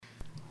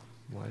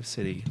Live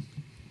City.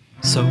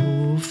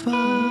 Sofa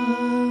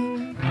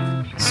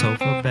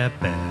bab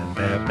bab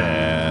bab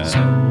bab.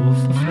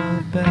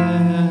 Sofa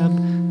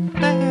bab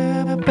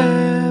bab bab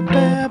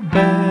bab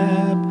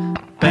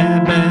bab bab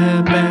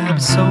bab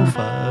bab.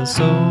 Sofa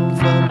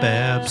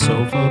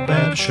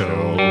bab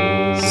show.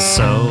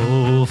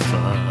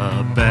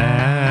 Sofa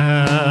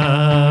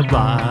bab,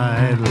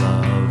 I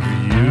love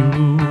you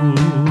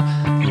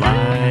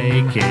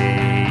like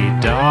a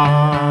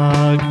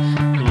dog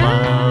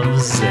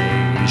loves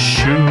a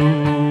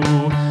shoe.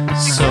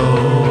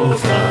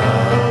 Sofa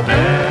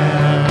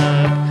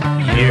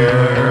bab,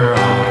 you're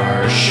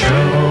our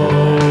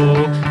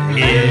show.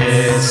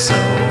 It's so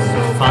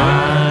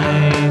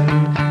fine.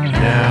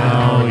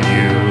 Now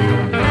you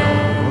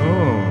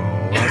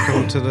know.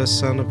 Welcome to the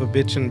son of a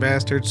bitchin'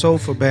 bastard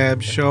Sofa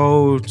Bab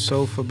show,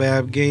 Sofa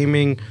Bab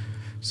Gaming,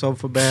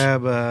 Sofa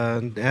Bab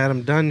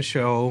Adam Dunn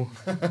show.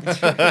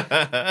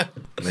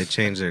 They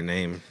changed their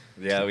name.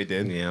 Yeah, we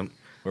did. Yeah.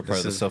 We're part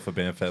of the Sofa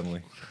Band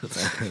family.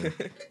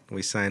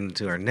 We signed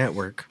to our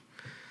network.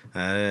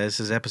 This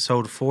is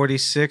episode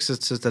 46.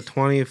 It's the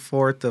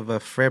 24th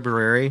of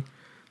February.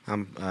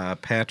 I'm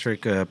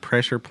Patrick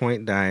Pressure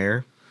Point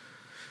Dyer.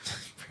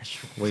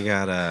 We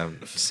got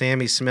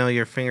Sammy Smell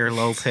Your Finger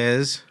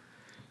Lopez.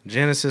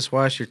 Genesis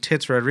Wash Your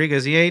Tits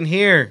Rodriguez. He ain't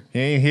here. He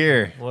ain't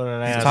here. What an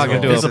He's asshole. talking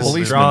to a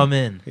policeman. Draw him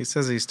in. He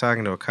says he's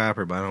talking to a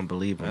copper, but I don't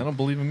believe him. I don't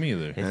believe him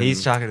either. If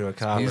he's talking to a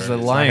cop, He's it's a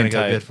not lion gonna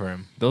go type. good for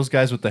him. Those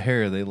guys with the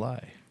hair, they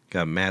lie.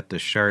 Got Matt the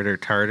Charter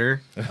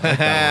Tartar.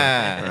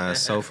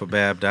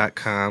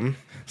 Sofabab.com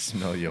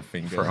Smell your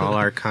finger. for all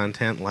our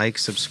content. Like,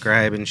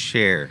 subscribe, and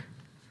share.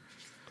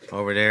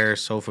 Over there,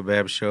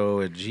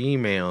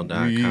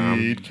 sofababshow@gmail.com.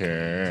 Weed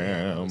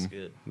cam.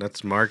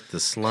 That's Mark the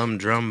Slum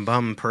Drum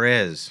Bum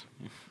Perez.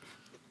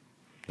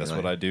 That's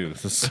what I do.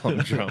 The slum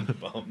drum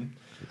bum.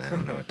 I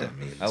don't know what that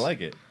means. I like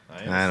it.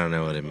 I don't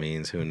know what it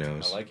means. Who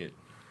knows? I like it.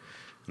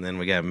 And then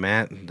we got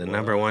Matt, the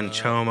number one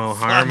Chomo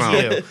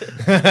Harmo. You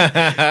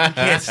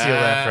can't steal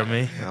that from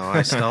me. Oh,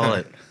 I stole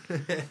it.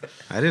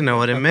 I didn't know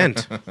what it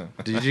meant.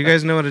 Did you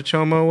guys know what a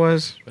Chomo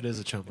was? What is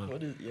a chomo?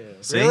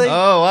 See? Really?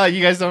 Oh wow,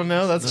 you guys don't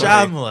know? That's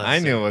Job funny. molester. I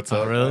knew what's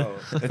up. really?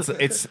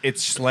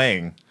 It's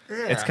slang.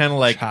 It's kind of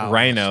like Childish,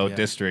 Rhino yeah.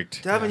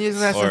 District. I've been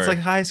using that Or- since like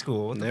high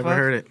school. What the Never fuck?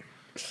 heard it.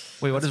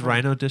 Wait, what is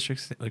Rhino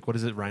District? Like, what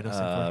is it? Rhino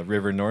stand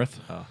River North.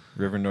 Oh.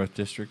 River North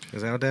District.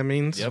 Is that what that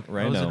means? Yep, for?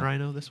 I was in Rhino.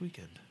 Rhino this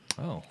weekend.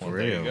 Oh, well, For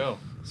there you real. go.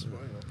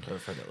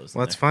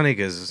 Well, it's funny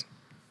because...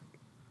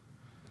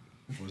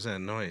 What was that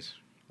noise?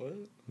 That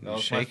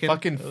was shaking? my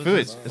fucking foot.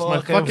 It's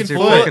my fucking fucking Is your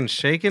foot. fucking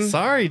shaking?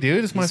 Sorry,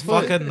 dude. It's my He's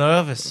foot. fucking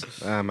nervous.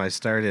 I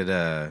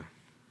started...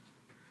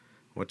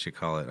 what you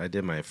call it? I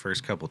did my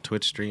first couple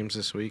Twitch streams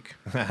this week.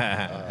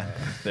 They're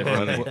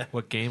funny.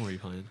 What game were you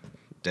playing?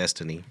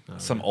 Destiny.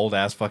 Some old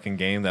ass fucking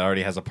game that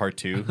already has a part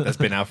 2 that's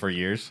been out for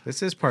years.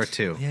 This is part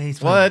 2. Yeah,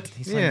 he's What?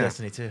 He's playing Yeah.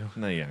 Destiny too.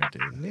 No, you aren't,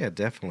 dude. Yeah,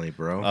 definitely,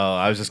 bro. Oh,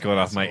 I was just going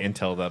off my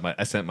intel that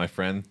I sent my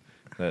friend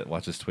that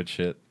watches Twitch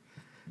shit.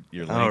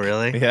 Your link. Oh,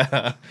 really?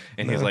 Yeah.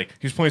 And he's like,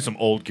 he's playing some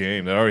old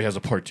game that already has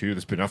a part 2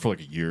 that's been out for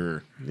like a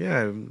year.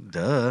 Yeah,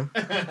 duh.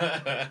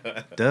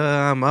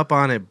 I'm up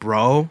on it,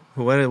 bro.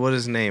 What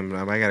is his name?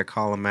 I gotta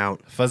call him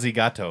out. Fuzzy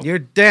Gato. You're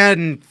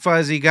dead,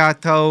 Fuzzy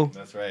Gato.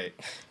 That's right.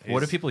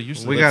 What do people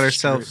usually? We like, got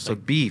ourselves a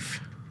like,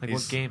 beef. what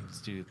He's-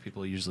 games do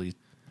people usually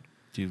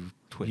do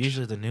Twitch?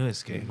 Usually the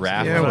newest games.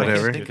 Raft. Yeah, What I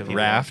whatever. think of People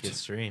Raft. get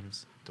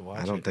streams to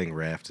watch I don't it. think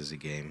Raft is a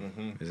game.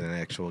 Mhm. Is it an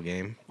actual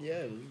game? Yeah,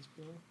 it is,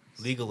 bro.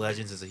 League of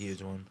Legends is a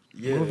huge one.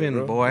 Yeah, Move in,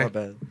 bro. boy. My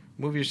bad.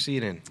 Move your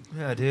seat in.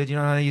 Yeah, dude, you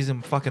know how to use a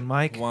fucking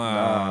mic?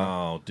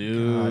 Wow,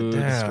 dude.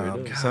 damn.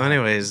 Straight up. So,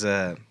 anyways,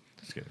 That's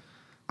good.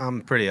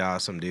 I'm pretty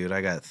awesome, dude.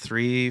 I got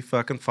 3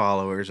 fucking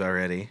followers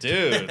already,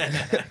 Dude.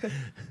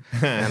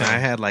 and I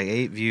had like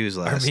 8 views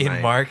Or last me night.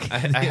 and Mark. I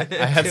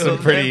had some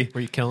pretty.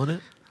 Were you killing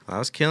it? I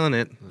was killing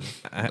it,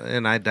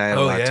 and I died a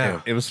Oh, lot yeah.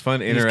 too. It was fun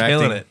killing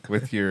interacting it.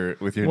 with your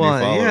new Well,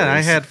 followers. yeah, I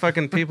had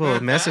fucking people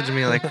message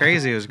me like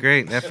crazy. It was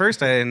great. At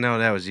first, I didn't know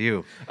that was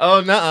you. Oh,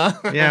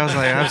 nuh-uh. Yeah,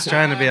 I was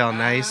trying to be all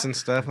nice and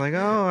stuff. Like,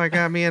 oh, I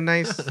got me a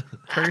nice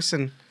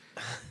person.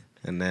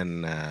 And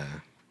then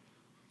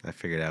I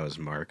figured out it was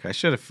Mark. I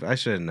should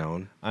have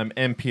known. I'm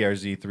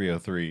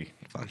MPRZ303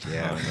 Fuck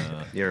yeah.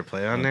 on, You ever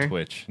play on there?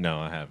 Twitch. No,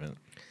 I haven't.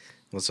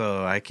 Well,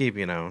 so I keep,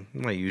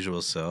 my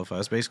usual self. I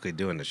was basically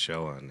doing the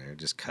show on there,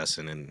 just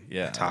cussing and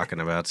Yeah. talking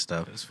about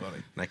stuff. It's funny.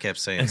 And I kept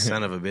saying,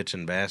 son of a bitch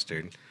and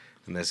bastard.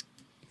 And this,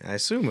 I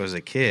assume it was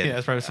a kid. Yeah,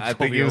 that's probably some I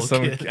think it was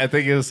 12-year-old some. kid. I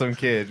think it was some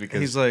kid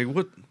because He's like,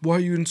 "What? Why are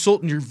you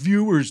insulting your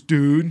viewers,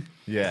 dude?"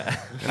 yeah.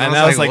 And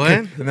I was like, "What?"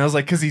 And I was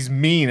like, because he's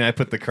mean. I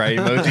put the cry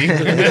emoji.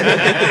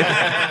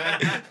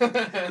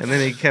 And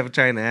then he kept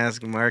trying to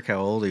ask Mark how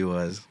old he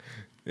was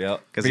Yeah,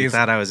 because he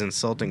thought I was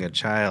insulting a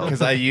child.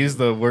 because I used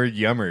the word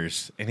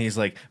yummers, and he's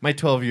like, my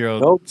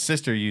 12-year-old Nope.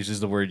 sister uses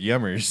the word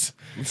yummers.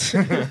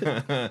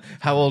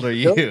 How old are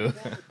you?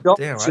 Don't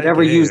Damn, I should didn't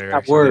ever get use any that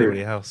reaction from word.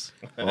 anybody else.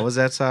 What was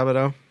that,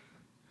 Sabado?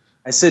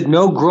 I said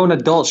no grown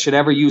adult should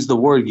ever use the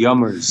word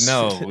yummers.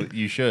 No,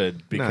 you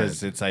should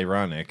because it's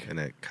ironic. And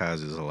it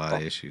causes a lot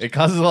of issues. It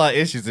causes a lot of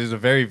issues. There's a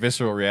very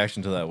visceral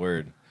reaction to that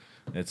word.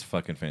 It's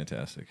fucking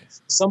fantastic.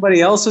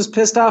 Somebody else is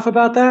pissed off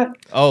about that?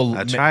 Oh,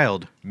 A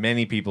child.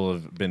 Many people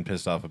have been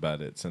pissed off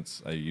about it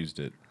since I used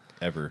it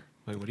ever.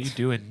 Wait, what are you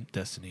doing,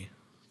 Destiny?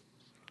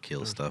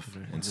 Kill stuff.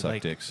 And Is it suck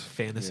like dicks.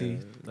 fantasy?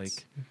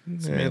 Like,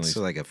 It's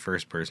like a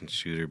first-person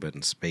shooter, but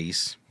in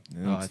space.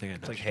 oh, I think I know.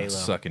 It's like what Halo.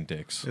 Sucking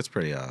dicks. It's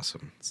pretty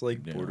awesome. It's like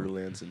Yeah.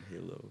 Borderlands and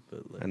Halo,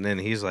 but like And then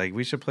he's like,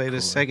 "We should play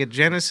this Sega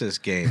Genesis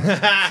game."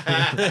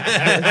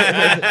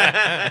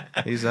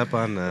 He's up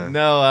on the.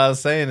 No, I was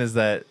saying is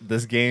that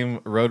this game,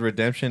 Road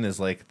Redemption, is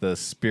like the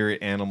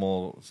spirit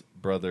animal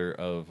brother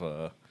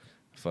of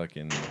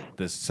fucking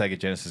this Sega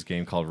Genesis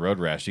game called Road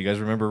Rash. Do you guys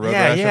remember Road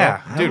Yeah, Rash? at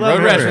yeah. all? I Dude, love Road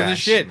Road Rash was the Rash.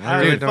 shit. I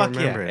really Dude, don't fuck yeah.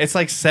 remember it. it's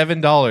like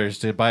 $7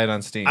 to buy it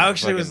on Steam. I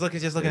actually was Fucking-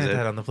 looking Is at it?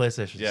 that on the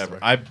PlayStation Yeah, store.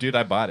 I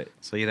bought it.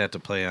 So you'd have to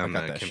play on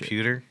got the that shit.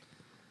 computer.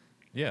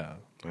 Yeah.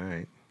 All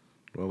right.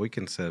 Well, we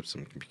can set up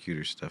some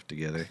computer stuff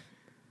together.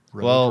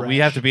 Road Well, we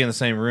Rash. have to be in the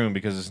same room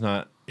because it's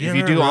not. You If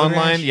you remember do Road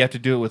online, Rash? you have to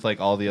do it with like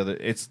all the other.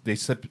 It's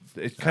kind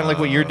of like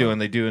what you're doing.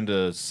 They do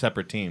into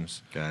separate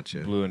teams,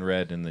 Gotcha. blue and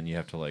red, and then you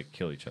have to like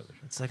kill each other.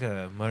 It's like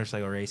a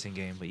motorcycle racing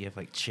game, but you have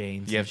like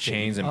chains. You have and shit.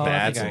 chains and Oh, I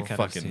bats think I and kind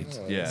of fucking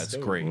seen it. yeah, That's it's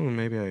dope. great.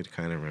 Maybe I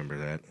kind of remember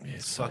that.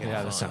 It's fucking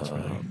Yeah, that sounds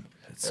fun. really.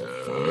 It's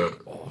so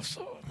fucking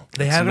awesome.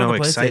 They have it on no the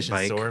Excite PlayStation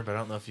Bike. store, but I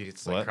don't know if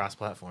it's like What?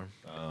 cross-platform.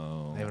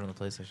 Oh, They have it on the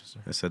PlayStation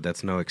store. I said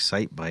that's no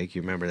Excite Bike.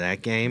 You remember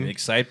that game?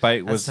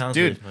 Excitebike That was sounds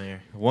dude. really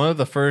familiar. One of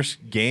the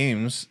first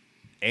games,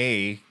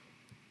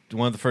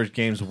 one of the first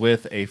games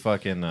with a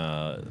fucking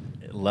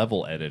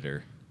level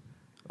editor.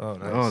 Oh,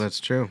 nice. Oh,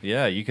 that's true.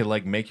 Yeah, you could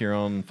like make your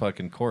own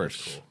fucking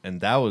course, and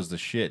that was the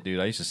shit,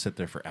 dude. I used to sit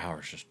there for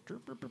hours, just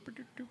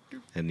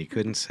And you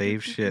couldn't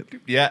save shit.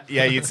 yeah.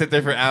 You'd sit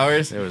there for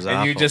hours, It was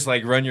and you awful. just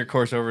like run your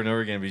course over and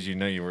over again because you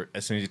know you were.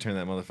 As soon as you turn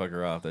that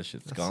motherfucker off, that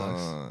shit's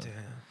gone.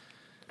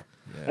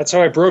 Damn. That's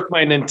how I broke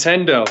my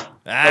Nintendo.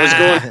 I was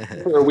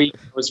going for a week.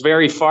 I was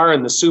very far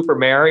in the Super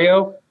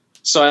Mario,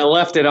 so I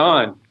left it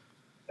on.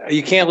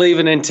 You can't leave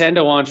a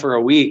Nintendo on for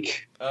a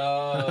week.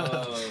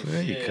 Oh, Yeah,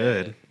 you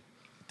could.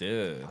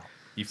 dude.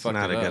 You It's fucked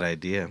not it a up. good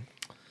idea.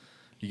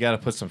 You got to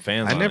put some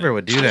fans. I on never it.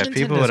 would do that. Nintendos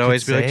People would could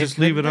always be like, save, just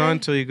leave it couldn't on they?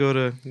 until you go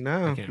to.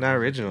 No, can't not remember.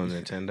 original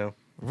Nintendo.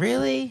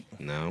 Really?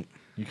 No.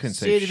 You couldn't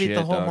So say you had to beat shit,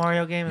 the whole dog.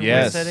 Mario game in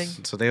Yes. one setting?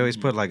 So they always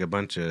put like a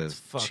bunch of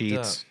fucked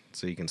cheats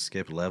so you can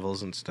skip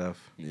levels and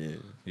stuff. yeah.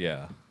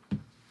 Yeah.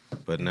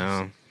 But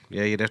no.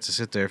 Yeah, you'd have to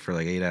sit there for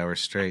like 8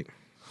 hours straight.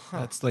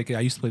 That's like I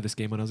used to play this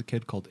game when I was a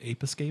kid called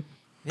Ape Escape.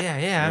 Yeah,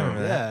 I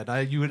remember that.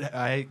 And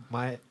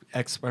my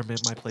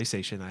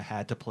PlayStation, I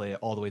had to play it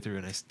all the way through,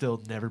 and I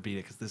still never beat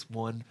it because this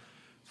one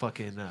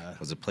fucking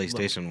Was it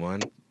PlayStation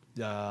 1?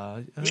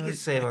 You could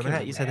save on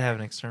that. You said to have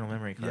an external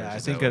memory card. Yeah, I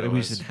Is think that what it we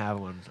was? didn't have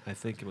one. I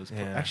think it was.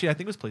 Yeah. Actually, I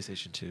think it was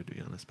PlayStation 2, to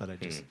be honest. But I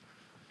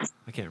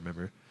can't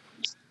remember.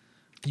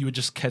 You would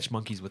just catch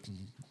monkeys with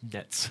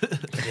nets.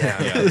 Yeah.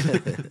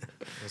 It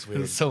That's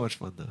was so much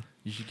fun though.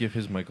 You should give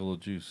his Mike a little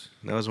juice.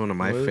 That was one of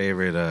my What?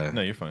 favorite.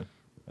 No, you're fine.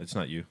 It's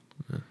not you.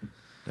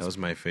 That was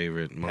my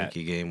favorite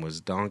monkey game. Was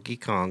Donkey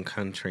Kong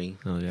Country.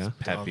 Oh yeah.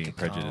 Pat being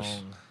prejudiced.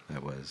 Kong.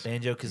 That was.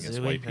 Banjo Against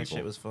Kazooie. white That people.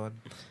 shit was fun.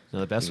 No,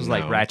 the best was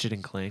like No. Ratchet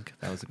and Clank.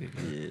 That was a good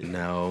game. Yeah.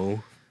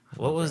 No.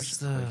 What was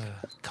the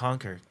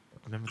Conker?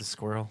 Remember the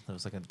squirrel that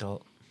was like an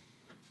adult?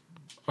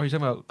 Oh, you're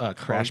talking about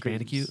Crash Conkers.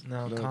 Bandicoot?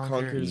 No, No, Conker.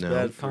 Conker's No.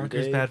 Bad Fur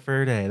Conker's Day. Bad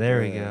Fur Day.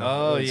 There we Yeah. go.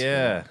 Oh That's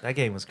yeah, That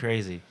game was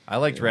crazy. I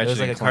liked It Ratchet. was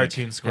like a and Clank.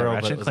 cartoon squirrel,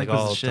 Ratchet but it and was Clank like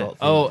was the all shit. adult.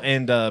 Oh,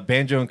 and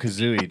Banjo and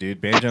Kazooie, dude.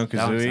 Banjo and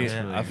That was Kazooie.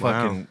 awesome. I Wow.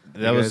 fucking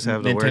You that was guys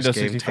have the Nintendo worst game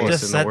 64. I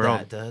taste just in the said world.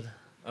 that, Dud.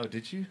 Oh,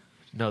 did you?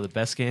 No, the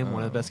best game.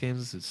 One of the Oh. best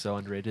games is so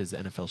underrated. Is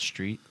NFL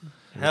Street.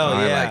 Hell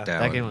I yeah. like that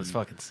That one. game was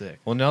fucking sick.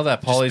 Well, now that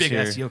Just Polly's big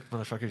here, ass yoke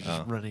motherfuckers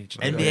just Oh. running each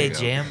other. There NBA you go.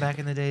 Jam back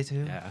in the day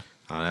too. Yeah.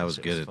 Oh, that was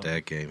Shit good was at fun.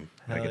 that game.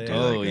 I Hell could do yeah.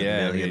 like Oh, a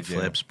yeah, million NBA Jam.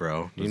 flips,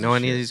 bro. You Was know the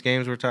any of shit. these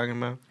games we're talking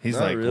about? he's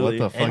Not like, really.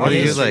 "What the fuck?" What do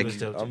NBA you is like? was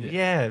dope, too.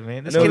 Yeah,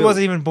 man. This I know kid that-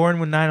 wasn't even born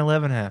when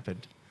 9/11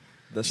 happened.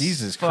 That's,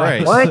 Jesus Fuck.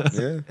 Christ! What? Yeah.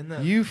 Isn't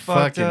that You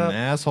fucked fucking up?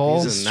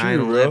 asshole! He's a It's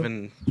true, bro.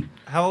 9/11.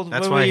 How old?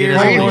 That's what why he year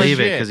doesn't were you? Holy believe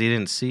it shit. because he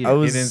didn't see it. I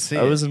was didn't see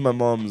I it. was in my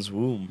mom's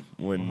womb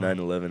when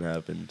 9/11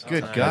 happened.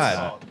 Good Nice.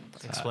 God,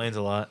 Explains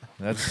a lot.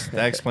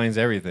 that explains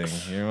everything.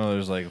 Your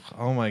mother's like,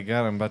 "Oh my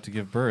God, I'm about to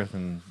give birth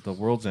and the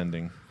world's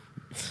ending,"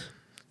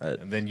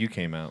 and then you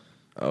came out.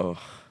 Oh,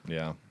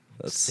 Yeah,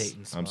 that's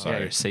Satan's. I'm Yeah, sorry.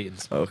 you're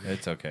Satan's. Okay,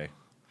 It's okay.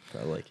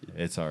 I like it.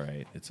 It's all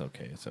right. It's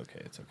okay. It's okay.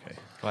 It's okay.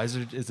 Why is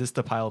this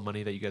the pile of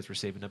money that you guys were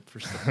saving up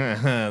for stuff?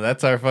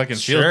 That's our fucking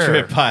field Sure.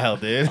 trip pile,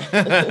 dude.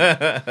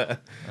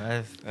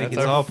 I think That's it's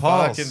our all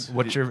Paul's. fucking-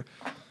 What's your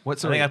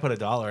what's I think I the put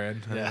 $1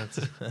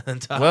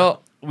 in. Yeah.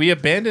 Well, we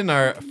abandoned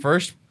our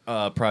first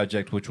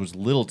project, which was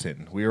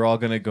Littleton. We were all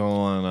going to go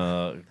on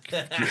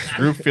a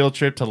group field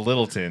trip to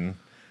Littleton.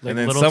 like and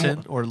then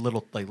Littleton or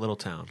Little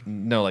Town?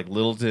 No, like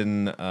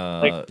Littleton, Like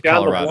down the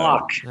Colorado.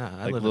 block. Yeah,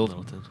 I Like live Littleton.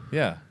 in Littleton.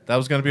 Yeah, that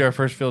was going to be our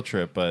first field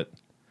trip, but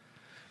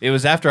it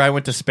was after I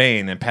went to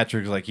Spain, and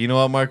Patrick was like, "You know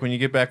what, Mark? When you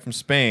get back from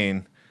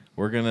Spain,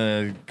 we're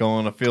gonna go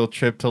on a field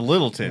trip to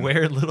Littleton.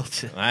 Where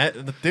Littleton? I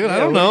don't what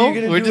are know. you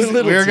gonna We're do in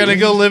we're gonna Littleton?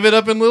 go live it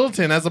up in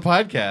Littleton as a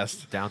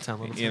podcast. Downtown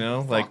Littleton. You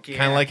know, like yeah.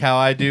 kind of like how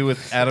I do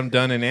with Adam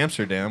Dunn in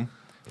Amsterdam.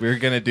 We're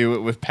gonna do it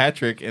with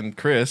Patrick and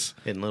Chris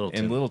In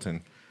Littleton. in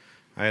Littleton.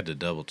 I had to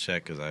double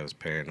check because I was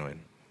paranoid.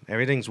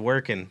 Everything's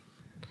working,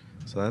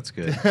 so that's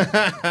good.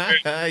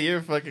 You're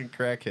a fucking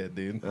crackhead,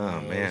 dude.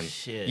 Oh man,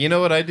 Shit. You know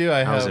what I do?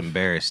 I I was have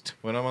embarrassed.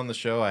 when I'm on the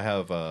show, I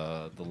have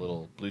the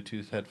little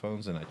Bluetooth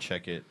headphones, and I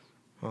check it.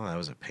 Well, that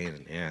was a pain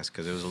in the ass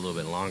because it was a little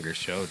bit longer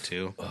show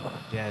too.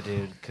 Yeah,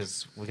 dude,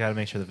 because we got to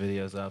make sure the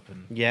video's up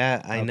and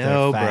Yeah, I up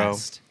know, there bro.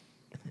 fast.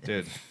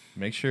 Dude,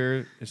 make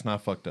sure it's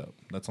not fucked up.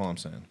 That's all I'm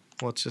saying.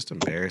 Well, it's just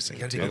embarrassing.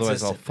 You gotta too. be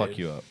Otherwise, I'll consistent, fuck dude.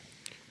 you up.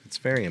 It's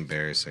very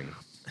embarrassing.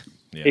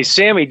 Yeah. Hey,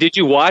 Sammy, did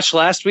you watch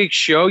last week's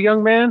show,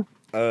 young man?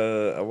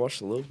 I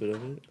watched a little bit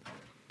of it.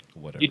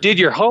 Whatever. You did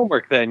your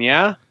homework then,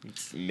 yeah?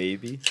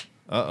 Maybe.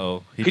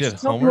 Uh-oh. He Could you did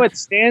tell me homework? what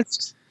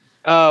stance?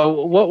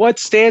 What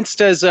stance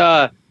does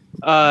that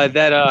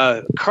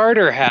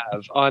Carter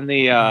have on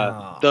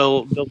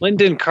the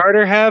Lyndon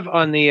Carter have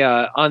on the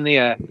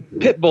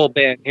Pitbull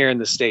ban here in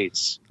the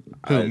States?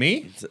 Who,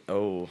 me?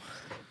 Oh,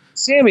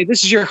 Sammy,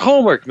 this is your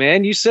homework,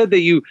 man. You said that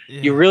you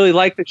really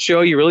liked the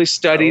show, you really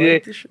studied I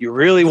like it, the show. you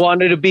really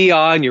wanted to be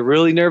on, you're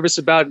really nervous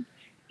about,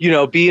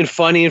 being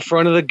funny in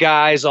front of the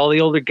guys, all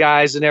the older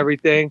guys and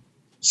everything.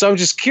 So I'm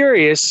just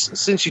curious,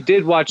 since you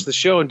did watch the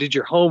show and did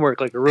your homework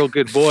like a real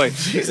good boy.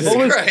 Jesus What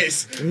was-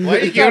 Christ. Why are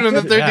you giving him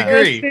the third Yeah.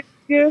 degree?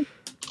 Yeah.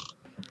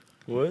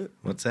 what?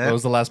 What's What that?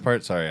 was the last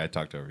part? Sorry, I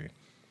talked over you.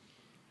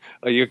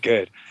 Oh, you're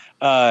good.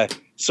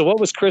 So what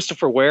was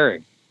Christopher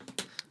wearing?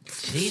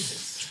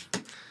 Jesus.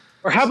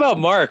 Or how about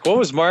Mark? What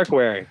was Mark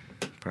wearing?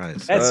 Probably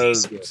That's Uh,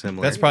 easy.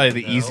 similar. That's probably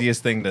the No.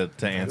 easiest thing to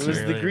It answer. was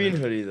the Really? green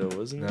hoodie though,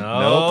 wasn't it?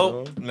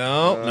 No.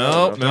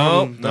 No.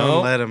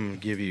 Don't let him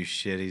give you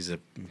shit. He's a.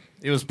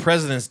 It was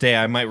President's Day,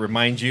 I might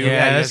remind you. Yeah,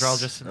 you guys Yes. are all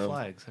dressed in Oh.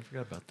 flags. I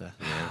forgot about that.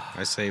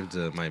 I saved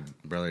my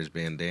brother's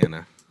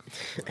bandana.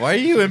 Why are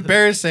you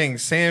embarrassing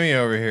Sammy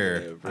over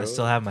here? Yeah, bro. I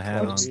still have my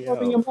hat on. Just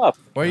rubbing him up.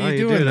 Why are you Oh, you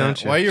doing do, that?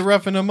 don't you? Why are you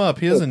roughing him up?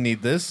 He doesn't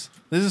need this.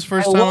 This is his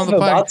first I time on love the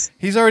him. podcast.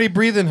 He's already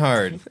breathing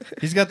hard.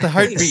 He's got the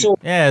heartbeat. So-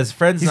 Yeah, his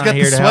friend's He's not got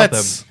here the to help him.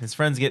 sweats. His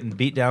friend's getting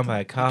beat down by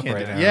a cop Can't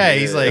right do now. that. Yeah,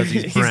 he's like Because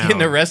he's he's getting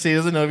brown. arrested. He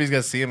doesn't know if he's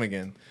gonna see him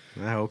again.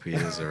 I hope he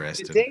is The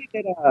arrested. day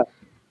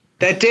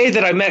that day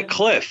that I met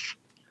Cliff,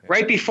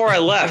 right before I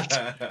left,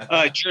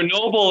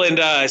 Chernobyl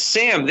and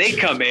Sam, they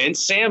come in.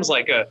 Sam's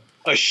like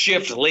a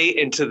shift late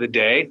into the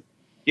day,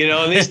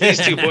 and these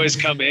two boys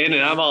come in,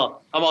 and I'm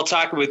all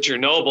talking with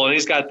Chernobyl, and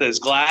he's got those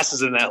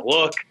glasses and that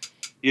look,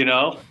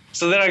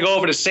 So then I go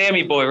over to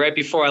Sammy boy right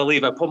before I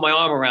leave. I put my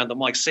arm around him. I'm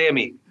like,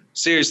 Sammy,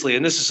 seriously,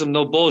 and this is some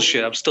no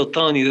bullshit. I'm still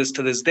telling you this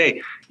to this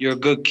day. You're a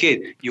good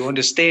kid. You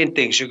understand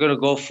things. You're going to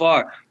go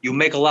far. You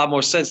make a lot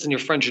more sense than your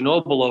friend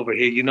Chernobyl over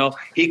here.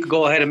 He could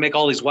go ahead and make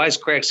all these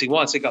wisecracks he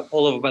wants. He got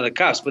pulled over by the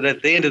cops. But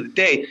at the end of the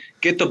day,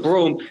 get the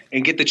broom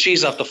and get the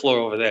cheese off the floor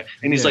over there.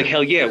 And he's like,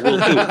 hell yeah, we'll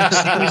do.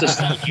 Sammy's a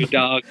soldier,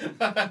 dog.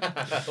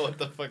 What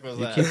the fuck was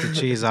You that? keep the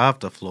cheese off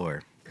the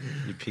floor.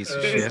 You piece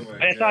of shit.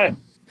 I thought,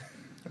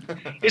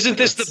 isn't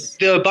this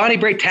the Bonnie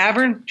Bray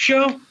Tavern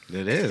show?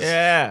 It is.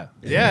 Yeah.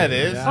 Yeah, it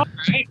is. All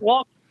right,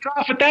 well, get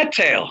off with that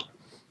tail.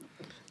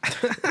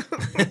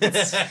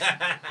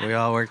 We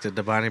all worked at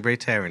the Bonnie Bray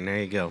Tavern. There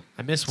you go.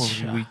 I miss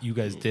when you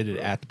guys did it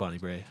at the Bonnie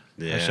Bray.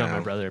 I showed my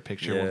brother a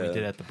picture when we Yeah. did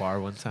it at the bar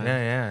one time.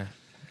 Yeah.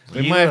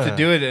 We You, might have to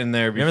do it in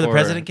there before, remember the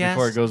president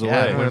before cast? it goes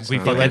Yeah, away. when That's we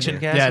not fucking, election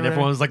cast yeah, or and whatever?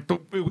 everyone was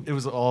like, it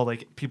was all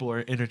like people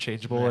were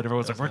interchangeable, and everyone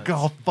was like, we're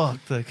all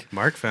fucked. Like,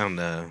 Mark found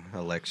the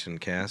election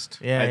cast.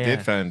 Yeah, I yeah.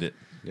 did find it.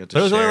 You have to But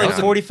it was only share like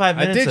on- 45 I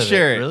minutes did of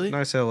share it. really? No,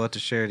 I said we'll have to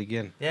share it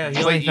again. Yeah, he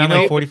Wait, only you found know-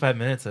 like 45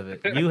 minutes of it.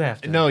 You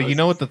have to. No, you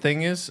know what the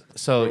thing is?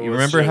 So Bro, you what's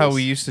remember how yours?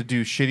 we used to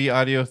do shitty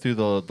audio through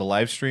the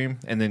live stream,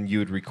 and then you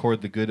would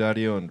record the good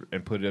audio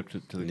and put it up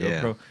to the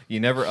Yeah. GoPro?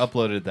 You never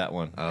uploaded that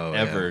one Oh,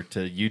 ever to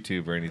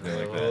YouTube or anything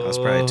like I that. was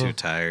probably too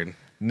tired.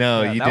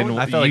 No, Yeah, you that didn't.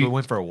 one, I felt like you- we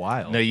went for a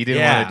while. No, you didn't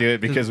Yeah, want to do it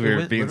because we it were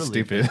went being literally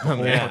stupid. for the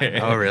whole time.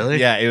 Oh,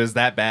 really? Yeah, it was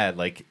that bad.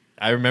 Like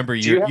I remember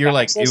Do you have you're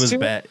like it access was to it?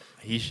 bad.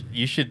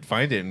 You should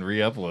find it and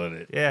re-upload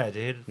it. Yeah,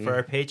 dude. For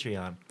our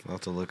Patreon. I'll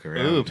have to look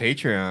around. Ooh,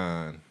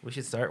 Patreon. We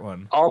should start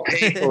one. I'll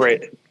pay for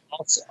it.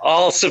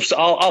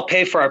 I'll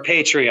pay for our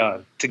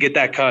Patreon to get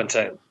that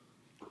content.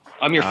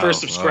 I'm your Oh,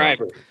 first oh.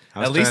 subscriber. I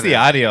was At least trying the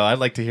to- audio. I'd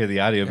like to hear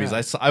the audio Yeah.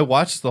 because I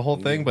watched the whole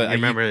thing, but You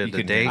remember you the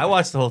can- date? I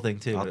watched the whole thing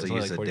too. I'll but have it's to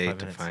only use like the 45 date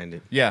to minutes. find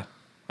it. Yeah,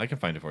 I can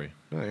find it for you.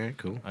 All right,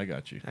 cool. I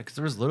got you. because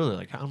there was literally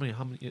like how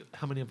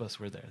many of us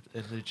were there?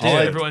 And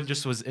everyone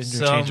just was So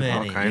interchangeable.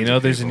 many. All kinds You know,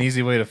 of there's an people.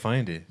 easy way to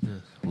find it.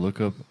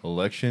 Look up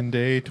Election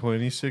Day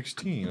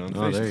 2016 on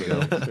Oh, there you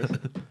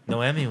Facebook. go.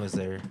 Noemi was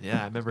there.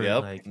 Yeah, I remember.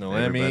 Yep, Like,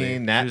 Noemi, everybody. She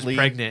was Natalie,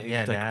 pregnant. Yeah,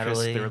 like, Chris,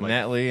 Natalie. they were like,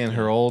 Natalie and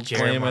her old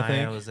flame, I Jeremiah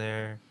think. was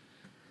there.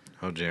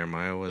 Oh,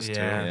 Jeremiah was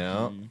Yeah.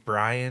 Yeah.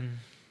 Brian.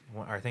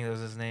 I think that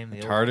was his name.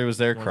 The Tardy was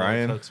there one of the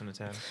crying. folks from the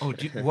town. oh,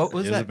 what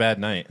was It was that? a bad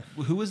night.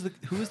 Who was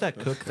that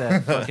cook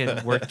that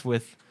fucking worked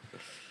with?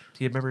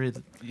 Do you remember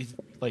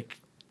like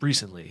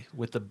recently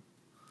with the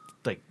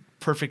like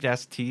perfect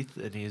ass teeth,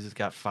 and he just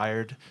got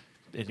fired,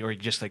 or he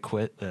just like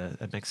quit.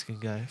 A Mexican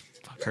guy.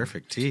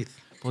 Perfect teeth.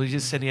 Well, he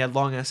just said he had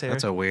long ass hair.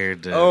 That's a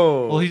weird.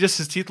 Well,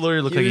 his teeth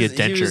literally looked like he had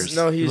dentures.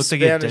 He was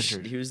looked like Spanish. he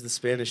had dentures. He was the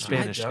Spanish.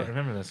 Spanish I don't guy.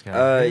 remember this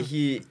guy.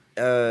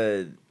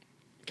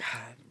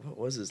 God, what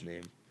was his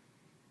name?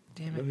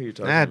 Damn I know it. who you're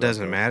talking That about,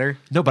 doesn't though. matter.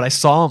 No, but I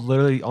saw him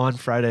literally on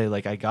Friday.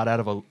 Like I got out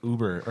of a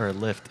Uber or a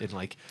Lyft, and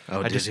like Oh,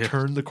 I did just you?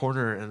 turned the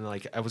corner, and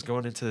like I was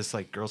going into this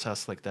like girl's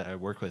house like that I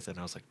work with, and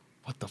I was like,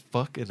 "What the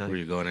fuck?" And Were I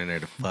you going in there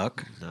to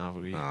fuck? no,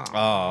 we Oh,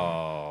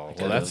 Oh,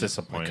 well, that's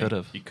disappointing.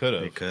 could've. You could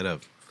you have. could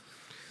have.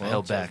 I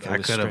held back. I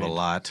was could have a strained.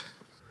 lot,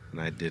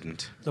 and I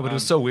didn't. No, but it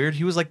was so weird.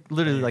 He was like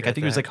literally you like I got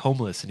think he was that. like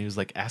homeless, and he was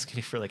like asking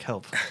me for like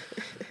help.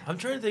 I'm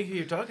trying to think who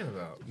you're talking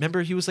about.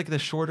 Remember, he was like the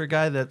shorter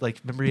guy that like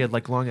remember he had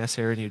like long ass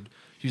hair, and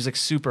he was like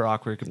super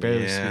awkward, could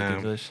barely Yeah. speak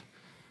English.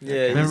 Yeah,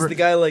 Remember- he's the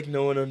guy like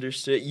no one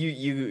understood.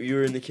 You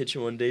were in the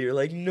kitchen one day. You're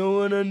like no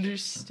one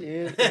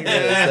understands.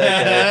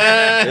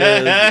 Yeah,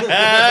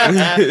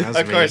 That was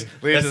Of course, me.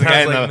 leave it That to the guy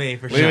sounds in like the me,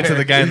 for leave it to sure.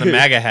 the guy in the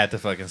MAGA hat to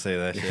fucking say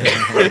that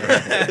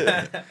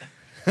shit.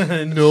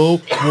 No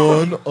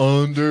one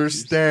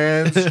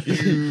understands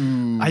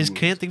you. I just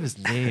can't think of his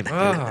name. dude.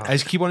 Ah. I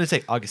just keep wanting to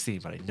say Augustine,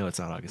 but I know it's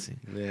not Augustine.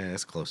 Yeah,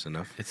 that's close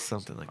enough. It's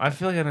something like I that.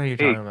 feel like I know who you're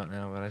Hey. talking about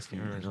now, but I just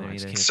can't remember No, I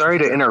his just name can't.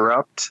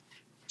 either.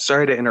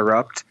 Sorry to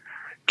interrupt.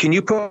 Can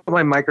you put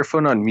my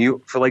microphone on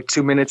mute for like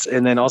 2 minutes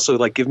and then also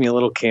like give me a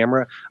little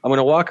camera? I'm going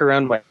to walk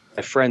around my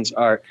friend's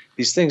art.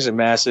 These things are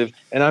massive,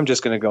 and I'm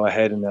just going to go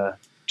ahead and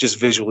just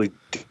visually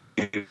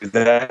do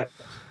that.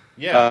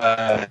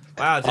 Yeah.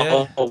 Wow, dude.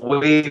 I'll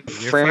wave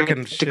Your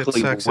fucking shit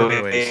frantically sucks wave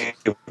anyways.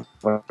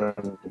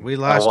 We I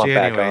lost want you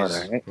back on,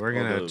 anyways. alright? We're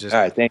gonna Although- just.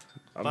 All right, thank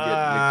I'm getting a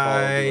call. Do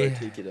I Bye.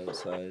 take it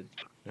outside?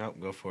 Nope,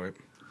 go for it.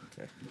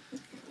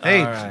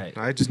 Hey, Alright.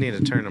 I just need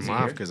to turn them Is he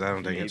off here? because I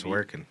don't think it's Maybe.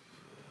 working.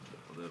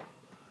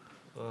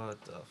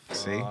 What the fuck?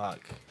 See? All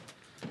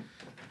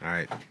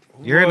right,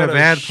 you're in a What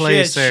bad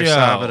place shit there, show.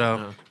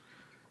 Sabado.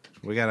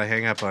 We gotta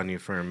hang up on you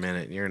for a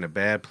minute. You're in a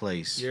bad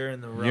place. You're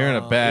in the wrong. You're in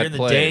a bad You're in the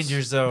place.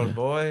 danger zone,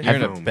 boy. You're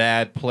in a Boom.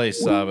 bad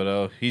place,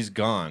 Sabado. He's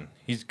gone.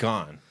 He's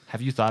gone.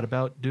 Have you thought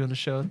about doing a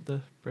show at the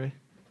Bray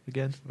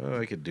again? Well,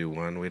 we could do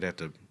one. We'd have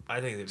to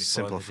I think it'd be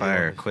simplify fun to do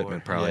our one before.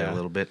 equipment probably Yeah. a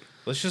little bit.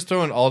 Let's just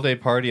throw an all-day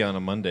party on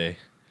a Monday,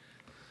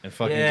 and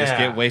fucking just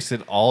Yeah. get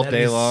wasted all That'd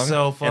day be long,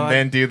 so fun. and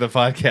then do the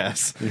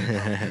podcast.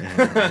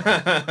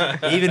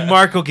 Even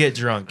Mark will get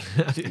drunk.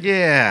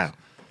 Yeah,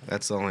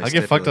 that's the only. I'll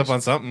get fucked up on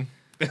stipulation. something.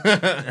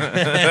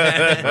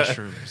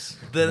 Mushrooms.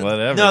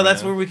 Whatever, No,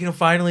 that's man. where we can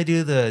finally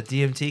do the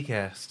DMT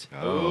cast.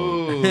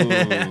 Oh, Ooh.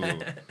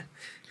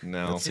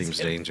 No, that seems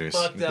dangerous.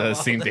 fucked it up does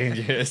all seem day.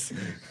 dangerous.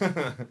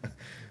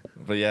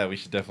 But yeah, we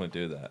should definitely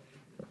do that.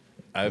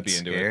 I would be That's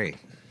into scary. it.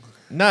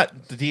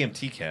 Not the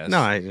DMT cast. No,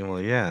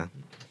 well, yeah.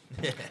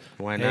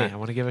 Why Hey, not? I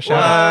want to give a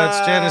shout out.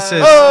 It's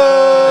Genesis.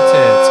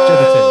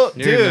 Oh,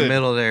 It's You're in the dude.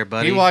 middle there,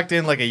 buddy. He walked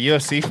in like a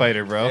UFC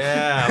fighter, bro.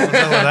 Yeah, what's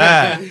up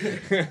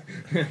with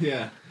that?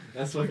 Yeah,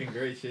 that's fucking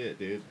great shit,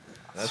 dude.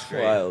 That's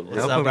great. Wild. What's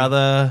Help up, him.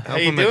 brother? Help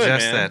you him doing,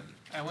 adjust man?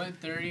 that. I went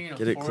 30 and a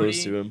Get it 40.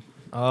 close to him.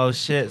 Oh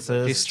shit! So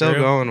this He's is still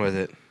true? going with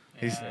it.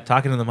 He's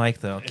talking to the mic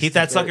though. Keep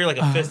that sucker like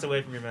a fist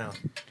away from your mouth.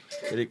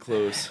 Get it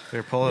close.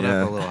 They're pulling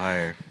Yeah. up a little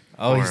higher.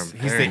 Oh, for he's him.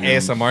 the There you go.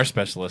 ASMR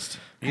specialist.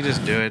 You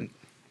just do it.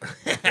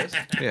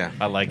 Yeah.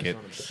 I like it.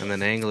 And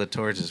then angle it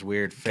towards his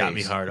weird face. Got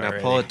me hard Now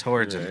already. pull it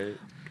towards him. Right?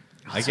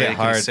 I So you get can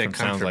hard sit from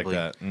sounds like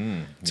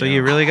comfortably. that. So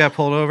you really got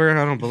pulled over?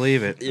 I don't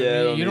believe it. Yeah, I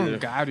I mean, you either.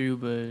 don't got to,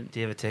 but Do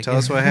you have a ticket? Tell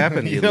us what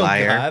happened, you don't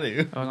liar.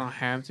 gotta. I was on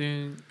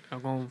Hampton.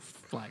 I'm going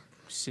like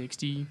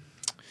 60.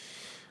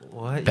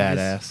 What?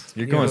 Badass.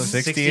 You're going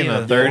 60 and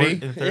a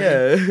 30?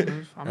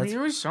 Yeah. I mean, it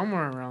was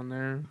somewhere around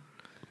there. And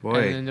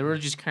Boy, then they were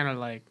just kind of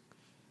like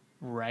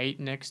right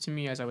next to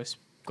me as I was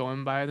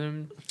going by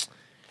them.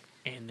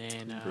 And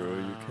then Bro,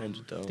 you're kind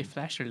of dumb. they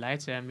flashed their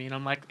lights at me, and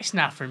I'm like, it's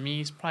not for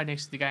me. It's probably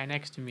next to the guy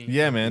next to me.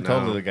 Yeah, man. No.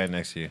 Totally the guy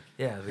next to you.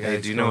 Yeah. The Hey,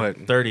 guy's do you know going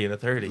what- 30 and a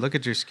 30. look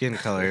at your skin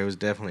color. It was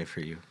definitely for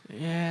you.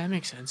 Yeah, that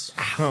makes sense.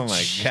 Oh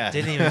my god.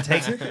 Didn't even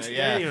take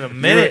Yeah. Didn't even a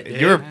minute.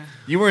 You were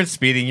you weren't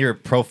speeding. You were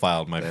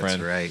profiled, my That's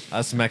friend. right.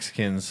 Us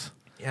Mexicans.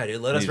 Yeah,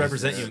 dude. Let us Needed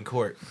represent that. you in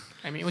court.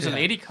 I mean, it was a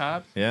lady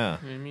cop. Yeah.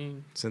 I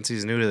mean, Since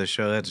he's new to the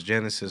show, that's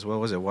Genesis. What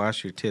was it?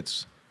 Wash your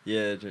tits.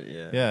 Yeah,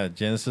 yeah. Yeah.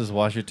 Genesis,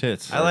 wash your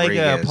tits. I like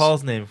Rodriguez.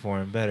 Paul's name for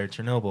him better.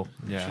 Chernobyl.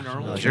 Yeah.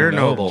 Chernobyl.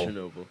 Chernobyl.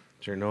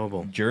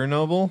 Chernobyl. Chernobyl.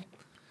 Gernoble?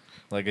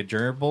 Like a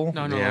gerbil?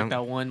 no, Yeah. like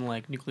that one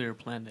like nuclear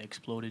plant that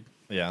exploded.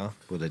 Yeah.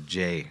 With a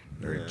J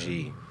or a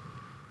G.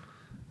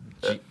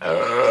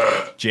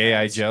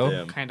 J.I. Joe?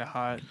 Damn. Kind of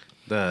hot.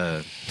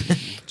 The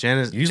Usually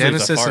it's a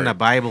Genesis in fart. the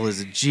Bible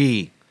is a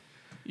G.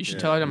 You should Yeah.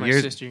 tell her that my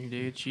You're- sister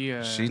did. She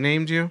She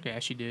named you? yeah,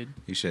 she did.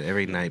 You should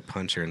every night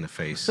punch her in the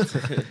face. No,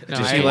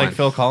 Does I, she like one.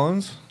 Phil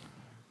Collins?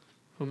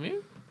 who me?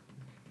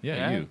 Yeah,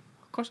 Yeah. you.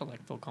 Of course, I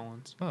like Phil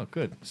Collins. Oh,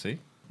 good. See?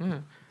 Yeah.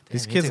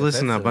 These Damn, you kids took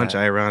listen to a offense bunch that.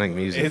 of ironic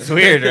music. It's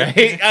weird,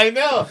 right? I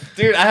know.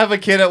 Dude, I have a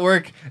kid at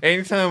work.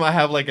 Anytime I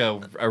have like a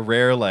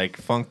rare like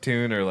funk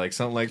tune or like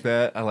something like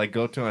that, I like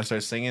go to him, I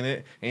start singing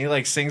it, and he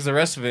like sings the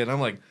rest of it, and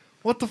I'm like,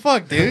 What the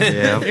fuck, dude?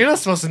 Yeah. You're not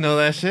supposed to know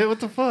that shit. What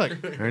the fuck?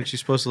 Aren't you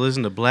supposed to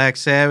listen to Black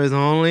Sabbath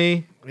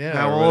only? Yeah,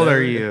 How or old are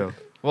whatever. you?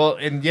 Well,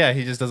 and yeah,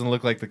 he just doesn't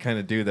look like the kind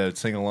of dude that would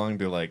sing along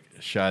to like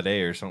Sade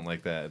or something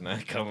like that. And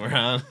I come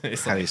around,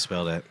 it's How do you like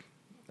spell that?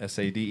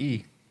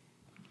 SADE.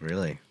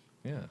 Really?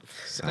 Yeah.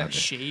 That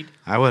shade.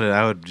 I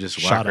would just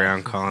walk Shut up.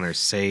 around calling her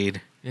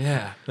Sade.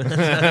 Yeah.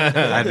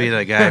 I'd be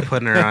the guy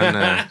putting her on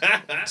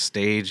the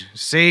stage.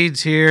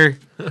 Sade's here.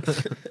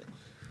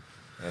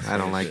 I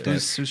don't like that.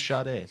 Who's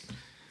Sade?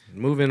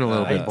 Move in a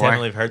little I bit, definitely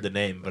boy. have heard the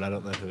name, but I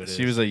don't know who it is.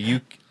 She was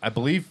I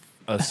believe,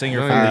 a singer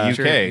Oh, from yeah,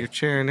 the You're UK.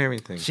 cheering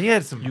everything. She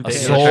had some A Yeah,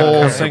 soul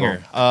sure.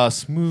 singer.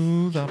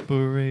 Smooth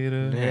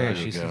operator. There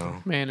you she's-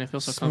 go. Man, I feel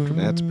so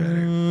comfortable. That's better.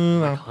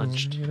 Smooth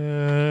hunched.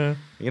 operator.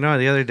 You know,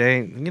 the other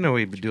day,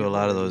 we do a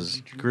lot of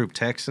those group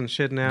texts and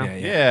shit now. Yeah,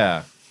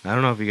 Yeah. I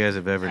don't know if you guys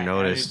have ever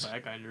noticed. I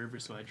got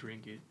nervous, so I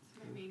drink it.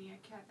 My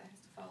maniac cat that has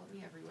to follow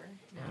me everywhere.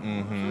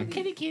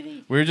 Mm-hmm.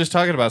 We were just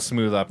talking about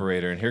smooth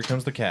operator, and here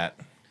comes the cat.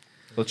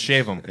 Let's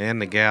shave him.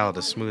 And the gal,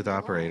 the smooth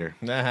operator.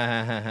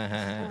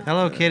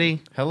 Hello,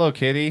 kitty. Hello,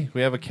 kitty.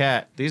 We have a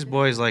cat. These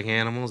boys like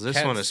animals. This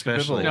Cats one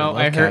especially. people. No, love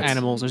I hurt cats.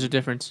 animals. There's a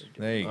difference.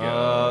 There you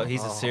Oh, go.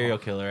 he's a serial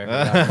killer.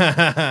 I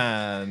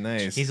forgot.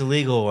 Nice. He's a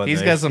legal one. He's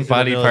though. got some He's in the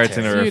body parts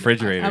in military. a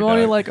refrigerator. I'm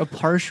only dog. like a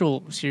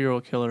partial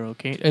serial killer.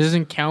 Okay, it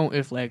doesn't count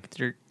if like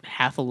they're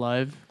half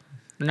alive.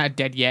 They're not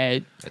dead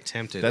yet.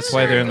 Attempted. That's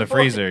why they're in the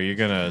freezer. You're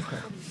gonna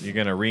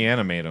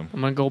reanimate them.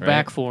 I'm gonna go Right.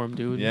 back for him,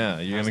 dude.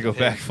 Yeah, you're gonna go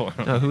back for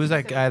them. No, who was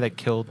that guy that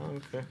killed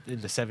Okay. in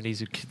the 70s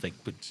who like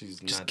would She's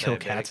just not kill diabetic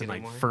cats and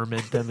like anymore?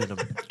 ferment them in a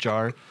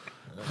jar?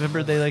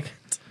 Remember they like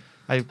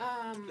Was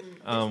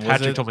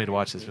Patrick it- told me to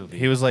watch this movie.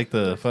 He was like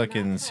the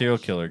fucking serial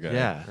killer guy.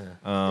 yeah.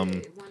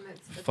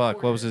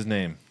 Fuck. What was his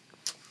name?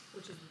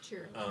 Which is the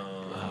cheer.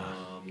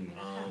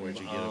 Where'd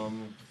you get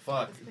him?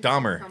 Fuck.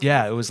 Dahmer.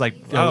 Yeah, it was like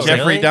Oh,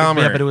 Jeffrey really?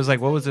 Dahmer. Yeah, but it was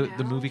like what was the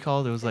movie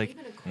called? It was like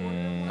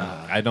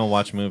I don't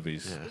watch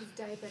movies. yeah.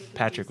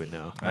 Patrick would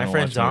know. I My don't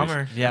friend watch movies.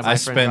 Dahmer. Yeah, I my friend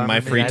spend my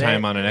Dahmer free made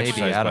time it. on an Maybe,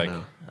 exercise I don't bike.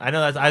 know. I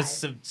know that I've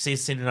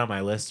seen it on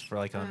my list for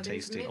like on there's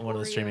tasting Mint one of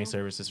the streaming Oreo.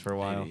 services for a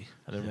while. Maybe.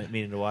 I've been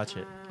meaning to watch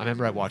it. I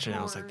remember I watching it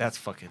and I was like, that's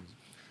fucking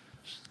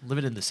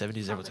living in the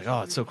 70s. Everyone's like,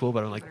 oh, it's so cool.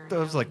 But I'm like, that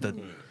was like the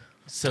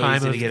So Time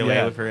easy of- to get away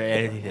yeah. with for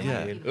anything.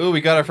 Yeah. Dude. Ooh,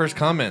 we got our first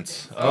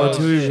comments. Oh,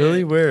 do we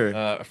really?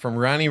 Where? From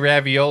Ronnie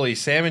Ravioli.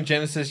 Sam and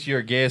Genesis,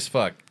 you're gay as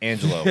fuck.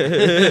 Angelo.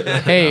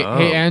 Hey, Oh.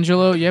 hey,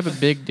 Angelo, you have a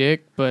big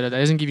dick, but that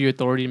doesn't give you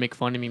authority to make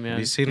fun of me, Have man.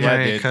 you seen Yeah,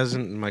 my dude.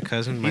 cousin, my He's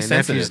nephew's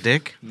sensitive.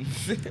 dick?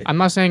 I'm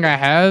not saying I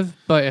have,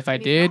 but if I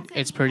did,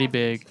 it's pretty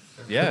big.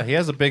 Yeah, he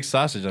has a big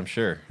sausage, I'm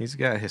sure. He's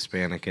got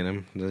Hispanic in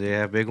him. Do they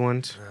have big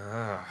ones?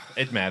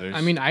 It matters.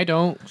 I mean, I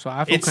don't, so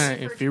I feel It's-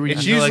 kind of inferior.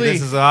 it's I feel like usually-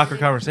 this is an awkward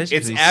conversation.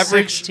 it's 'cause he's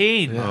average-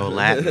 16. Oh,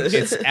 Latins.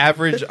 it's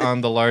average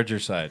on the larger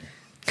side.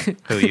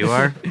 Who you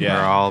are?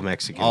 Yeah. Or all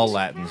Mexicans? All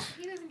Latins.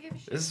 He doesn't give a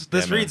shit. This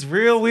Yeah, man. reads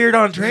real weird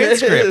on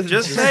transcript.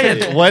 Just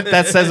saying. What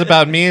that says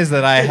about me is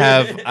that I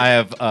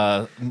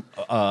have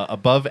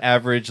above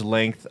average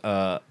length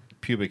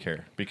pubic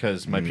hair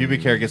because my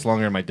pubic hair gets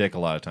longer than my dick a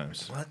lot of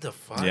times. What the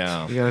fuck?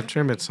 Yeah. You gotta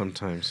trim it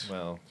sometimes.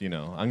 Well,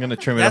 I'm gonna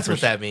trim it That's up.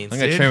 what that means. I'm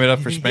gonna dude. trim it up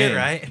for You Spain. get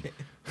right.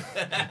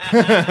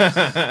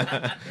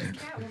 That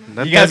You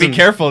gotta be doesn't-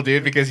 careful,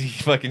 dude, because you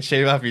fucking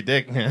shave off your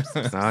dick. Oh yeah,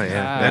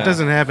 Ah. that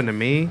doesn't happen to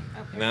me.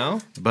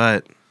 No?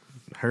 But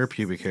her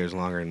pubic hair is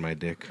longer than my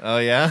dick. Oh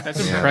yeah.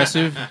 That's Yeah.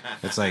 impressive.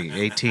 It's like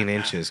 18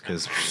 inches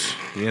because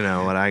you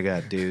know what I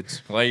got,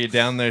 dudes. While you're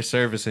down there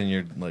servicing,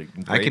 you're like.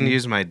 I can braiding.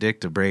 use my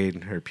dick to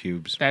braid her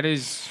pubes.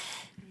 That's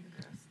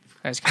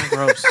kind of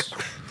gross.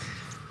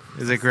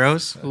 Is it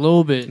gross? A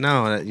little bit.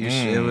 No,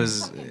 it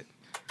was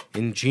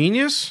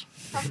ingenious,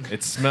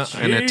 It smells.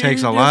 and it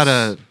takes a lot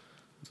of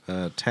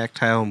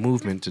tactile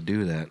movement to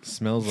do that.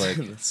 Smells like.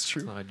 That's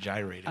true.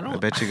 gyrating. I I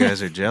don't. bet you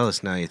guys are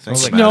jealous now. You think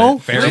Smells like about No.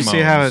 it. Did you see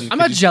how pheromones. it, I'm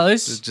not it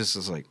jealous. just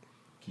is like,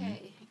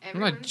 Okay, I'm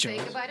not everyone say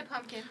jealous. goodbye to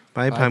Pumpkin.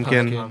 bye,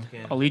 pumpkin.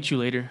 I'll eat you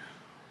later.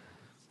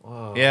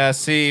 Whoa. Yeah,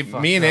 see,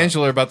 me and up.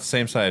 Angela are about the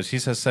same size. He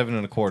says 7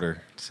 1/4.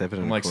 7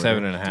 I'm and a like quarter.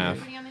 7 1/2.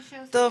 Everybody on the show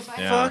say The goodbye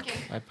to Yeah.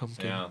 Pumpkin. Hi,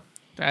 pumpkin. Yeah.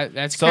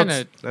 That's So kind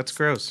it's- of That's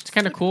gross. it's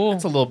kind of cool.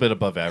 It's a little bit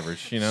above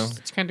average,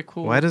 It's kind of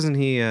cool. Why doesn't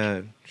he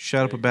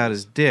shut up about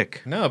his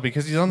dick? No,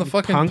 because he's on the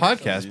fucking Punk.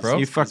 podcast, bro.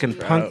 You fucking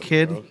punk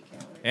kid.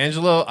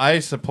 Angelo, I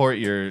support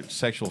your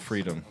sexual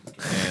freedom.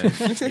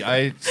 And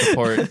I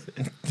support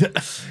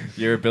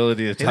your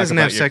ability to talk doesn't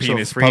about have your sexual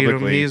penis freedom.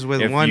 publicly He's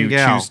with if one you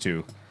gal. choose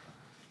to.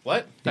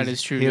 What? That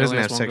is true. He only doesn't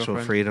has have one sexual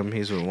girlfriend. freedom.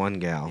 He's with one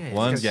gal. Yeah,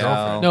 One he's got gal.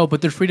 girlfriend. No,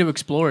 but they're free to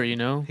explore. You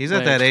know. He's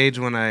Like, at that age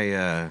when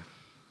I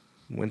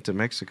went to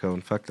Mexico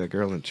and fucked that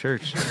girl in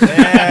church.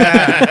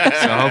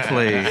 Yeah. So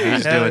hopefully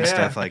he's Hell doing yeah.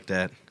 stuff like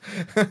that.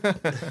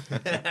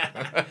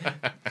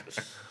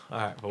 All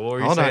right. But what were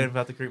you Hold saying on.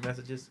 about the group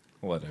messages?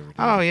 Whatever. dude.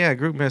 Oh yeah,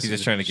 group messages.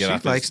 just trying to get she off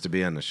his likes to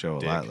be on the show a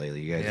dick. lot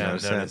lately. You guys Yeah, I've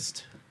notice that?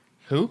 noticed.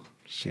 Who?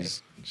 She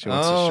wants to show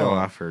Oh.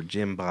 off her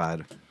gym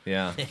bod.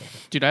 Yeah.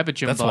 Dude, I have a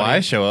gym That's body. why I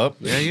show up.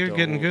 Yeah, you're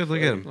getting good. Look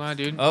at him. Wow,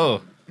 dude.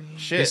 Oh,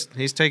 shit.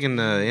 He's taking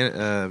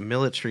the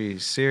military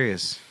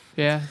serious.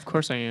 Yeah, of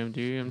course I am,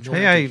 dude. I'm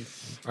trying. Hey,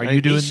 Are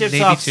you doing He ships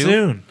Navy off too?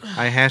 soon.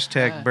 I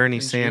hashtag Bernie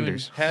in June.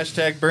 Sanders.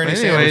 Hashtag Bernie But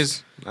Sanders.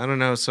 anyways, I don't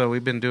know. So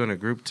we've been doing a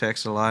group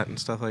text a lot and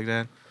stuff like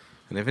that.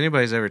 And if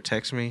anybody's ever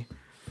texted me,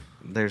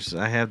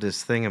 I have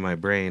this thing in my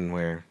brain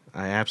where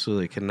I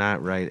absolutely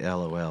cannot write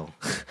LOL.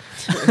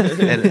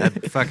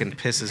 It fucking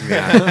pisses me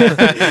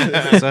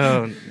off.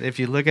 So if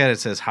you look at it, it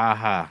says ha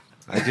ha.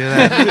 I do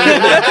that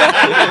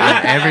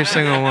on every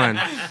single one.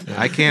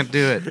 I can't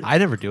do it. I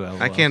never do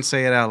LOL. I can't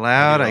say it out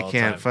loud. I do it I all the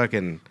can't time.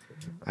 fucking.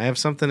 I have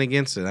something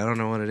against it. I don't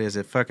know what it is.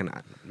 It fucking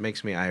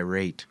makes me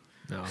irate.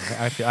 No,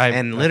 I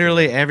And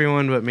literally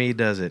everyone but me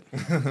does it.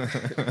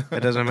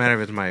 It doesn't matter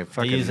if it's my I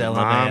fucking use mom.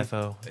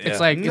 LMAFO. It's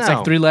like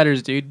No. 3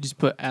 letters, dude. Just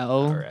put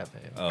L. Or FAO.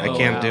 Oh, I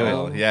can't do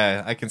wow. it.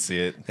 Yeah, I can see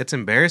it. It's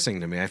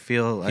embarrassing to me. I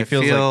feel He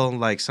feels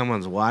like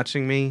someone's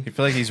watching me. You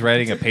feel like he's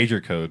writing a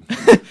pager code.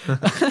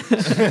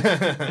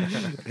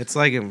 It's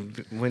like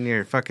when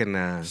you're fucking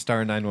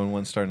Star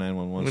 911, star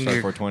 911, When star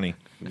you're- 420.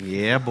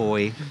 yeah,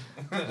 boy.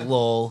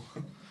 Lol.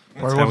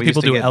 or how when we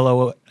people used do to get-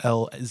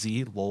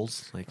 LOLZ,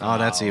 lols. Like, Oh,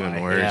 that's even I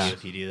hate worse. you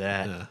if you do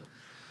that. yeah.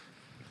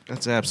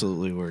 That's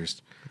absolutely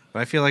worst. But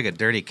I feel like a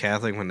dirty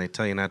Catholic when they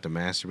tell you not to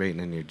masturbate and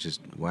then you're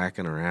just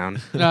whacking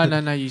around. No.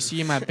 You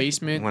see in my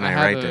basement, When I I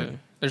have write a. that.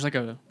 There's like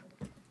a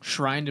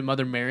shrine to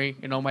Mother Mary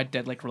and all my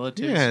dead like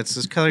relatives. Yeah, it's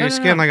just color No, your no,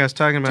 skin no. like I was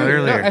talking about Dude, no,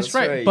 earlier. that's That's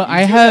right. right. But You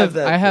I do have have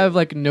that I have thing.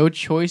 like no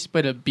choice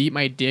but to beat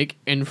my dick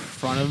in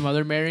front of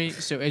Mother Mary.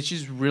 So it's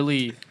just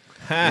really.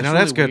 You It's know,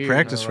 that's really good weird.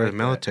 practice I for like the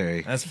that.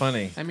 military. That's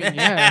funny. I mean,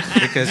 yeah.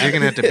 Because you're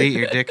going to have to beat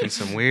your dick in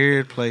some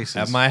weird places.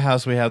 At my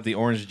house, we have the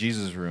Orange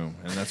Jesus room,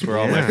 and that's where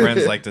all my Yeah.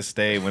 friends like to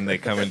stay when they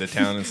come into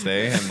town and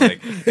stay. And like,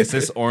 it's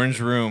this orange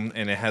room,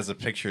 and it has a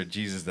picture of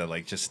Jesus that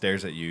like just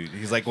stares at you.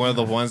 He's like one of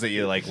the ones that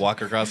you like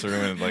walk across the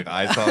room and like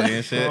eyes on you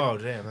and shit. Oh,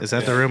 damn. Is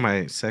that the room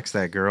I sexed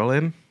that girl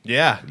in?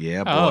 Yeah,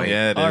 Yeah, boy. Oh,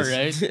 yeah, it all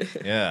is.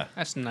 right. yeah.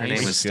 That's Her nice. name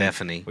is good.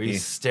 Stephanie. Were you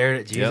stared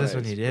at Jesus Yeah.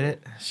 when you did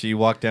it? She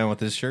walked down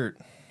with his shirt.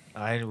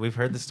 We've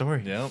heard the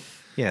story. Yep.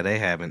 Yeah, they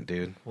haven't,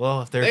 dude.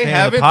 Well, if they're They a fan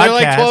haven't. of the They're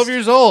like podcast, 12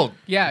 years old.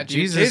 Yeah, dude.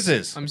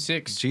 Jesus. I'm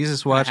 6.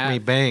 Jesus watched I me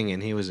have. bang,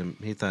 and he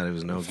thought it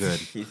was no good.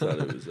 He thought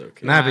it was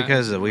okay. Not Nah.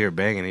 because we were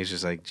banging. He's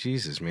just like,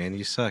 Jesus, man,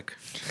 you suck.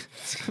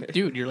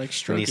 Dude, you're like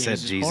stroking. said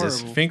This is Jesus.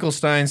 horrible.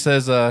 Finkelstein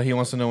says he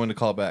wants to know when to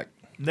call back.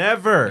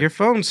 Never. Your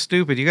phone's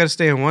stupid. You got to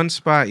stay in one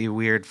spot, you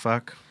weird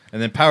fuck.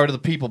 And then power to the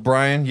people,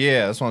 Brian.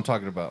 Yeah, that's what I'm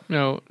talking about.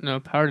 No,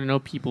 power to no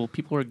people.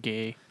 People are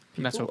gay.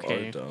 And that's People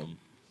okay. are dumb.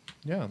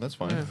 Yeah, that's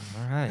fine. Yeah.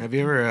 All right. Have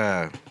you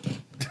ever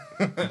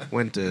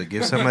went to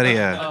give somebody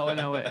a? Oh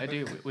no, wait, I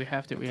do. We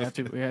have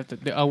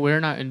to. Oh, we're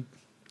not in.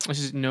 This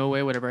is no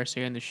way. Whatever I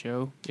say in the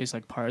show is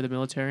like part of the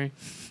military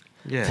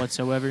Yeah,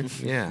 whatsoever.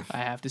 yeah. I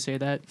have to say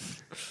that,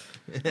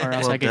 or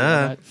else Well, I get duh.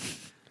 yelled at.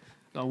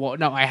 No, well,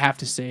 no, I have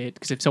to say it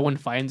because if someone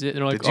finds it,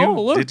 they're like, Did you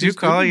 "Oh, look, did you this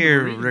call dude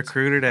your Marines."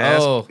 recruiter to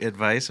ask Oh.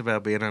 advice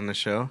about being on the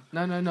show?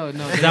 No. Is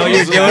that what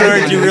you're doing, or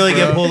did you really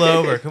get pulled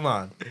over? Come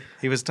on.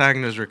 He was talking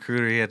to his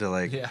recruiter. He had to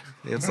like. Yeah.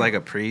 It's like a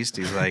priest.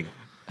 He's like,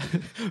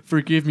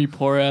 Forgive me,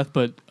 Porath,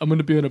 but I'm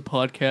gonna be on a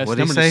podcast. What'd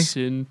and he I'm gonna say?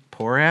 sin.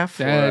 Poraf?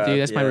 Yeah, dude,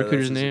 that's my Yeah,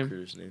 recruiter's his name.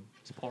 recruiter's name.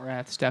 It's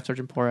Porath, Staff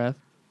Sergeant Porath.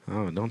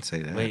 Oh, don't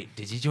say that. Wait,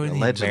 did you join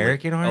Allegedly. the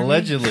American Army?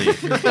 Allegedly.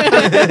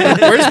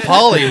 Where's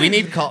Polly? We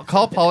need call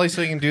Polly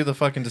so he can do the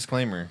fucking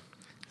disclaimer.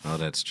 Oh,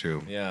 that's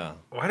true. Yeah.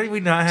 Why did we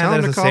not Tell have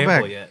him that as to a call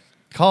sample back.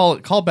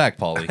 yet? Call back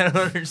Polly. I don't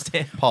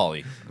understand.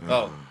 Polly.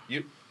 Oh,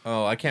 you.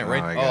 Oh, I can't Oh,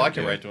 write. I I gotta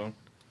can do write it. to him.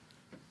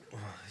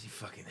 You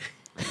fucking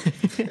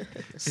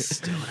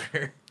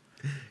stoner.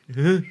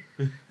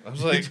 I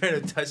was like,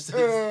 trying to touch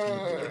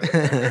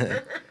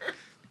this.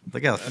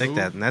 Look how thick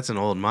that, and that's an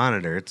old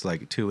monitor. It's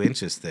like 2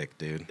 inches thick,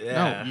 dude.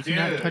 No, you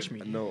cannot touch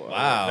me. No.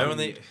 wow. Remember when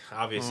they,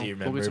 obviously, you Oh,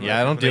 remember. we'll get Yeah, I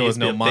don't when they deal with used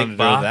to no be a big monitor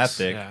box? that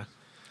thick. Yeah.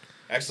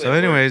 Actually, So,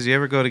 anyways, you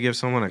ever go to give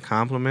someone a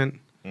compliment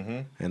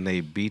Mhm. and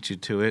they beat you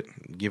to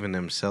it, giving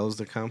themselves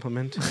the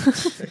compliment?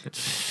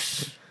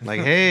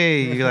 Like,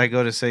 hey, you like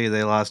go to say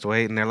they lost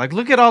weight, and they're like,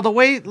 look at all the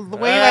weight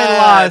I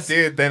lost.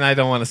 dude. Then I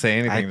don't want to say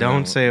anything. I to don't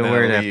them. say a Then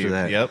word I'll after leave.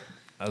 that. Yep.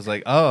 I was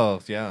like,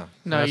 oh yeah.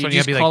 No, That's you when you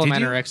just gotta be call like, them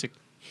 "Did you?" anorexic.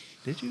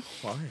 Did you?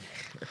 Why?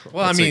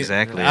 Well, That's I mean,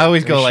 exactly I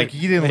always it. go They like,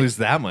 should- you didn't lose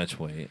that much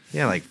weight.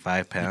 Yeah, like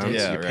 5 pounds,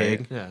 Yeah, you right.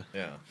 pig. Yeah.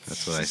 Yeah.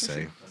 That's what I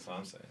say. That's what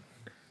I'm saying.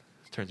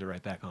 Turns it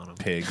right back on him.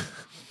 Pig.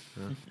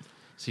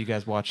 So you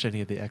guys watched any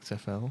of the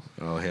XFL?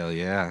 Oh, hell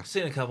yeah. I've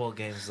seen a couple of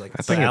games like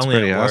I think but it's only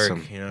pretty at work,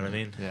 awesome. You know what I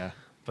mean? Yeah.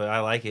 But I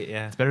like it.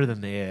 Yeah. It's better than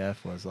the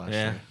AAF was last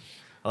Yeah. year.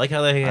 I like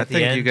how they I at the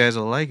think end. you guys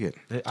will like it.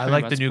 I Talking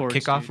like about the new sports,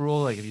 kickoff dude.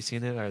 rule. Like, have you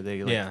seen it? Are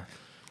they like, Yeah.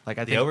 like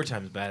I The think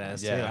overtime's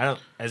badass Yeah. too. I don't.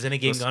 Has any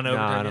game gone no,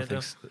 overtime I don't yet? think though?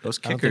 so. Those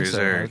I don't think kickers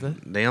so, are, have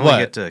they? they only What?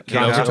 get to kick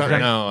No, off. overtime? right?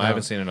 No, I No.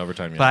 haven't seen an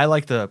overtime yet. But I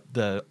like the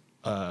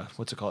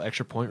what's it called,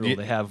 extra point rule. Yeah,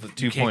 They have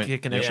two you can't point.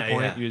 kick an Yeah, extra yeah.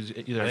 point.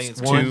 Either I think it's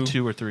it's 1, two.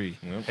 2, or 3.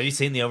 Yep. Have you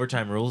seen the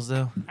overtime rules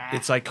though?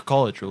 It's like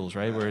college rules,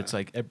 right? Where it's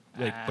like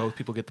both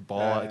people get the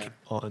ball like,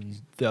 on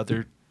the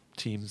other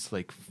team's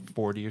like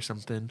 40 or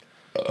something,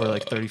 or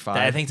like 35.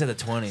 I think it's at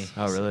the 20.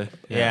 Oh, really?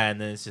 Yeah, and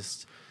then it's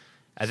just.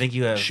 I think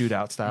you have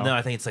Shootout style. No,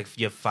 I think it's like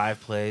you have 5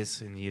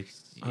 plays and you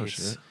Oh,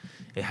 It's-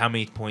 shit. How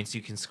many points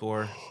you can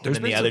score. There's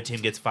Then the been other some-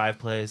 team gets 5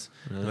 plays.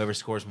 Really? Whoever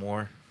scores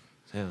more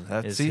Yeah,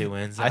 that's is who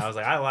wins. I I was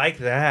like, I like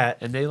that.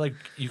 and they like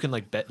you can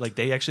like bet like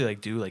they actually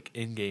like do like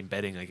in-game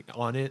betting like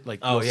on it like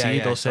Oh, you'll yeah, see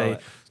yeah, I they'll saw say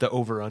it. the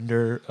over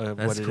under what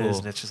That's it is cool.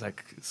 and it's just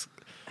like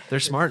they're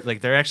smart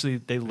like they're actually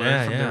they learn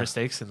Yeah, from yeah. their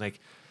mistakes and like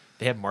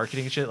they have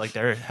marketing and shit like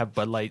they have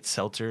Bud Light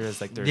Seltzer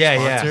as like their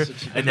Yeah, sponsor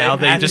yeah. and now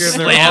they just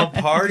they're slam all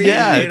partying.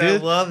 yeah dude, I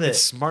love it.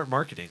 it's smart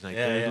marketing like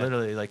Yeah, they're yeah.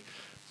 literally like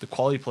the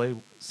quality play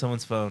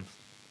Someone's phone.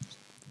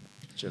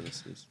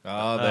 Genesis.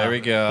 Oh, there we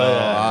go.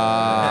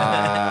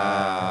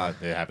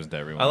 It happens to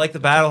everyone. I like the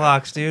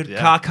Battlehawks, dude.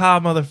 Yeah.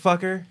 Caw,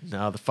 motherfucker.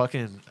 no the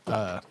fucking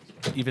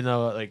even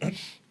though like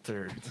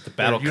they're the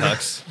battle they're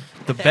cucks.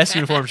 the best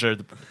uniforms are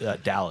the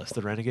Dallas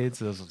the Renegades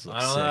those ones look I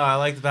don't sick. know. I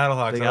like the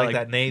Battlehawks. They I got, like like,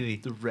 that Navy.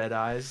 The red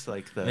eyes,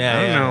 like the Yeah,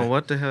 I don't yeah. know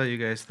what the hell you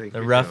guys think. The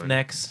you're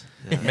Roughnecks.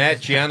 Matt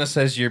Gianna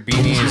says your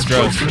beanie is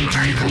gross.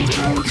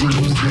 doing.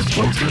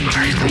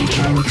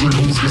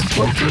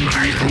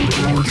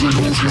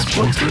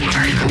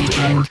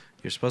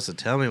 You're supposed to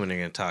tell me when you're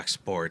gonna talk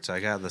sports. I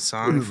got the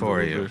song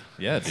for you.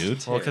 Yeah,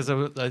 dude. Well, because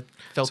I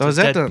felt So the is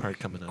that dead the part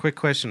coming up. quick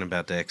question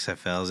about the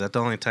XFL? Is that the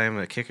only time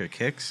a kicker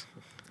kicks?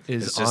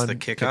 Is it's just on the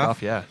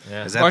kickoff? Yeah.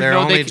 Yeah. Is that Or their no,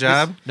 they only can-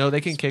 job? No, they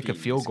can kick a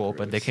field goal,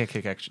 but they can't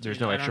kick extra. There's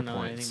no I extra don't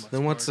know anything points. about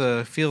Then what's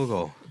sports. a field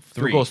goal?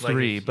 Field goal's Like,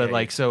 3, but yeah,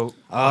 like so.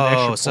 Oh, on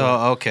extra so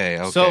point-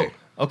 okay. So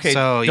okay.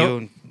 So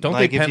don't, you don't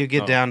like they if you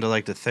get oh. down to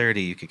like the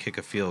 30, you could kick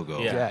a field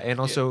goal. yeah, and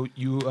also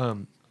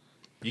you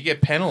You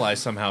get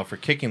penalized somehow for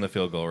kicking the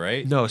field goal,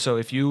 right? no. So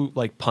if you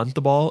like punt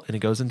the ball and it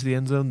goes into the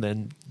end zone,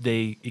 then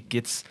it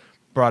gets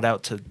brought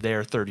out to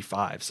their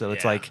 35. So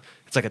it's Yeah. like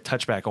a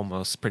touchback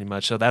almost, pretty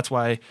much. So that's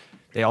why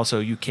they also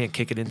you can't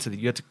kick it into the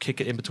you have to kick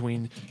it in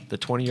between the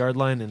 20-yard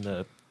line and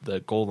the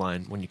goal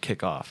line when you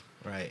kick off.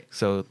 Right.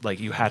 So like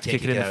you have to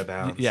can't kick it in. kick out of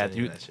bounds, Yeah,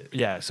 any of that shit.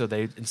 yeah. So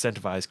they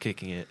incentivize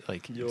kicking it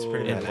like Yo,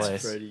 pretty in badass.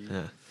 place. Freddie.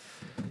 Yeah,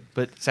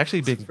 but it's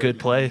actually been good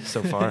play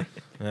so far.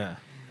 Yeah.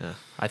 Yeah,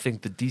 I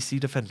think the DC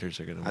Defenders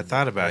are gonna. I Win.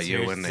 thought about That's you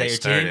your- when is they that your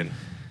started. team?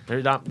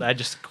 They're not. I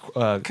just.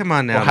 Come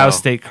on now, Ohio though.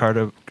 State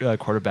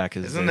quarterback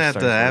is. Isn't their that the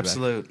starting quarterback.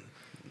 absolute?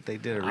 They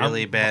did a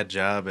really bad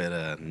job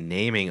at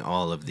naming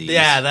all of these.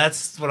 Yeah,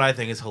 that's what I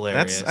think is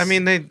hilarious. that's. I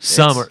mean, they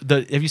Some it's- are,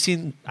 the. Have you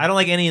seen I don't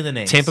like any of the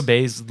names. Tampa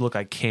Bay's look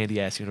like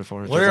candy ass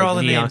uniforms? What There's, are like, all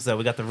the neon- names though?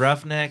 We got the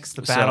Roughnecks,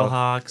 the So,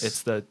 Battlehawks.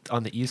 It's the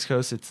on the East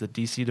Coast. It's the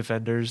DC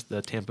Defenders,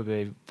 the Tampa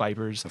Bay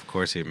Vipers, Of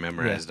course, he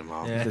memorized them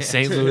all. Yeah. the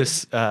St.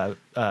 Louis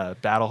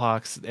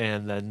Battlehawks,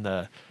 and then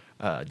the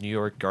New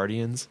York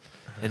Guardians.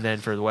 And then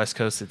for the West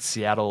Coast, it's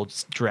Seattle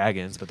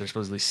Dragons, but they're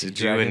supposedly Sea Did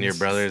you and your Dragons.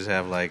 brothers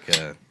have like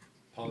a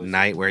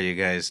night where you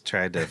guys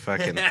tried to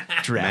fucking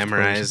Draft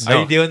memorize? purses. Are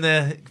No. you doing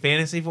the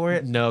fantasy for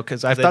it? No,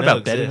 because I've they thought know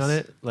about betting on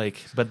exists. it.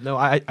 Like, but no,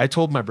 I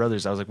told my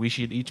brothers I was like, we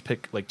should each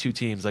pick like 2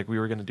 teams, like we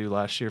were gonna do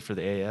last year for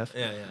the AF,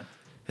 Yeah, yeah.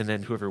 and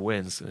then whoever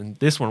wins, and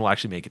this one will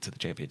actually make it to the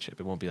championship.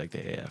 It won't be like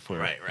the AF where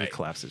Right, right. it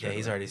collapses. Yeah, right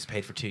he's away. already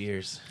paid for 2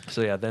 years.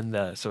 So yeah,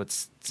 then so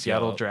it's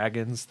Seattle Yo.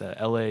 Dragons, the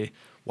LA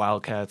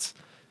Wildcats,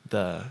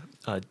 the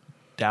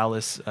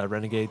Dallas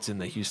Renegades, and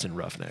the Houston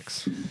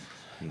Roughnecks.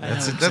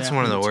 That's I know that's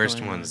one of the exactly worst what's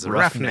going ones. on. The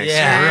Roughnecks. Roughnecks.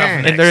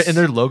 Yeah, And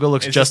their logo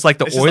looks It's just just- like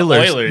the it's just the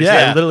Oilers. Oilers, Yeah,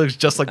 yeah. it literally looks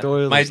just like the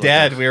Oilers. My like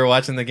dad, that. we were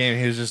watching the game.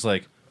 He was just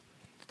like,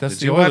 "That's Did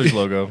the you Oilers watch-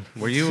 logo."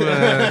 Were you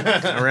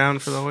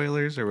around for the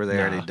Oilers, or were they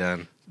Nah. already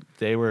done?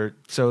 They were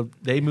so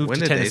they moved When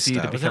to did they Tennessee to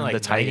stop? Wasn't it become like the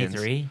Titans.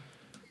 93?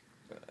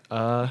 No,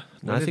 I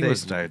When think did it they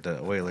was start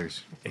the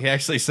Oilers? He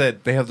actually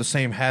said they have the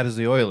same hat as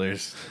the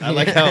Oilers. I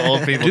like how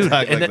old people Dude,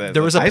 talk and like then that.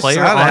 there was a I player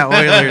saw that on.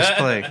 Oilers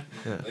play.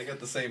 They got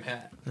the same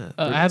hat.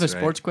 I have a That's right.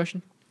 sports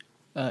question.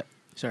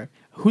 Sorry.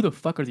 Who the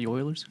fuck are the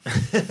Oilers?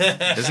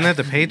 Isn't that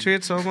the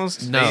Patriots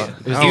almost? No,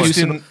 it was Oh,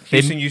 Houston, they-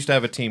 Houston used to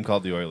have a team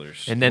called the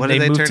Oilers. and then What they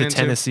did they moved turn to into?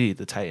 Tennessee,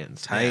 the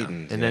Titans.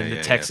 Titans. And yeah, then yeah, the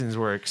yeah. Texans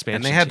were expansion.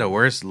 And they had the team.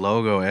 worst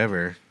logo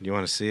ever. You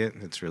want to see it?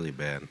 It's really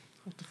bad.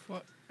 What the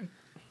fuck?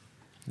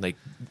 Like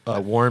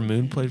Warren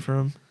Moon played for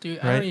him. Dude,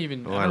 Right? I don't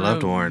even. Oh, I don't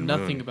loved know Warren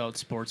Nothing Moon. about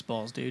sports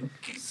balls, dude.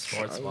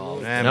 Sports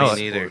ball. Nah, No,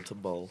 me neither.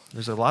 Sportable.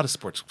 There's a lot of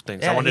sports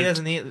things. I Yeah, he wanted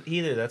doesn't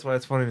either. That's why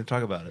it's funny to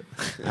talk about it.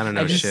 I don't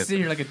I know just shit. sit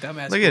here like a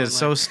dumbass. Look at it. going It's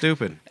so like,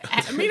 stupid.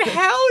 I mean,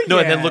 hell yeah. no,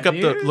 and then look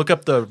dude.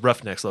 up the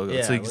Roughnecks logo.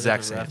 it's the look at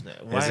exact the same. Roughneck.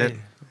 Is Why- it?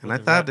 And I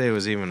thought it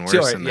was even worse See,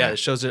 all right, than yeah, that. it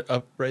shows it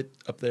up right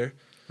up there.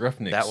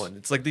 Roughnecks. That one.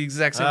 It's like the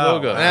exact same Oh.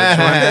 logo.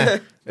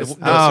 It's-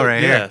 oh,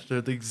 right yeah, here.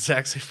 they're the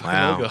exact same fucking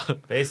Wow. logo.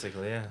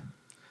 Basically, yeah.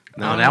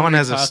 No, that one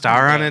has a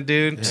star on it,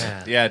 dude.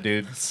 Yeah. Yeah,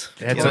 dude. It's,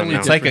 Yeah, I know.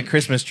 it's like a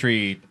Christmas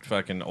tree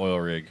fucking oil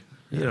rig.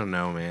 You don't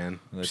know,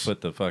 man. They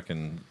put the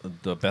fucking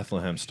the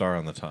Bethlehem star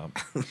on the top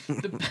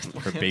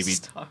for baby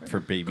star. for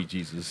baby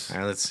Jesus. All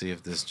right, let's see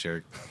if this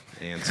jerk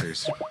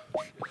answers.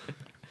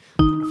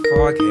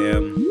 Fuck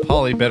him.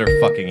 Paulie better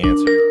fucking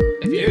answer.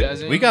 If he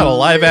doesn't, We got a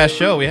live ass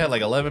show. We had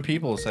like 11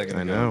 people a second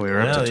I ago. know, we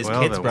were I know, up to these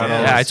 12 kids at brought once.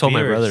 all Yeah, I those told my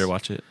spirits. brother to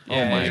watch it.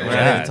 Yeah, my yeah, We're God.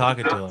 not even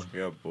talking to him.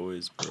 Yeah,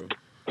 boys, bro.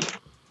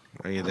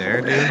 Are you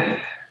there, dude?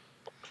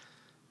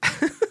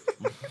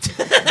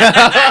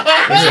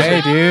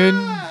 Hey, dude.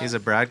 He's a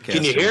broadcaster.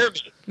 Can you hear me?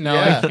 No,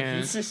 Yeah. I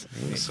can't.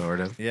 Sort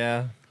of.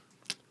 Yeah.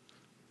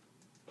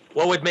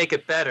 What would make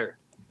it better?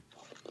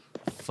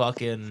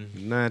 Fucking.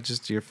 Nah,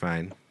 just you're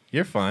fine.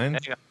 You're fine.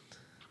 Hang on.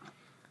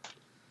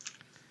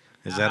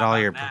 Is that all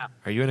your?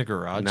 Are you in a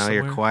garage? Now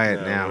you're somewhere?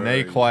 quiet No, now. Now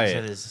you're That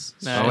quiet. is.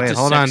 Nah, Oh wait, it's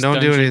a hold on! sex Don't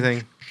do dungeon.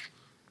 anything.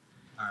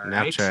 All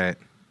Now right. try it.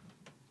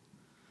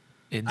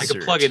 I can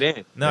Insert. plug it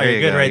in. No, There you're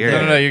you good go, right you're No,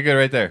 there. no, no, you're good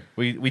right there.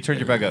 We turned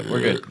your back up.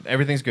 We're good.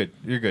 Everything's good.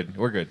 You're good.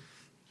 We're good.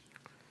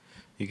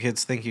 You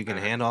kids think you can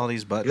handle all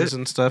these buttons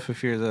and stuff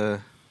if you're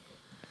the.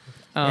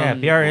 Yeah,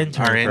 be our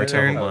intern. Our for a couple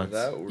intern?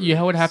 months.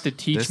 You would have to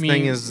teach This me.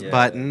 thing is Yeah.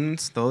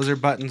 buttons. Those are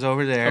buttons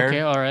over there.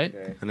 Okay, all right.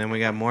 And then we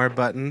got more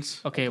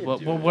buttons. Okay, well,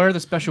 what are the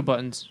special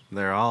buttons?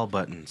 They're all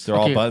buttons. They're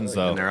all Okay. buttons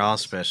though. And they're all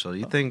special.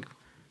 You think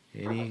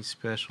any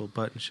special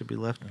button should be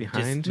left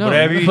behind? No,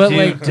 Whatever you but do,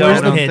 like, don't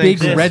where's the hit big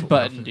this red one.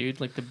 button,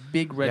 dude? Like the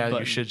big red Yeah, button.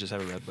 you should just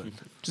have a red button.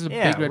 Just a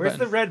Yeah, big red where's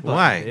button. the red button?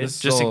 Why? dude?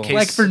 Just in case.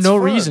 Like for It's no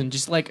fun. reason,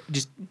 just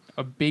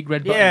a big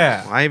red button.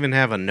 Yeah. I even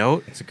have a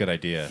note. It's a good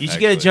idea. You should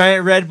get a actually.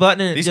 giant red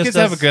button and it These just kids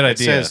have a does- good It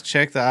idea. says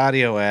check the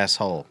audio,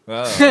 asshole.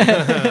 You See,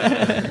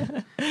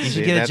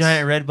 should get a that's-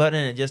 giant red button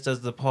and it just does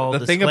the Paul.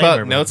 The thing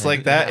disclaimer about notes button.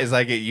 like that is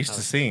I get used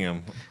to seeing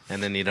them.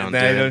 And then you don't And do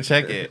then I it. don't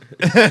check it.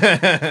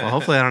 Well,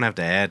 hopefully I don't have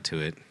to add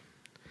to it.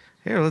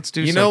 Here, let's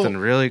do You know-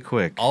 something really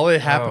quick. all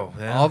it happen. Oh,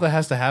 yeah. All that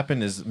has to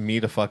happen is me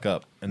to fuck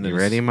up. And then You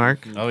ready,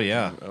 Mark? Oh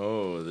yeah.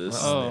 Oh, this.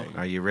 Oh.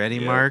 Are you ready,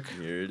 Yep, Mark?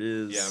 Here it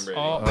is. Yeah, I'm ready.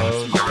 Oh,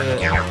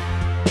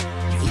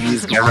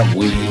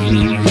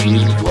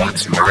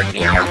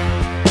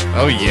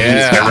 Oh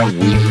yeah.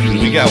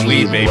 We got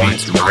weed, baby. We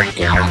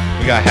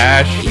got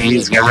hash.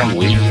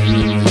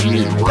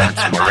 I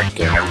love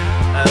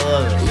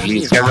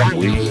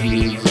it.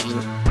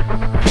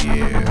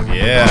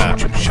 Yeah.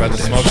 About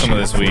to smoke some of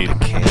this weed. You know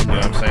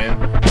what I'm saying?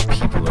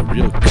 People are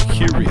real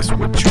curious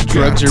what you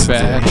drugs are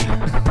bad.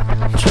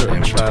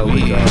 Trial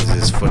we got. Tweez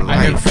is for I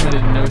have life.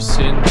 committed no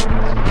sin.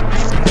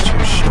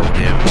 You showed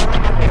him.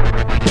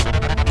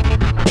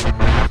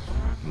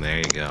 There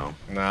you go.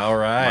 All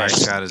right.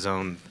 Mark's got his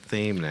own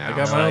theme now. I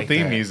got my I own like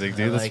theme that. music, I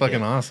dude. That's like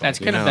fucking it. awesome. That's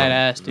kind of know,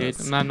 badass, dude.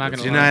 I'm not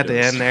gonna Do you lie. know at the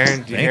end there?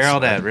 Do you hear all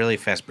man. that really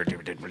fast?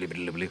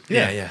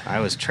 Yeah. I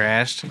was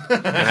trashed.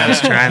 And I was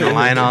trying to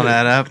line all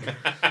that up.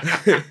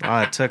 Oh,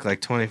 it took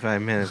like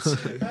 25 minutes.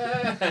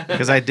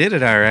 Because I did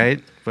it all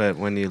right, but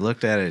when you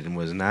looked at it, it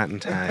was not in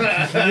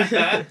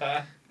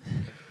time.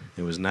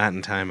 It was not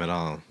in time at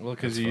all. Well,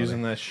 because you're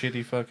using that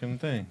shitty fucking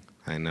thing.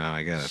 I know.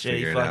 I gotta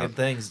figure Shitty it fucking out.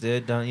 things,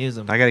 dude. Don't use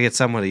them. I gotta get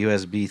something with a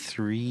USB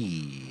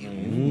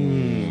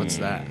 3. What's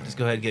that? Just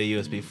go ahead and get a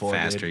USB 4.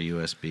 Faster Dude.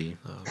 USB.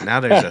 Now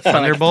there's a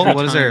Thunderbolt.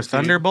 What is there? A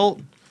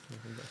Thunderbolt?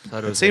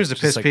 Thought It seems to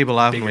piss people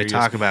off when we bigger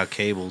talk USB. about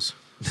cables.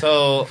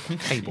 So,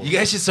 You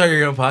guys should start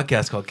your own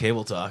podcast called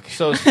Cable Talk.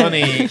 so it's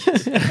funny.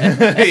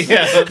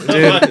 Yeah,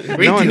 Dude,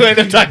 we no do one- end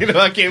up talking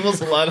about cables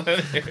a lot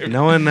on here.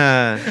 No one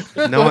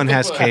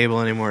has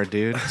cable anymore,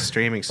 dude.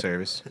 Streaming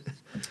service.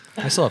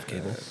 I still have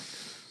cable.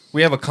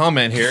 We have a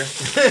comment here.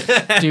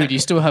 Dude, you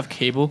still have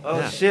cable?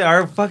 Oh shit!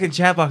 Our fucking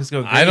chat box is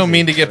going crazy. I don't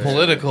mean to get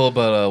political,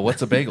 but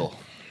what's a bagel?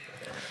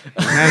 Isn't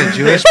that a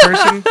Jewish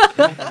person?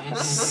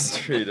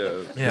 Straight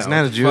up. Yeah, Isn't that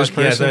a what the Jewish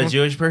fuck? Yeah, is that a person?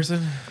 Jewish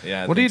person?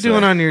 Yeah. I What are you think so.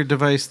 doing on your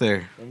device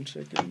there? I'm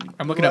checking.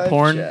 I'm looking at live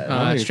porn. chat.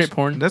 Oh, Straight you're-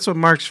 porn. That's what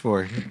Mark's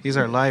for. He's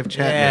our live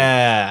chat.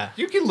 Yeah.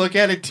 You can look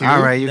at it too.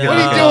 All right, you What can are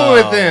look you at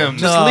doing with them?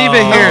 Just leave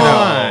it here Come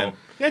now. on.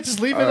 Yeah,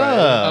 just leave it All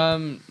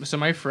right. up. So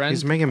my friend,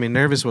 He's making me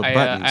nervous with I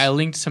buttons.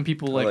 linked some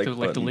people I like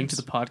like the link to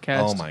the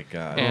podcast. Oh my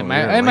god. And Oh, my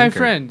you're a and my linker.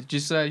 friend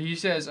just he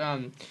says,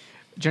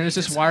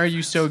 Genesis, why are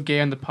you so gay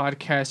on the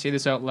podcast? Say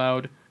this out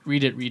loud.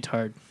 Read it,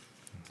 retard.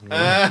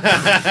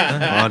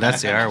 Oh,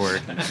 that's the R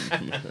word.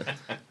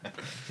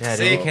 Yeah,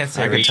 See? dude, you can't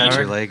say I can touch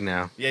your retard. leg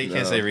now. Yeah, you No,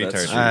 can't say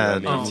that's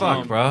retard. true. Uh, Oh,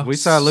 fuck, bro. We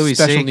saw Louis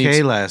Special C.K.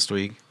 needs. last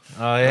week.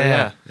 Oh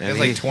yeah. It was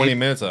like 20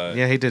 minutes of it.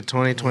 Yeah, he did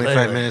 20, 25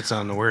 Literally. minutes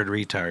on the word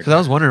retard. Because I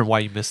was wondering why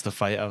you missed the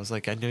fight. I was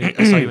like, I knew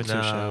I saw you went to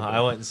a show. No, but-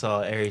 I went and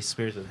saw Aries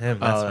Spears with him.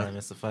 That's Oh, when I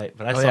missed the fight.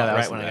 But I Oh, saw yeah, it that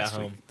was right when I got last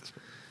home. week.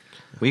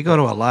 We go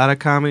to a lot of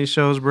comedy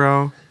shows,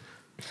 bro.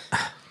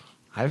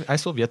 I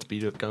still have yet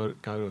to go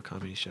to a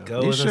comedy show.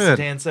 Go You with us to should.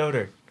 Dan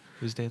Soder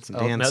Who's dancing?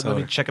 Dan Let me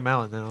Soder. check him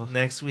out now.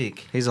 next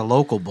week. He's a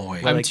local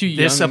boy. I'm Like, too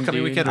this young, upcoming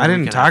dude. weekend or I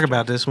didn't weekend talk after?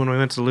 about this when we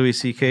went to the Louis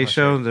C.K.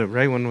 show.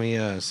 Right when we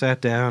sat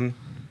down.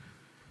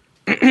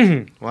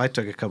 Well, I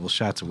took a couple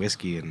shots of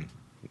whiskey and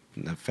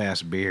a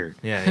fast beer.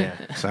 Yeah,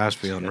 yeah. So I was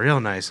feeling real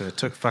nice, and it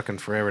took fucking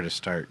forever to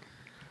start.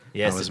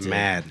 Yes, I was it did.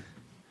 mad.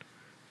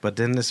 But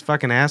then this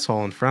fucking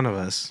asshole in front of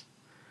us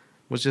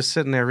was just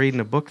sitting there reading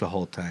a book the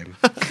whole time.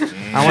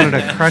 I wanted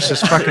to crush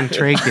his fucking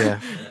trachea.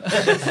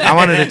 I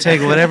wanted to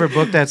take whatever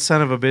book that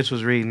son of a bitch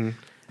was reading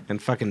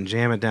and fucking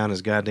jam it down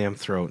his goddamn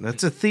throat.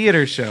 That's a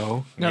theater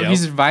show. No, Yep.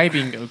 he's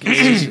vibing. Okay,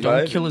 just don't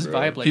vibing, kill his bro.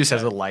 vibe like He just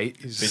has that. a light.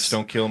 He's Bitch, just-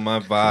 don't kill my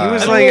vibe. He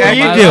was What like, were I-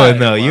 you my doing vibe.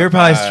 though? You were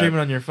probably Vibe. streaming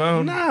on your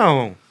phone.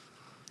 No.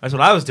 That's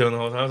what I was doing the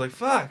whole time. I was like,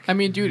 "Fuck." I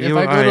mean, dude, You if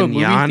I are go to a in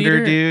movie yonder,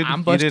 theater, dude. I'm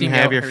You busting didn't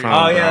have out your Harry phone. Oh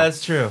Potter. yeah, bro.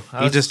 that's true. I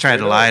He was just tried to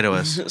Straight lie up. to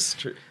us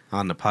Straight-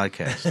 on the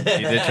podcast.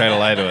 You did try to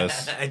lie to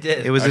us. I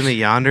did. It was in a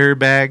yonder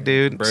bag,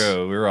 dude.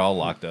 Bro, we were all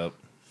locked up.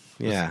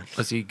 Yeah.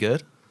 Was he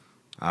good?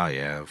 Oh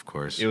yeah, of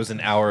course. It was an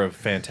hour of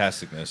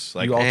fantasticness.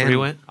 Like You all And- three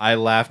went? I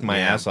laughed my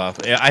Yeah. ass off.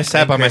 I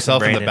sat by Chris and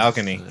myself in the Brandon.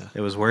 balcony.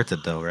 It was worth it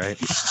though, right?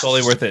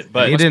 Totally worth it.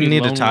 But you must didn't be need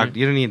to lonely. talk.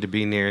 You didn't need to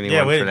be near anyone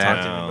Yeah, we for didn't that.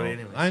 talk to anybody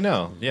anyways. I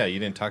know. Yeah, you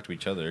didn't talk to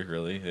each other,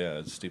 really. Yeah,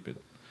 it's stupid.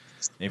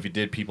 And if you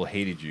did, people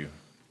hated you.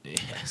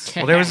 Yes.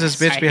 Well, there was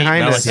this I bitch hate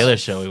behind Not like us. the other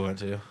show we went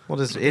to. Well,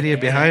 this idiot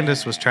behind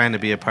us was trying to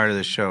be a part of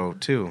the show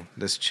too.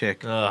 This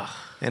chick, Ugh.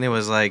 and it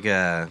was like,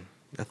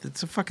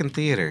 it's a fucking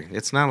theater.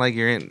 It's not like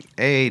you're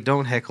in.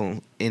 Don't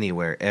heckle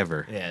anywhere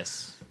ever.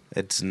 Yes.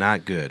 It's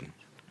not good.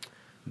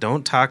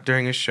 Don't talk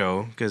during a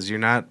show because you're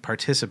not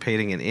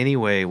participating in any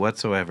way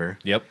whatsoever.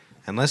 Yep.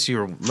 Unless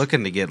you're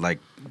looking to get like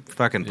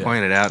fucking Yeah.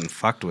 pointed out and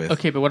fucked with.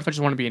 Okay, but what if I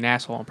just want to be an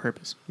asshole on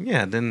purpose?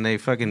 Yeah, then they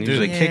fucking Dude.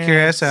 usually kick your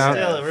ass out.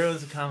 Still, it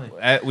ruins the comedy.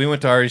 We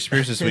went to Ari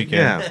Spears this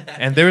weekend, Yeah.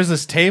 and there was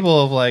this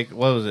table of like,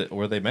 what was it?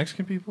 Were they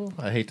Mexican people?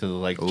 I hate to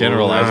like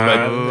generalize,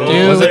 Ooh. but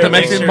Dude, was it the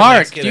Make Mexican? sure Mark,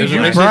 Mexican dude, is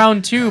you're Mexican.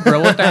 brown too, bro.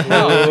 What the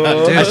hell?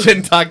 Dude. I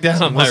shouldn't talk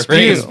down on my Dude,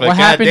 race, but what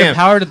happened to goddamn,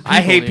 power to the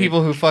I hate people, dude?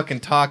 people who fucking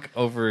talk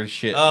over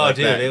shit. Oh, like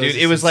dude, that. it was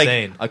it was like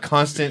insane. a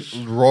constant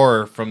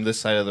roar from this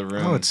side of the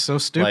room. Oh, it's so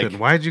stupid. Like,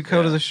 Why'd you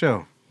go to yeah. the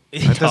show?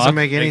 That doesn't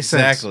make any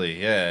sense.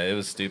 exactly. Yeah, it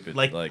was stupid.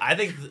 Like, I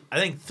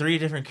think three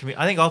different.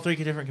 I think all three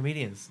different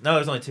comedians. No,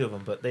 there's only two of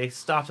them, but they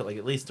stopped it like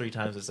at least 3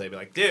 times to say, "Be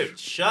like, dude,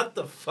 shut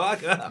the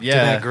fuck up." To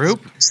yeah, that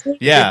group?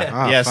 yeah,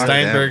 Oh, yeah. fuck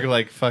Steinberg them.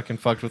 like fucking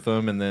fucked with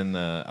them, and then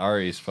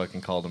Ari's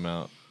fucking called him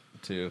out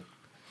too.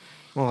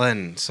 Well,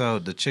 then, so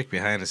the chick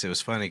behind us, it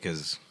was funny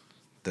because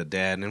the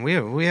dad, and we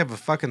have a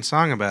fucking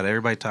song about it.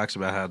 Everybody talks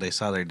about how they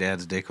saw their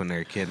dad's dick when they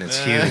were a kid, and it's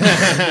huge.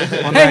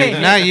 Well, Hey.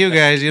 not you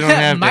guys. You don't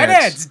have My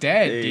dads. dad's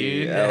dead, Hey,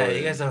 dude. Yeah,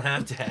 you guys don't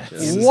have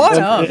dads. What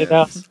up?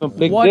 A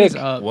big What dick. is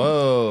up?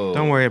 Whoa!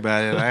 Don't worry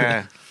about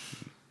it.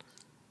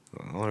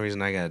 The only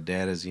reason I got a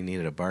dad is he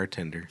needed a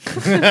bartender.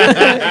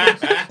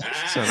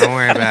 So don't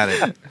worry about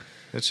it.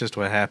 It's just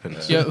what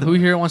happens. Yo, who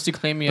here wants to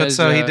claim me But as,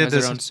 so he did as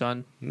their this- own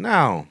son?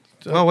 No.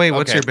 Well, wait.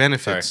 What's Okay, your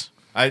benefits?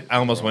 I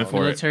almost went for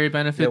it. Military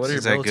benefits? what are your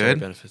Is that military good?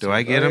 benefits? Do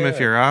I get them if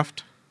you're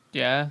offed?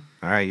 Yeah.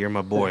 All right, you're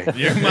my boy.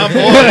 You're my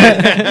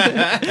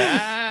boy.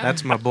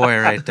 That's my boy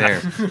right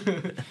there.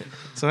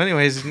 So,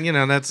 anyways, we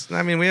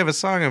have a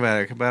song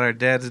about it, about our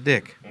dad's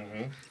dick.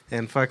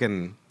 And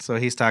fucking, so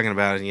he's talking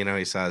about it,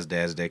 he saw his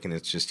dad's dick and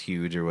it's just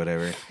huge or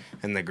whatever.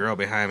 And the girl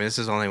behind me, this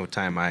is the only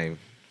time I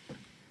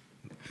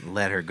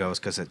let her go,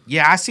 because,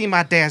 I see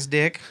my dad's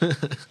dick.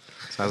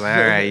 So I was like,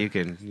 all right,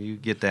 you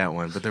get that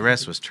one. But the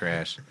rest was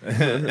trash.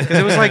 Because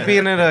it was like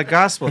being at a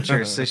gospel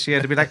church. So she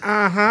had to be like,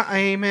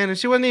 amen. And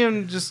she wasn't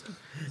even just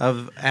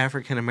of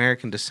African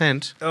American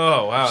descent.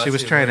 Oh wow, She that's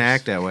was even trying to worse.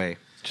 act that way.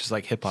 Just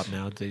like hip hop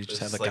now. They just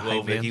Just have like like a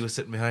little hype man. Vicky was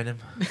sitting behind him.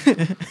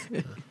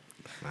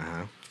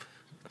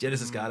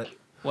 Genesis got it.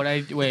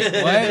 Wait,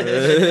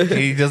 what?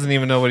 He doesn't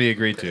even know what he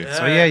agreed to.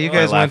 So yeah, you Oh,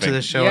 guys went to laughing.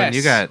 the show and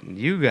you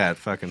Yes. got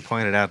fucking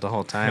pointed out the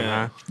whole time,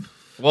 Yeah. huh?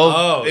 Well,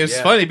 Oh, it's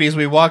yeah. funny because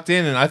we walked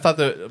in and I thought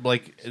that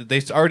like they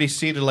already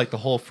seated like the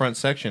whole front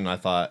section. I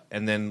thought,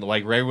 and then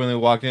like right when we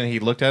walked in, he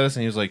looked at us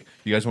and he was like,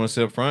 "You guys want to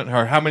sit up front?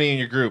 Or how many in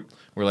your group?"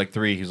 We're like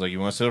 3. He's like, "You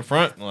want to sit up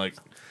front?" And like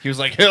he was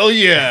like, "Hell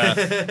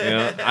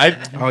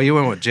yeah!" Oh, you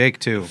went with Jake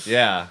too.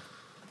 Yeah.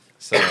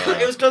 So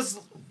It was because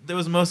there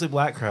was mostly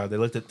black crowd. They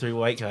looked at 3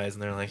 white guys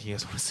and they're like, "You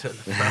guys want to sit in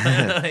the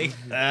front?"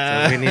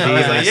 Like, we need to I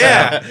was even like, this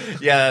 "Yeah,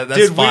 yeah, that's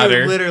dude, we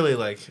fodder. were literally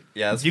like,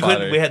 Yeah, that's you fodder.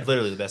 couldn't. We had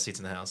literally the best seats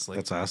in the house. Like,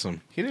 That's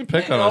awesome. He didn't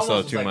pick It on us almost though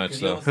was too like- much 'cause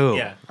he though. almost- Who?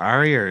 Yeah.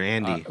 Ari or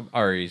Andy?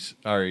 Ari's.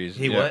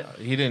 He yeah. what?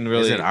 He didn't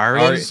really. it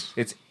Ari's?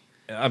 It's.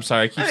 I'm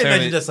sorry. I keep I saying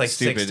mentioned it this, like, 6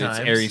 stupid. It's times.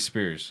 Ari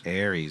Spears.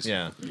 Aries.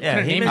 Yeah.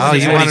 yeah, he Oh,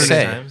 mentioned you it wanted 6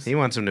 to- times. He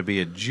wants him to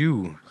be a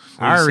Jew.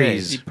 What'd he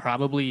Aries. He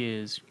probably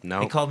is. He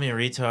No. called me a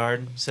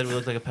retard. Said we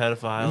looked like a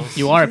pedophile.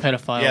 You are a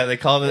pedophile. Yeah, they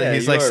called it. Yeah,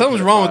 He's you like, are a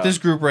something's wrong with pedophile. this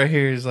group right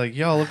here. He's like,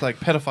 y'all look like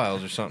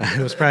pedophiles or something.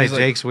 It was probably He's like-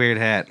 Jake's weird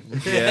hat.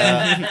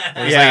 Yeah.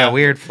 It was like a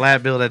weird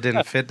flat bill that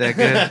didn't fit that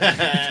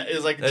good. It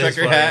was like a That is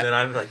trucker funny. hat. And then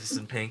I'm like just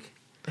in pink.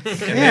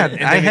 Yeah,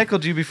 and I then-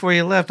 heckled you before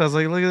you left. I was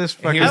like, look at this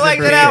fucking. was I like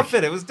that pretty-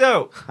 outfit. It was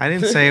dope. I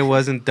didn't say it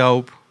wasn't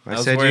dope. I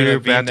was said wearing you a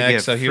were about to V-neck,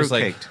 get so he was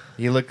like,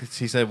 fruitcaked.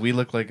 he said we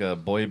look like a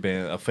boy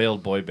band, a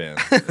failed boy band.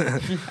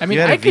 I mean,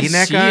 You had a I could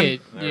V-neck see on?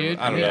 it, dude.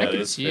 I don't know. I It could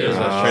was, see it was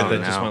it. a shirt that Oh,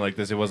 just no. went like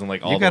this. It wasn't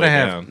like all You the way gotta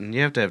have. down.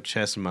 You have to have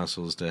chest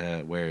muscles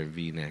to wear a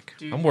V-neck.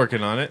 Dude, I'm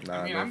working on it.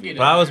 I mean, I'm getting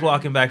But I was there.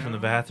 walking back from the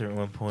bathroom at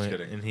one point,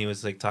 Just kidding. and he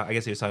was like, I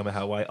guess he was talking about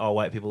how all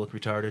white people look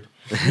retarded.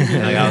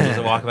 And, like, I was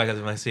just walking back up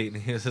to my seat,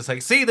 and he was just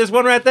like, "See, there's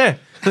one right there."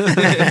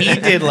 He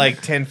did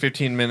like 10,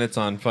 15 minutes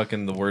on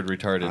fucking the word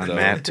retarded. On though.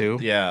 Matt, too?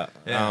 Yeah.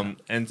 Yeah.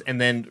 And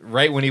then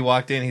right when he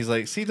walked in, he's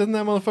like, "See, doesn't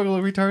that motherfucker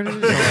look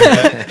retarded?"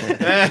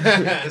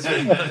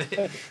 Something like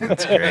that.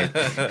 That's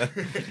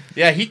great.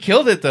 Yeah, he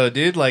killed it though,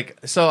 dude. Like,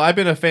 so I've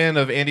been a fan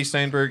of Andy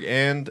Steinberg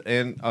and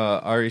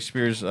Ari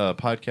Spears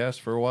podcast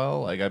for a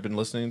while. Like, I've been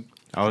listening.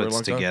 Oh, for a it's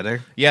long time.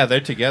 together. Yeah, they're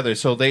together.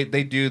 So they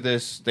do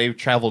this. They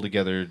travel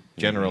together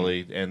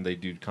generally, and they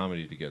do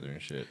comedy together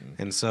and shit. And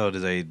And so, do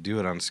they do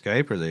it on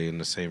Skype or are they in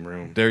the same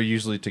room? they're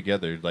usually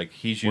together. Like,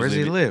 he's Where does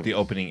usually he live? the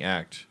opening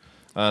act.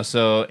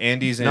 So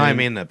Andy's in. No, I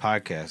mean the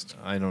podcast.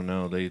 I don't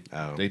know. They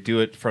Oh. they do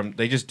it from.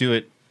 They just do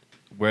it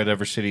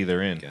whatever city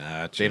they're in.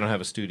 Gotcha. They don't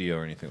have a studio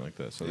or anything like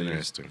that. So they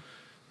just, Interesting.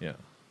 yeah.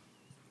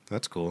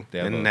 That's cool. They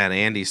have And that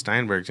Andy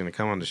Steinberg's gonna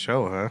come on the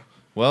show, huh?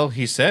 Well,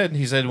 he said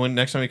when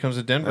next time he comes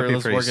to Denver, That'd be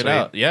let's pretty work sweet. it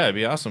out. Yeah, it'd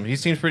be awesome. He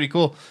seems pretty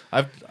cool.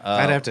 I'd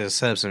have to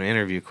set up some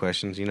interview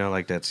questions,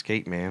 like that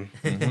skate man.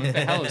 What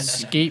the hell is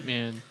Skate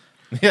Man?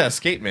 Yeah,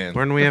 Skate Man.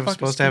 Weren't we fuck is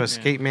supposed to have a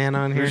Skate skate man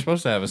on We were here?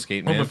 supposed to have a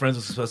Skate One of Man. my friends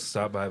was supposed to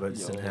stop by, but it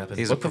just didn't happen.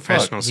 He's What a the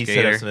professional He set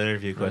skater. up some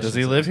interview questions.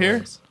 he live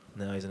here?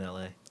 No, he's in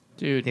LA.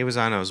 Dude, He was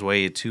on his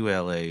way to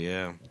LA,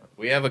 yeah.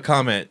 We have a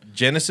comment.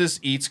 Genesis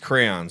eats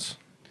crayons.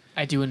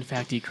 I do in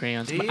fact eat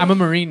crayons. Do you? I'm a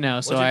Marine now,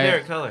 What's so your I,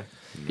 favorite color?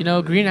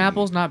 green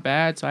apple's not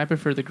bad, so I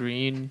prefer the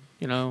green.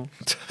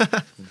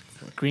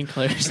 Green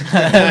colors. He's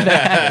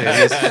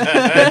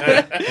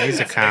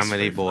a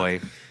comedy boy.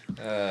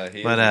 But,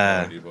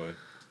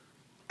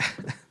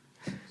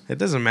 It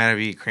doesn't matter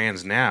if you eat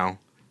crayons now.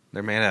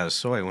 They're made out of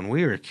soy. When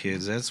we were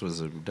kids,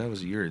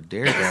 you're a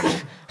daredevil.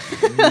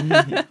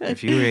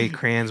 If you ate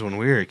crayons when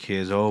we were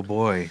kids, oh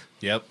boy.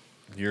 Yep,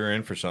 you're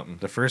in for something.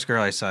 The first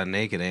girl I saw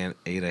naked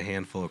ate a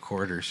handful of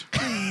quarters.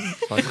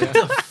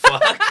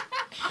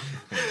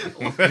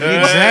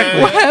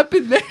 Exactly. What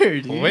happened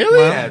there, dude? Really?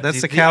 Well,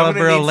 that's the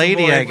caliber of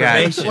lady I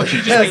got. Well,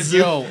 she just like,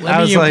 yo, I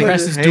let was me like,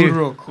 impress this hey, dude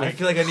real I quick.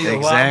 feel like I need a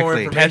lot more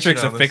Exactly. information.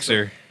 Patrick's a on this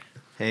fixer.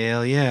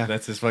 Hell yeah.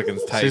 That's his fucking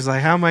type. She's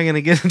like, how am I going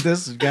to get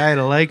this guy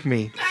to like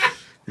me?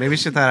 Maybe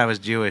she thought I was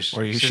Jewish.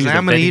 Or She's she's like, a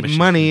I'm going to vending eat machine.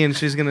 money, and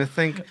he's going to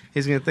think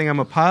I'm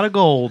a pot of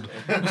gold.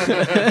 Yo,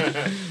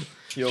 Did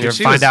you she ever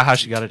find was- out how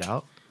she got it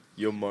out?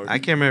 yo, Mark. I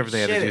can't remember if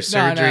they had to do Shit.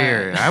 surgery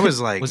No. or I was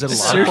like, Was it a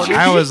lot? Surgery?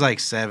 I was like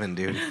 7,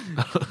 dude,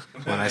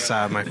 when I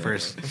saw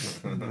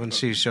when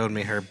she showed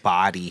me her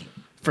body.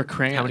 For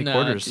crayon. How many Nah,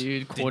 quarters?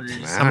 dude, quarters.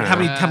 How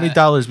many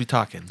dollars we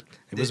talking?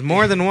 It was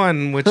more than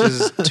one, which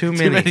is too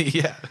many.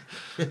 Yeah.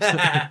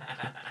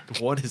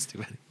 One is too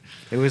many.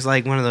 It was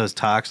like one of those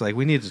talks, like,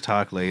 we need to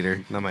talk later.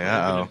 And I'm like,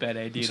 uh-oh. Bad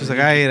idea. She's like,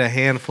 I ate a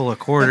handful of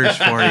quarters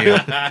for you.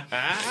 This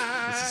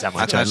is how I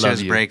much I thought she love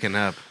was you. breaking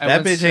up.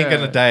 That bitch ain't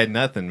gonna die of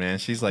nothing, man.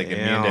 She's like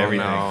immune Hell to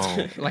everything.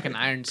 no. Like an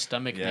iron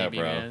stomach, Yeah, maybe,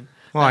 bro. man.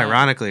 Well,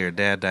 ironically, her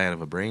dad died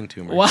of a brain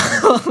tumor. Wow,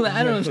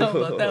 I don't know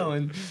about that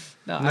one.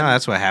 No, No,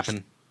 that's what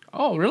happened.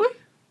 oh, really?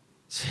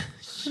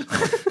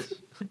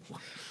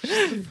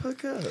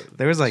 Fuck up.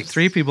 There was like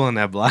 3 people in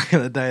that block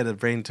that died of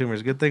brain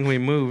tumors. Good thing we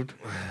moved.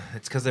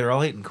 It's because they were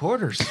all eating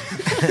quarters.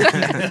 But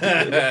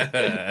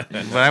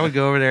I would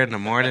go over there in the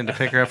morning to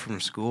pick her up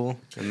from school,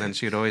 and then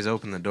she would always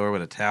open the door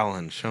with a towel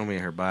and show me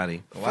her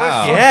body.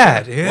 Wow.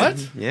 Yeah, dude.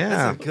 What?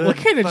 Yeah. What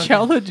kind of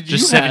childhood did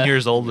Just you 7 have?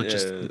 years old with Yeah.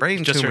 just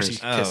Brain just her tumors.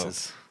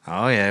 kisses.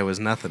 Oh, yeah, it was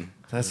nothing.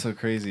 That's so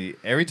crazy.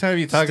 Every time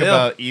you talk Still.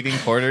 about eating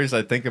quarters,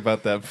 I think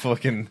about that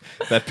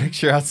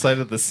picture outside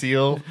of the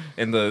seal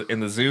in the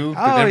zoo. the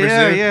Oh, Denver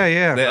yeah, Zoo.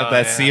 yeah.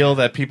 That seal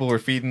that people were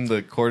feeding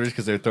the quarters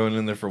because they're throwing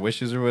in there for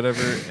wishes or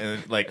whatever,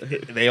 and like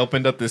they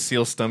opened up this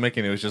seal's stomach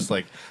and it was just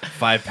like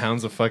 5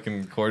 pounds of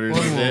fucking quarters.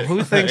 and shit.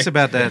 Who thinks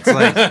about that? It's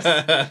like,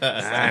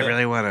 I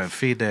really want to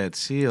feed that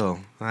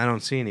seal. I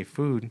don't see any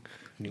food.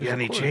 You got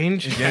any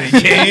change? You got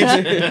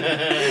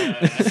any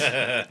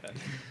change?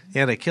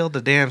 Yeah, they killed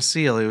the damn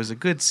seal. It was a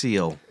good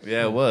seal.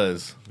 Yeah, it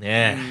was.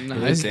 Yeah.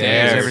 Nice Damn. You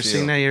dad. ever seal.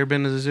 seen that? You ever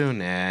been to the zoo?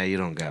 Nah, you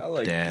don't I got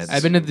like dads.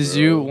 I've been to the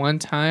zoo Bro. one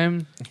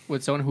time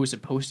with someone who was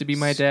supposed to be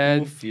my dad.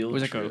 School field It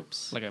was like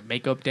trips. a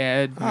makeup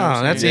dad. You know what Oh,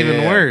 I'm that's saying? even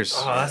Yeah. worse.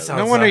 Oh, that sounds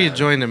No wonder you like-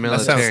 joined the That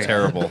military. sounds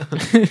terrible.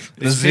 These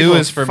The zoo people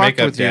is for fuck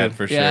makeup with you. dad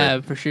for sure.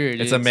 Yeah, for sure.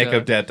 It's dude, a makeup so-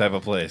 dad type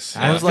of place.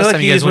 I was I last feel like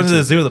time you you guys guys went went to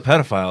the to- zoo with a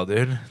pedophile,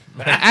 dude.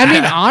 I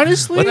mean,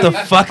 honestly, What the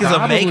fuck is a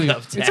probably-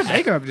 makeup It's a dad?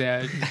 makeup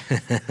dad.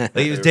 Like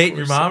he was dating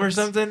your mom or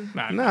something?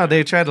 No,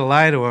 they tried to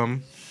lie to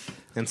him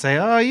and say,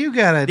 "Oh, you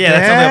got a Yeah,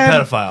 dad."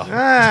 that's only a pedophile.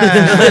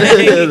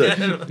 Ah,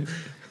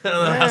 I don't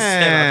know how to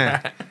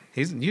say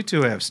that. you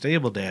two have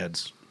stable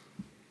dads.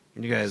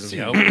 You guys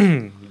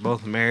Yep.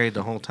 both married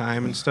the whole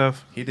time and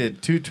stuff. He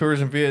did 2 tours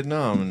in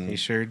Vietnam He and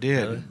sure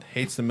did.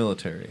 hates the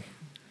military.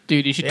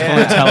 Dude, you should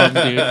Yeah. totally tell him,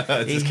 dude.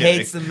 I'm He just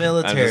hates the kidding.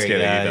 military, I'm just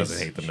kidding. guys. He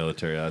doesn't hate the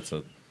military. That's a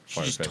You should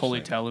far-fetched just totally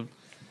thing. tell him.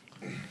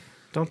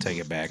 Don't take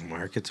it back,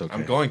 Mark. It's okay.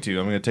 I'm going to.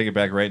 I'm going to take it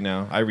back right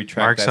now. I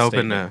retract Mark's that hoping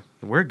statement.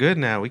 we're good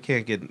now. We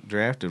can't get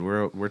drafted.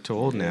 We're too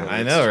old now.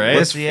 I know, right?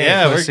 This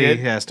Yeah, we're pussy good.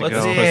 has to What's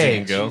go. the Pussy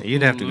age? can go.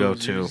 You'd have to go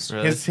too.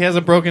 He has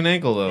a broken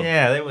ankle though.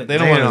 Yeah, they would. They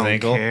don't They want his don't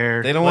ankle.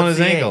 care. They don't want What's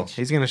his the ankle. age?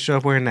 He's gonna show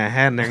up wearing that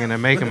hat, and they're gonna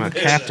make him a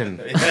captain.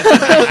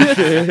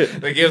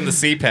 They give him the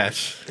C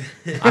patch.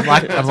 I'm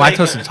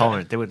lactose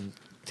intolerant. They wouldn't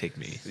take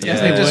me.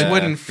 Yeah, they just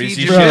wouldn't You feed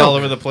see you. shit all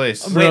over the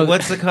place. Wait,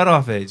 what's the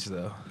cutoff age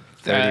though?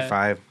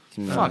 35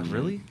 Fuck,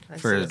 really?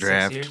 for the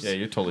draft. Yeah,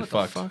 you're totally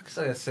fucked. It's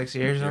like 6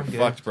 years. You're I'm good.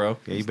 fucked, bro.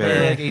 Yeah, you Yeah,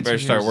 better. like You better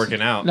start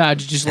working out. Nah,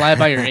 just lie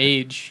about your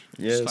age.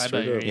 Yeah, Just lie straight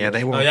about your up. age. Yeah,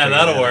 they Oh won't. yeah, figure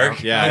that'll that work.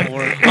 out. Yeah,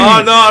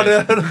 Oh no,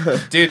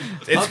 dude,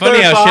 it's I'm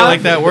funny how shit 35.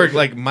 like that work.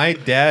 Like my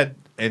dad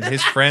and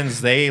his friends,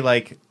 they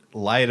like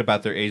lied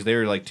about their age. They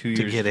were like 2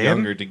 To years get in?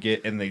 younger to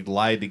get, and they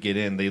lied to get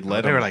in. They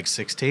let They them. were like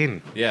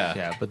 16. yeah.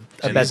 Yeah, but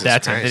I Jesus bet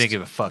that time they Christ. didn't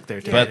give a fuck.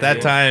 They're But at that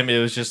dude. time, it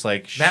was just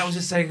like that was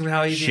just saying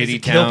how easy it is to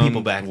shitty kill town.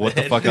 people back What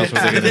the then. fuck else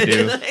was they gonna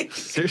do?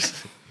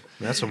 seriously.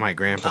 That's what my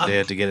grandpa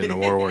did to get into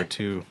World War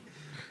II.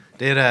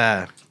 Did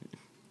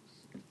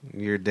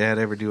your dad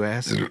ever do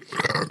acid?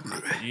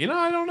 You know,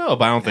 I don't know,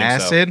 but I don't think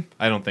Acid? so.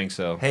 I don't think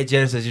so. Hey,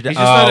 Genesis, your dad. He's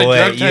just not a wait,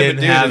 drug you type of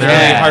didn't dude. have It's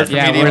that. really hard for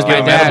me to where's even my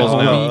get dad, edibles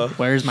now. homie?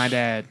 Where's my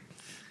dad?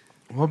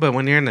 Well, but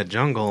when you're in the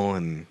jungle,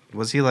 and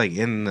was he like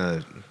in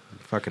the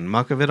fucking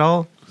muck of it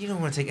all? You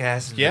don't want to take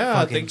acid. Yeah, in the I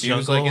fucking think he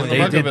was, jungle like, in the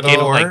and muck they of it give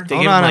all. him, Like, they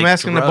Hold give on, him, I'm like,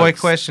 asking the boy drugs.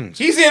 questions.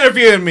 He's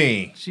interviewing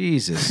me.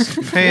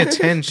 Jesus, pay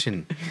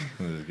attention.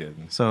 This is good.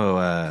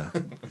 So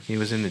he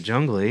was in the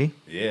jungle. Eh?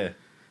 Yeah.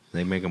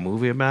 They make a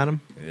movie about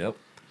him. Yep.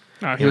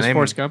 Oh, he was name-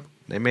 Forrest Gump.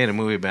 They made a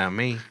movie about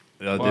me,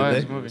 Oh, What?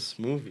 did Movie. This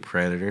movie.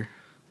 Predator.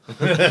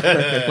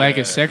 Like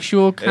a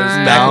sexual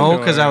kind. No, or-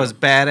 because I was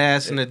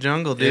badass in the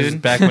jungle, they? It was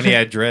dude. back when he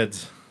had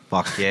dreads.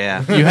 Fuck yeah.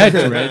 You had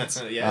dreads.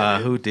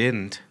 Who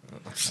didn't?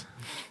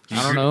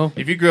 I don't know.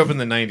 If you grew up in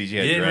the 90s, you You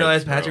had didn't dreads,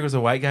 realize bro. Patrick was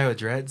a white guy with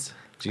dreads?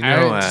 Do you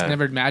know? I just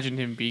never imagined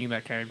him being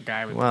that kind of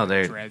guy with Well,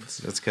 there. dreads.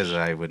 That's because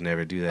I would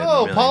never do that.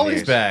 Oh, in a million Paulie's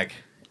years. back.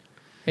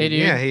 Hey, dude.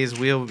 Yeah, he's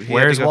wheel. he had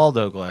Where's to go-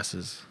 Waldo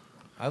glasses?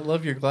 I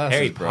love your glasses,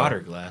 Harry bro. Potter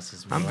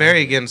glasses. I'm bro.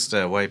 very against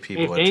white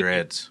people Hey, with hey.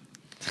 dreads.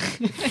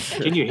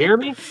 Can you hear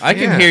me? I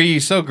can Yeah. hear you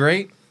so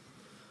great.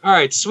 All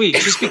right, sweet.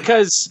 Just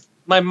because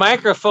my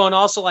microphone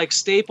also like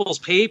staples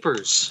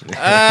papers.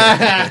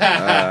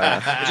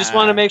 I just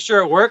want to make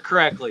sure it worked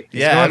correctly.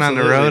 He's going on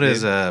the road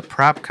as a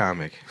prop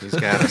comic. He's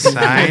got a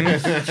sign.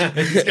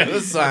 He's got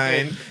a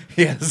sign.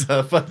 He has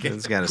a fucking.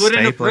 He's got a Put in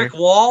a stapler. brick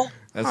wall.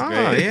 That's Oh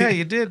great. yeah,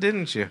 you did,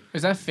 didn't you?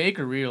 Is that fake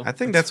or real? I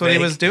think that's what he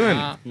fake. was doing.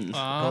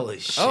 Holy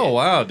shit. Oh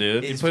wow,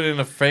 dude! You It's- put in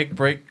a fake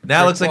break.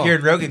 Now it looks like wall. you're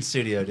in Rogan's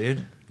studio,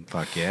 dude.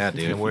 Fuck yeah,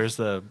 dude. And where's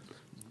the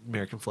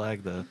American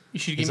flag? The You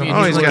should He's give me on-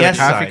 Oh, a he's on got the a guest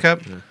coffee side.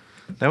 cup. Yeah.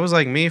 That was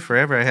like me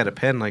forever. I had a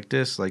pen like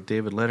this, like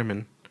David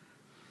Letterman.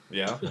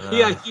 Yeah.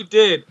 Yeah, you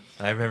did.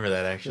 I remember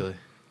that actually.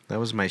 That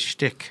was my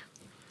shtick.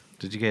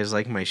 Did you guys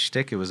like my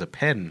shtick? It was a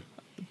pen.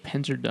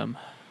 Pens are dumb.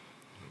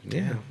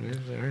 Yeah,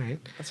 all right.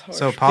 That's hard.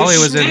 So His Polly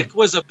was in. stick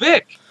was a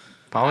bic.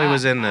 Polly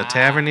was in the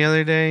tavern the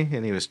other day,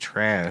 and he was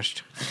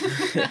trashed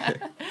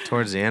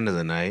towards the end of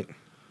the night.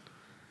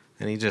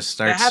 And he just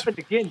That starts. happened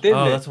again, didn't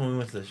Oh, it? that's when we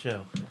went to the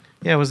show.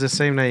 Yeah, it was the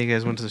same night you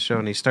guys went to the show,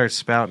 and he starts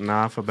spouting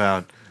off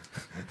about.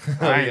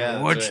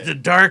 yeah, What's that's the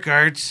dark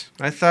arts?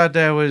 I thought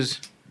that was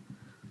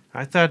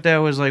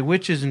like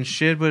witches and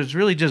shit, but it's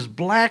really just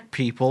black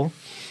people,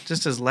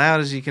 just as loud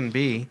as you can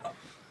be.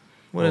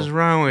 What is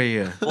wrong with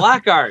you?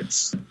 Black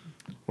arts.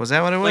 Was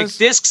that what it Like was?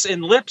 discs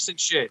and lips and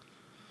shit.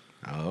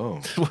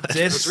 Oh,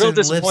 It's real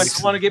disappointing.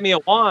 I want to give me a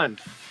wand.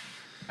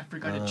 I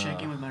forgot to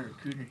check in with my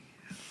recruiter.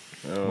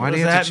 why do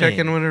you does have to that check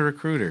in mean? with a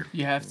recruiter?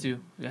 You have to.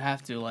 You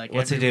have to. Like.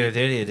 What's he every do? week.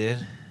 Did he,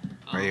 dude?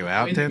 Are you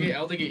out Either then?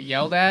 Either get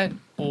yelled at,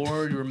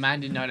 or you're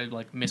reminded not to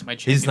like miss my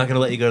check. He's not gonna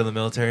let you go to the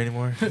military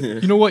anymore.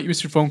 You know what? You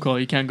missed your phone call.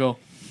 You can't go.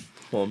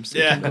 Well, I'm sick.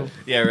 Yeah.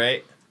 Yeah.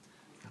 Right.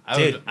 I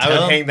Dude, would, I would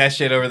tell him- hang that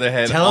shit over their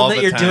head. Tell all him that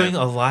the you're time. doing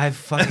a live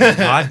fucking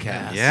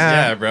podcast.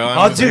 Yeah. Yeah, bro.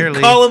 Oh, dude,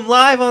 Barely. call him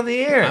live on the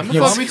air. I'm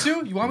You want fucking-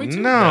 me to? You want me to?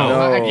 No.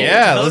 I can't.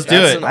 Yeah, let's do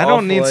That's it. an I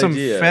don't need awful some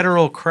idea.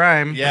 federal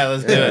crime. Yeah,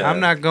 let's do it.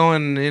 I'm not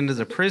going into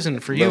the prison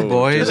for you No,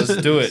 boys.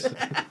 Let's do it.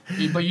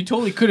 But you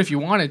totally could if you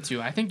wanted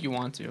to. I think you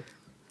want to.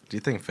 Do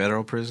you think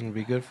federal prison would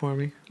be good for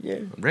me? Yeah.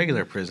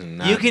 Regular prison,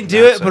 not, You can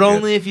do not it, so but good.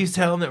 only if you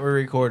tell him that we're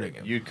recording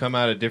him. You'd come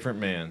out a different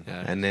man.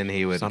 yeah, And then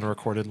he would, it's on a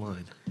recorded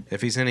line.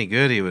 if he's any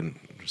good, he would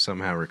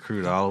somehow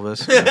recruit all of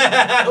us, We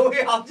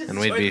all just and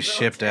we'd joined be the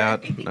shipped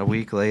military. out a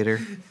week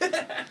later.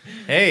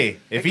 Hey,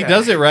 if he Okay.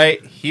 does it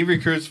right, he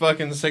recruits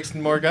fucking 6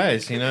 more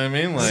guys. You know what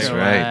I mean? Like, That's So,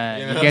 right.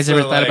 You You, know, guys so,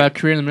 ever thought like- about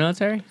career in the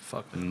military?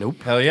 Fuck.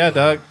 Nope. hell yeah,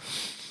 dog.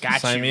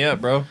 Got Sign you. me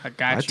up, bro. I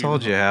got I you.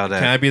 told you how Can I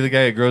that. be the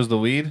guy who grows the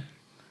weed?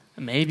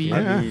 Maybe.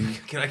 Yeah. I mean,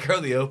 Can I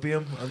grow the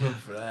opium? I'm looking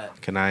for that.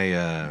 Can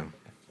I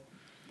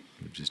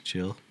just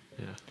chill?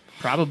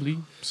 Probably.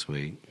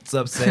 Sweet. What's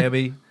up,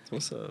 Sammy?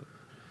 what's up?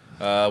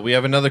 We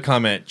have another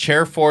comment.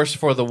 Chair Force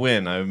for the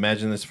win. I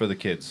imagine this for the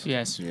kids.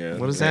 Yes. Yeah.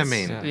 What does that that's-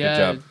 mean? Yeah.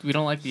 Yeah, job. we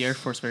don't like the Air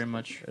Force very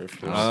much. Air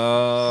Force.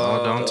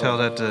 Oh, don't tell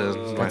that to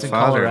my That's in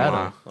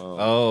father-in-law. Colorado.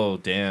 Oh,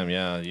 damn,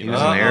 yeah. You He know.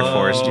 was an Air Uh-oh.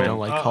 Force You man. don't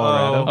like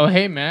Colorado? Oh,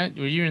 hey, Matt,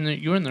 you were in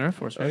the Air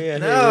Force, Oh right? yeah. hey,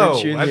 No,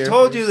 weren't you in the I've Air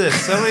told Force? you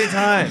this so many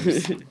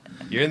times.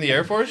 You're in the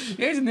Air Force?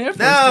 Yeah, he's in the Air Force.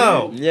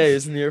 No, Yeah, he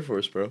was in the Air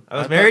Force, bro. I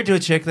was married to a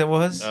chick that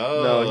was.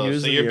 Oh, No, he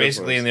was so in you're the Air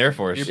basically Force. in the Air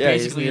Force. You're Yeah,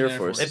 he's basically in the in Air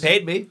the Air Force. They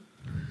paid me.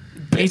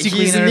 Basically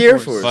He's in in the the Air Air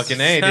Force. Force.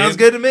 Fucking A, dude. Sounds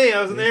good to me.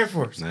 I was in the Air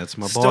Force. That's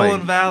my boy.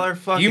 Stolen valor.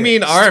 Fucking. You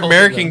mean our stolen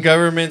American valor.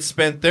 government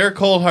spent their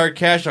cold hard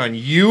cash on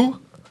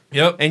you?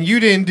 Yep. And you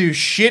didn't do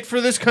shit for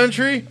this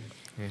country?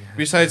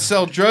 Besides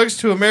sell drugs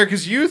to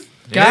America's youth?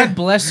 God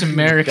bless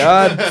America.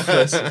 God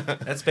bless.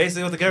 That's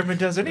basically what the government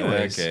does,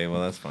 anyways. Okay,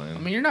 well, that's I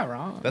fine. mean, you're not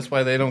wrong. That's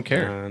why they don't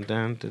care.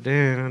 That's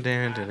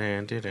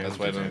That's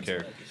why I don't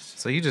care.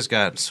 So you just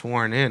got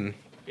sworn in.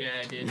 Yeah,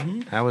 I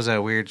did. How was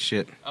that weird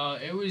shit?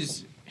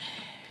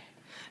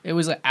 It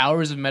was like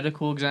hours of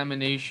medical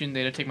examination.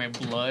 They had to take my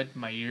blood,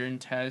 my urine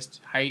test,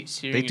 height,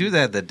 searing. They do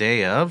that the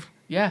day of?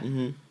 Yeah.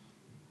 Mm-hmm.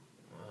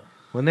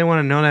 Wouldn't they want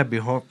to know that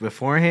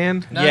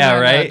beforehand? Yeah,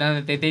 right?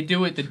 No, they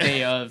do it the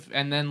day of,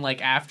 and then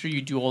like after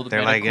you do all the.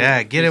 They're like, medical,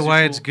 yeah, get it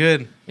while it's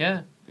physical- good.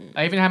 Yeah,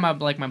 I even had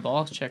my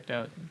balls checked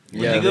out.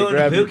 When Yeah, you they go into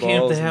grab your boot camp,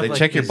 balls they have They like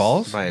check your this-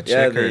 balls? By a Yeah,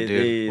 checker, they,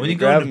 dude. When they you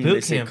go grab into 'em, boot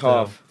they say camp,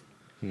 cough.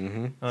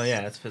 Mm-hmm. Oh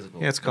yeah, that's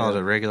physical. Yeah, it's called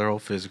a regular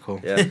old physical.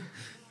 Yeah.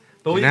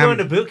 But when And you go I'm-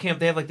 into boot camp,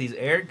 they have like these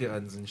air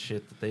guns and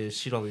shit that they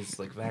shoot all these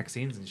like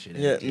vaccines and shit.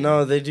 Yeah, into.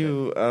 no, they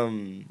do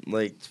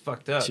like It's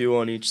fucked up. 2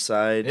 on each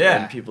side,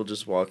 Yeah. and people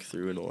just walk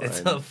through in a line. It's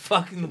a Put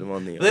fucking. them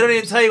on the They don't even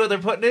arms. tell you what they're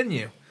putting in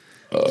you.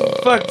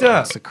 It's fucked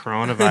up. It's the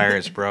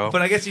coronavirus, bro.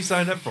 But I guess you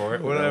signed up for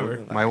it.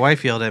 Whatever. My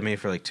wife yelled at me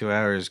for like 2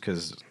 hours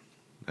because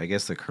I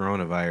guess the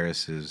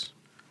coronavirus is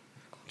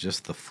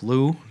just the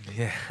flu.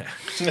 Yeah.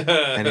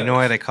 And you know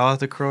why they call it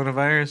the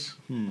coronavirus?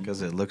 Hmm.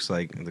 Because it looks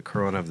like the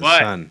corona of the What?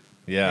 sun.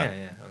 Yeah.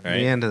 Yeah. Right.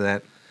 The end of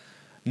that.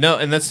 No,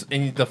 and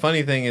the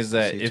funny thing is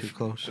that See, too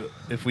close.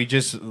 if we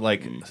just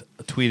like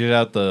tweeted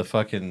out the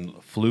fucking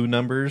flu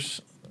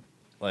numbers,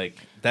 like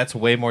that's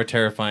way more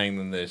terrifying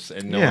than this,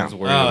 and no Yeah. one's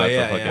worried Oh, about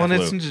yeah, the fucking yeah.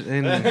 Well, flu. it's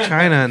in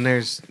China, and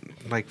there's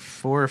like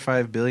 4 or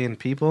 5 billion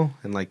people,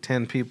 and like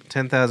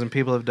 10,000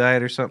 people have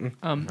died or something.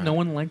 No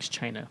one likes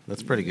China.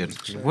 That's pretty good.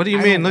 What do you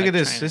I mean? don't Look like at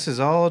this. China. This is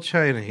all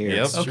China here.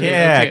 Yep. Okay,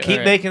 Yeah. okay, Keep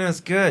alright. making us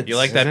good. You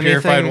like Is that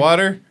purified anything-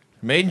 water?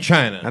 Made in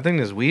China. I think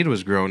this weed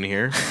was grown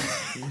here.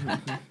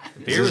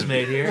 Beer was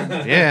made here.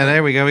 Yeah,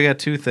 there we go. We got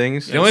 2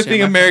 things. The only Sam,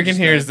 thing I American finished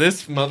here that. is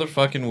this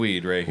motherfucking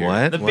weed right here.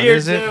 What? The What beer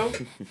is it?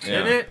 too.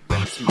 Yeah. Isn't it?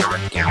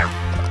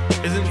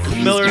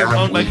 Isn't Miller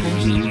owned by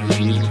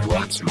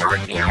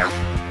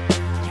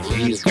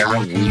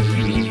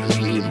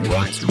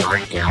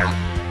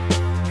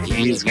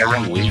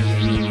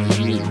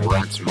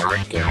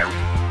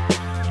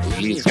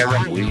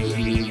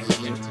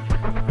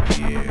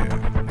Yeah.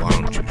 Why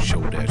don't you show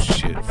that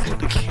shit for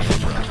the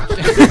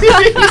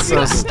camera?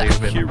 So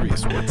stupid.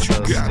 Curious what you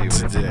So got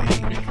stupid.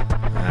 today.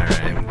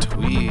 Alright,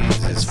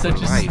 tweeds is for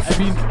Such a, life.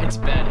 I mean, it's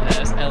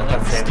badass. I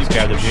like Just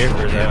grab the beer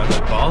for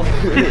that.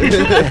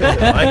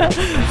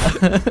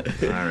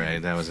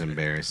 Alright, that was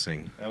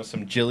embarrassing. That was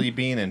some Jilly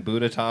Bean and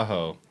Buddha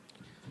Tahoe.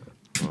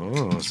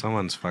 Oh,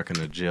 someone's fucking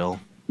a Jill.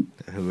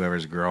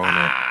 Whoever's growing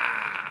it.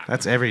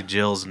 That's every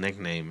Jill's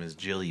nickname is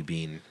Jilly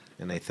Bean,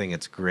 and they think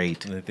it's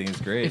great. And I think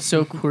it's great. It's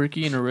so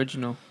quirky and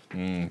original.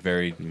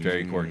 Very,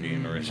 very quirky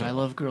and I original.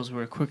 love girls who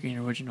are quirky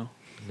and original.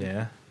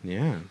 Yeah.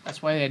 Yeah.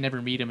 That's why I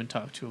never meet them and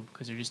talk to them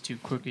because they're just too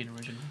quirky and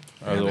original.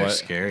 Yeah, they're Otherwise-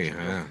 scary,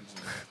 huh?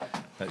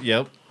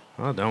 Yep.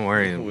 Oh, don't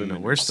worry.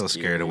 Women We're still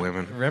scary. scared of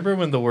women. Remember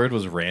when the word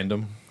was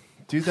random?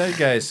 Dude, that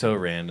guy is so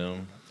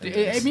random.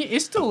 I mean,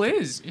 it still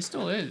is. It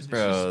still is. It's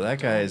Bro, just- that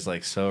guy is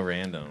like so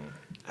random.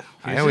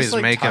 I He's always just,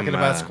 like, make talking him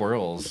about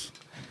squirrels.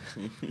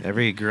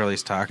 every girl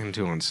he's talking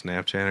to on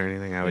Snapchat or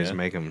anything. I always Yeah.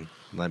 make him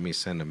let me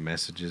send him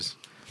messages.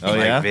 Oh, like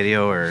yeah?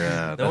 video or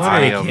No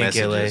wonder he audio can't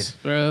get messages.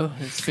 Bro,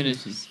 it's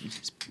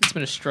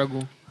been a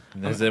struggle.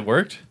 Has it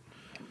worked?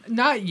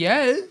 Not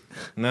yet.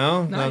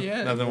 No, Not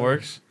yet. Nothing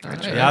works.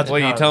 Not tried. yet.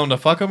 What, you tell him to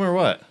fuck him or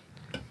what?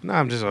 No,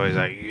 I'm just always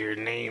like, your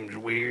name's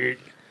weird.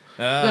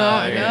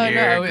 No,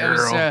 you're a I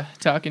was girl.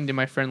 talking to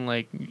my friend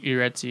like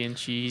Uretzi, and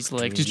she's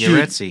like, just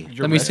Yuretsi.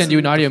 let me send you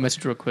an audio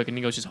message real quick, and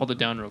he goes, just hold it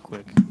down real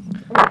quick.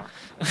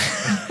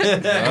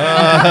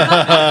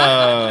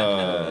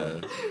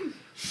 Oh,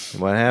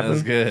 What that's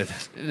happened? good.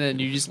 And then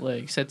you just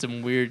like said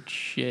some weird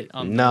shit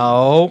on.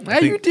 No. Yeah,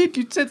 you did.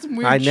 You said some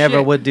weird. I never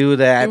shit. would do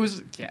that. It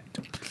was yeah.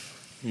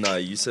 Nah,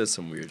 you said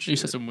some weird shit. You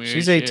said some weird.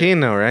 She's shit.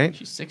 18 though, right?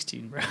 She's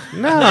 16, bro.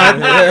 No, I thought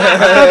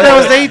that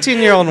was the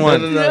 18-year-old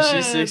one. No,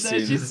 she's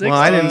 16. she's Well,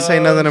 I didn't say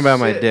nothing about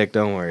my shit. dick.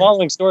 Don't worry.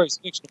 Following story is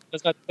fictional.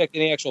 Does not affect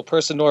any actual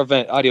person nor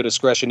event. Audio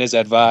discretion is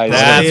advised.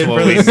 That's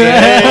what we need.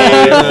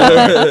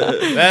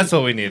 That's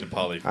what we need to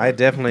poly. I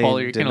definitely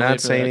Paul, you're did kinda late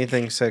not for say that.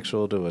 anything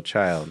sexual to a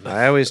child.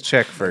 I always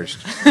check first.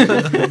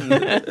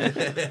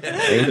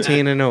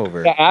 18 and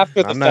over. Yeah,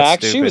 after the I'm not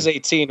fact, she was stupid.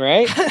 18,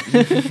 right?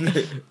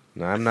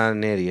 No, I'm not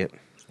an idiot.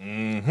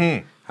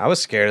 Mm-hmm. I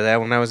was scared of that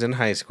when I was in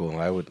high school.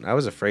 I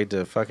was afraid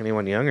to fuck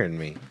anyone younger than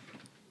me.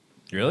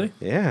 Really?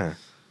 Yeah.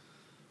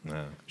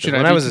 No. Should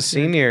when I I be was a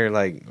considered- senior,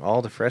 like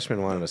all the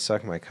freshmen wanted to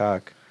suck my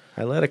cock.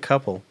 I let a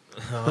couple.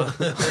 But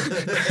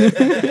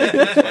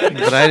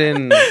I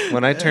didn't.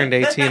 When I turned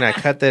 18, I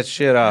cut that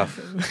shit off.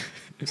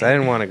 Because I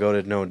didn't want to go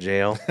to no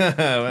jail.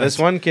 This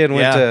one kid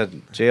went Yeah.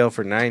 to jail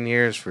for 9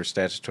 years for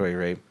statutory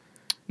rape.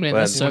 Man, But-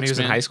 that sucks, when he was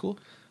in man. high school.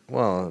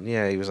 Well,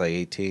 yeah, he was like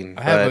 18.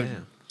 I have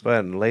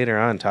But later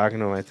on, talking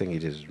to him, I think he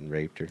just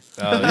raped her.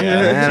 Oh I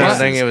yeah. don't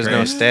think it was no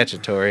Christ.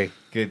 statutory.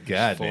 Good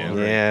God, man.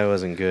 Yeah, it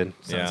wasn't good.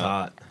 Sounds Yeah.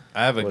 hot.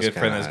 I have a Was good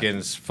friend kinda that's hot.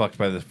 getting fucked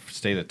by the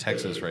state of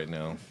Texas right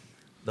now.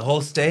 The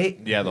whole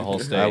state. Yeah, the whole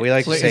state. We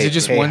like to Like, say is it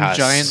just one Tejas.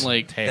 giant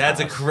like? That's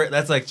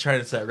that's like trying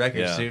to set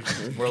records, Yeah.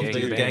 dude. World's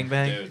biggest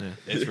gangbang. Dude,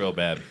 it's real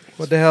bad.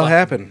 What the hell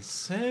happened?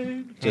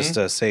 Insane. Just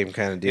the same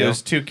kind of deal.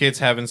 There's two kids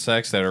having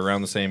sex that are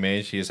around the same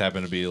age. He just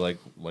happened to be like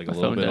a little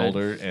phone bit died.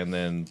 older, and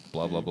then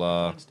blah blah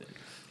blah.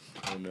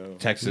 Oh, no. You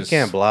Texas.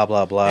 can't blah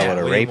blah blah Yeah, with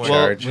a we rape need Well,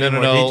 more- charge. no.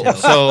 More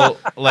details. So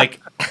like,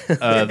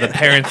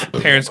 the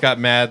parents got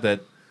mad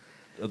that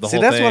the See,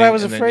 whole that's thing. what I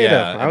was and then- afraid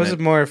yeah, of. I and was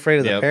then more afraid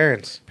of the Yep.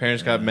 parents.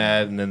 Parents got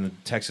mad, and then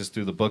Texas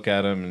threw the book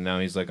at him, and now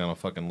he's like on a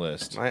fucking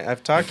list.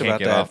 I've talked Can't about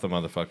get that off the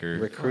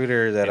motherfucker.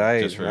 recruiter that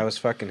Just for- I was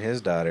fucking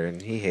his daughter,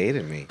 and he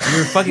hated me. You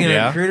were fucking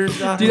Yeah. a recruiter's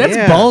daughter? Dude, that's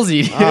Yeah.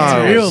 ballsy. Dude. Oh,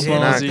 That's real it's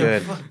not ballsy.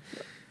 good.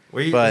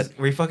 Were you, But-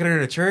 were you fucking her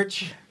in a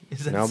church?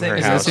 Is that No, the same? her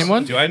Is that the house. same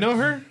one? Do I know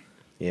her?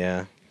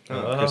 Yeah,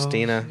 Oh.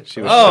 Christina.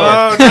 She was.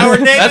 Oh, now we're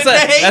naming that's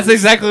names. that's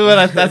exactly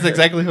what that's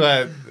exactly who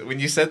I. When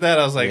you said that,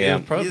 I was like, Yeah.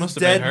 it probably He's must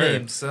have dead been her.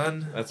 named,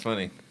 son. That's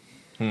funny.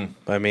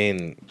 I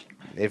mean,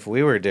 if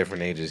we were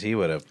different ages, he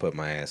would have put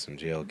my ass in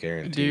jail,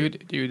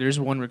 guaranteed. Dude, there's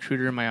one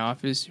recruiter in my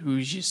office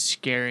who's just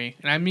scary.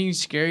 And I mean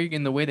scary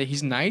in the way that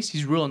he's nice.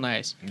 He's real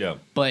nice. Yeah.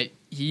 But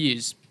he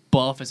is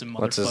buff as a motherfucker.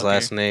 What's his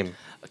last name?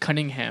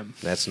 Cunningham.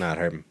 That's not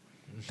him.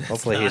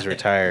 Hopefully he's not him.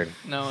 retired.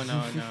 No.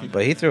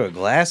 But he threw a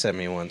glass at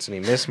me once, and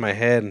he missed my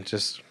head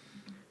just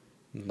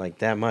like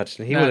that much.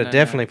 And he No, would have no,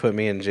 definitely put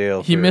me in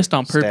jail. He for missed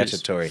on purpose.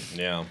 Statutory.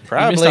 Yeah. He missed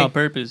Probably. on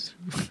purpose.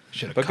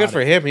 But good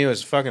for him. He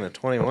was fucking a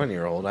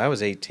 21-year-old. I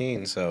was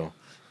 18, so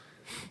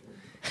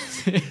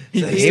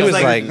he was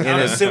like in I'm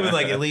his. assuming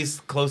like at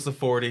least close to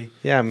 40.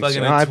 Yeah,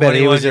 Fucking I bet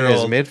he was in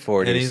his 21-year-old, mid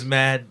And he's 40s.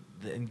 mad.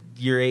 And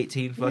you're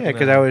 18. Fucking Yeah,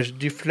 because I was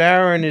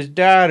deflowering his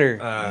daughter.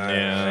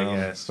 Yeah. I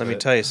guess. Let me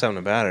tell you something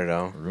about her,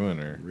 though. Ruin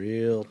her.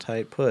 Real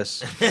tight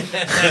puss. I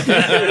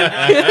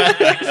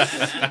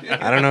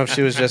don't know if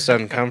she was just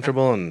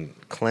uncomfortable and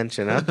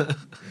clenching up,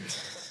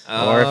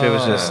 or if it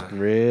was just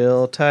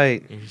real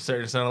tight. You're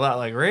starting to sound a lot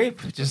like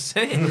rape. Just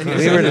saying.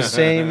 We were the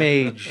same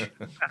age.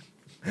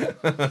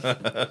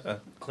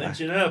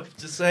 Clenching up.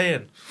 Just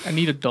saying. I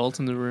need adults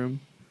in the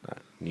room.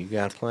 You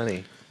got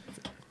plenty.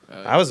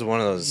 I was one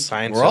of those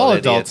Seinfeld We're all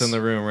idiots. adults in the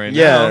room right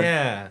Yeah.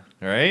 Yeah.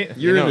 now, right?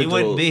 You're know, an You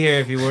wouldn't adult. be here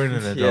if you weren't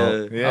an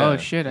adult. Yeah. Oh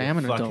shit, I am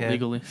an adult Fuckhead.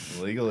 legally.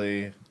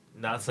 Legally.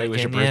 Not Wait,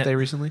 was your saying yet. birthday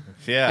recently?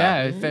 Yeah.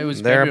 Yeah, if it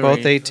was They're February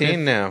both 18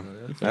 5th. now.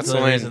 That's the the only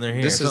only. reason they're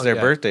here. This That's is their all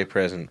you got. birthday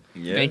present.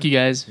 Yeah. Thank you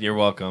guys. You're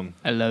welcome.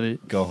 I love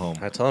it. Go home.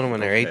 I told them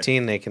when they're Okay.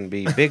 18, they can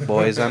be big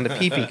boys on the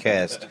PP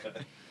cast.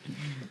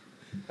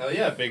 Hell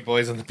yeah, big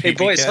boys on the Hey, PPK.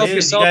 boys, help Dude,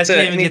 yourself you guys to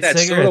can't even need get that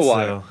soda cigarettes,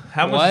 water. though.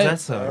 How much What? is that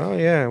soda? Oh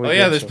yeah. we Oh yeah,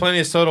 got there's some. plenty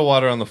of soda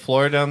water on the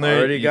floor down there.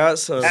 Already You- got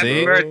some. Happy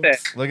See? birthday.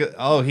 Look at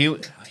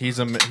he's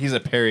a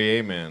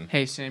Perrier man.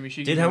 Hey Sam, you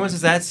should. Dude, get how one. much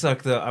does that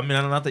suck, though? I mean, I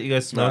don't know that you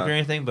guys smoke Nah. or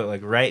anything, but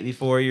like right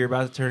before you're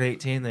about to turn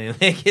 18, they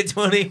make it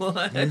 21.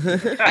 I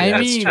That's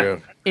mean,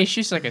 true. it's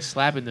just like a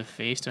slap in the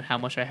face to how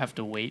much I have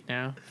to wait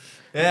now.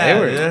 Yeah, They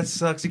were- dude, that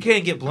sucks. You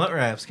can't get blunt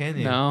wraps, can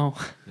you? No.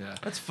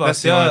 That's fucked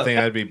That's the up. only thing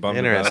I'd be bummed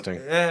Interesting.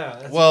 Yeah. that's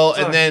about. Well,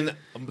 fucked. and then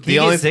Can the you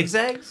only get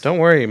zigzags? Don't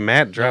worry,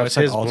 Matt drops it's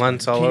like his all-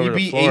 blunts all can over you the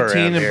be floor 18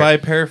 around and here. buy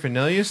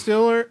paraphernalia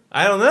still, or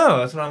I don't know.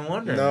 That's what I'm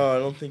wondering. No, I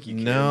don't think you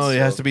can. no? It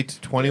has to be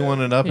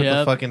 21 and up at the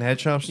Yep. fucking head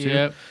shops too.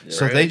 Yep.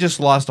 So they just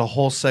lost a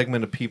whole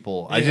segment of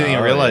people. I didn't even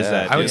Oh, realize yeah.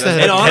 that. I would dude. say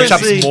That's- that And head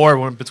shops honestly- more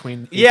when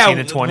between 18 Yeah,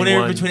 and 21. when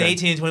you're between than-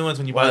 18 and 21 is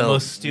when you buy the Well,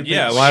 most stupid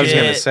yeah, Well, I was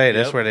shit. gonna say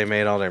that's Yep. where they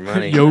made all their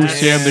money. Yo,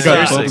 Sam, they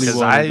got Seriously, bubbly 'cause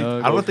water. I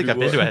dog. don't think I've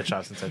been to a Bubbly head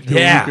shop since I've water.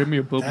 been. Yo, give me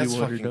a bubbly That's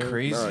water, fucking dog.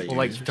 crazy. No, Well,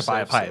 like to buy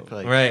a pipe.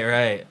 Like, Right,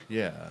 right.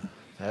 Yeah.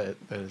 that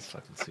is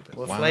fucking stupid.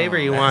 What Wow. flavor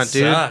you That want,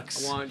 dude?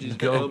 sucks. I want just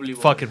Go bubbly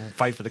water. fucking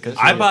fight for the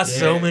country. I bought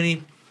so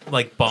many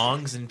like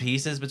bongs and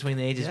pieces between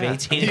the ages Yeah. of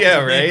 18 Yeah,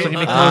 and right? 21. When you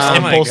make Oh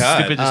those my impulse God.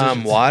 stupid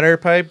decisions. Water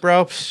pipe,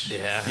 bro. Psh.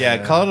 Yeah. Yeah,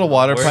 call it a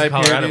water We're in pipe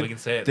here, Colorado, dude. we can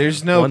say it.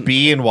 There's no One-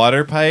 B in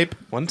water pipe.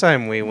 One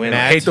time we went.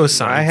 Matt, I hate those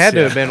signs. I had to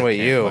yeah. have been with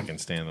Can't you. fucking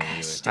stand them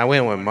either. I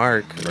went with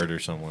Mark. Murder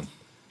someone.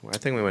 I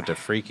think we went to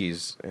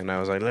Freaky's, and I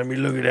was like, "Let me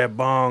look at that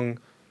bong,"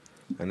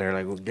 and they're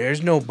like, well,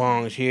 "There's no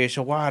bongs here. It's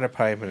a water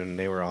pipe," and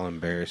they were all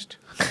embarrassed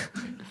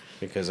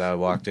because I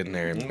walked in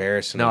there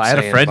embarrassing. No, them I had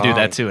a saying friend do bong.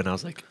 that too, and I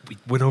was like, we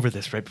went over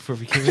this right before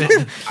we came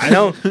in. I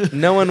know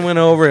no one went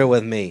over it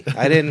with me.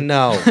 I didn't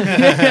know.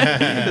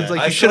 It's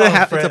like I you should have saw a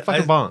had. It's a friend-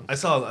 fucking bong. I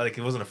saw like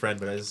it wasn't a friend,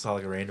 but I just saw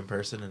like a random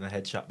person in a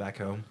head shop back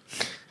home,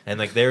 and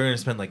like they were gonna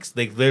spend like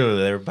they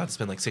were about to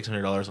spend like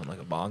 $600 on like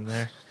a bong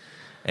there,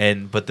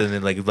 but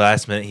then like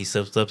last minute he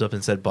slipped up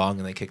and said bong,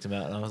 and they kicked him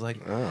out, and I was like,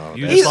 Oh,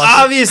 You that's- he's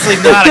obviously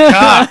not a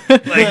cop.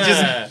 Like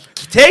just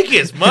take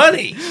his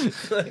money.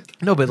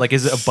 No, but like,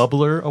 is it a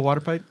bubbler a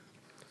water pipe?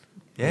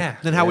 Yeah.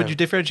 Then how would Yeah. you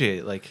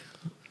differentiate? Like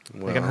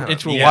well, I'm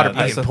into a Yeah, water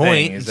that's pipe. the Point.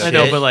 thing, is I that-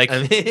 know, but like,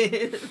 I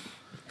mean,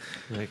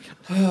 like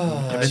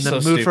That's in so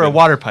the mood for a stupid.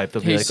 water pipe,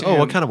 they'll be Hey, like, oh, what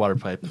Sam. kind of water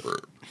pipe?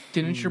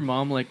 Didn't your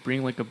mom like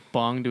bring like a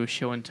bong to a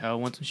show and tell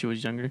once when she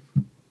was younger?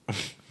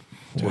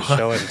 to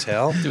show and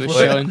tell. To a What?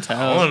 show and I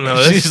tell. don't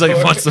know. She's like,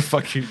 what's the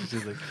fuck? She's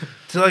like,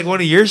 to like one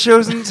of your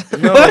shows and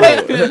No,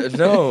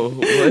 no.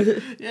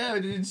 What? Yeah,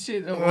 dude,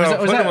 shit. Well,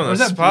 put him on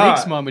the spot.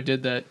 Blake's mom who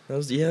did that? That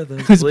was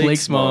It was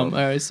Blake's mom. mom.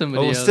 All right,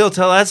 somebody Oh, else. still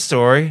tell that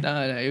story.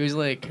 No, it was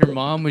like her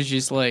mom was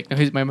just like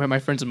my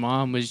friend's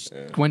mom was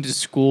went to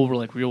school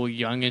like real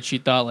young and she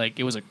thought like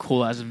it was a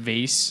cool ass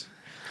vase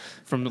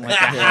from like the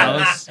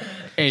house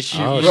and she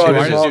Oh, she she wanted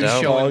was to just do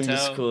down. show and to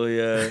tell. school,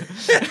 yeah.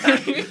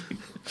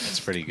 That's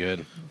pretty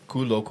good.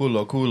 Culo,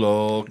 culo,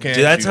 culo. Can't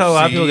Dude, that's you how a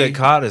lot of see? people get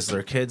caught is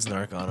their kids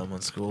narc on them on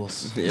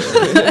schools.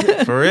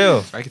 Yeah. For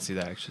real. I can see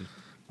that actually.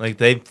 Like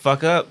they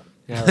fuck up.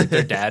 Yeah, like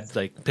their dad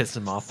like pissed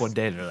them off one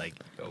day, and they're like,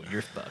 oh,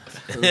 you're fucked.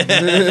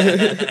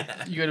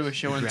 You go to a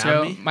show and Ground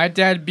tell. me? My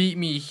dad beat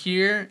me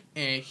here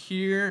and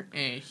here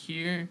and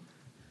here.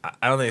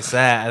 I don't think it's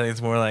that. I think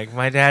it's more like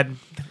my dad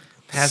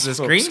has this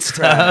Smokes green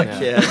crack,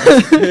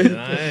 stuff. Yeah.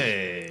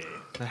 Nice.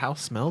 The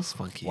house smells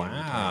funky.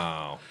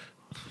 Wow.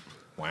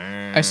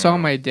 Wow. I saw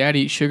my dad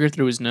eat sugar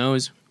through his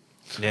nose.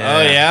 Oh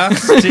yeah.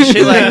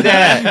 Shit like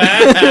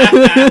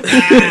that.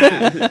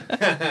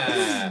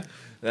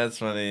 That's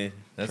funny.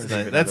 That's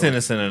nice. That's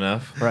innocent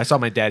enough. Or I saw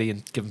my daddy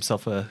and give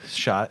himself a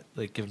shot,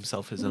 like give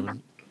himself his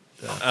own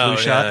flu Oh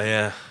shot.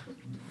 yeah.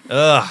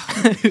 Ugh.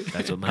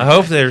 That's what I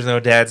hope there's no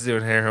dads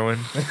doing heroin.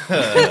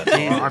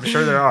 Well, I'm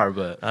sure there are,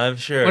 but I'm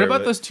sure. What about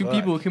but those two fuck.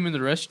 people who came in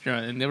the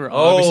restaurant and they were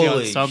obviously on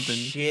Holy something?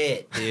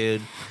 shit,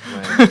 dude!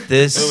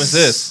 This When was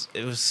this?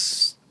 It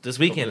was this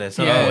weekend. At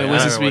some Yeah, point. it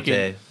was I this don't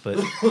remember what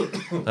weekend.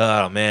 day, but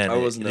oh man, I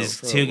wasn't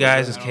these there. two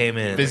guys just came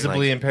in, and,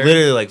 Visibly like, impaired?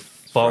 literally like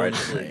falling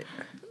Friday asleep.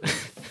 night.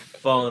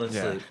 Falling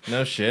asleep.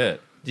 No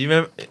shit. Do you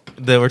remember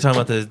that we're talking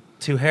about the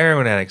two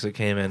heroin addicts that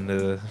came into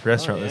the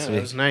restaurant this It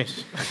week? was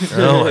nice.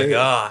 Oh my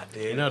god,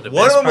 dude! You know, the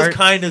one of best them was part-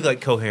 kind of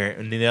like coherent,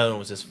 and the other one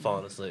was just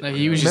falling asleep. Like,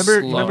 he was just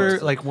remember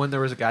slow. like when there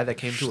was a guy that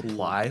came to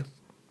apply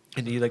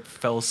and he like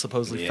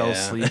supposedly fell Yeah.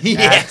 asleep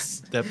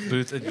Yes. at that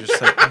booth and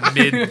just like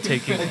mid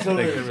taking I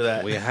totally remember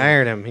that. We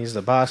hired him. He's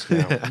the boss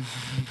now.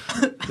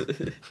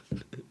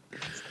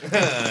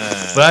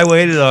 But I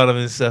waited on him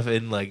and stuff,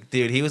 and like,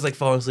 dude, he was like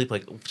falling asleep,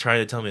 like trying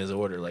to tell me his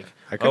order. Like,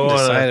 I couldn't wanna-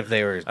 decide if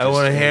they were just I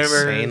want a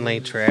hamburger. insanely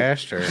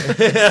trashed or.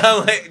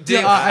 I'm like, dude,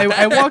 Yeah,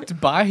 I walked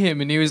by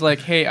him and he was like,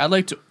 "Hey, I'd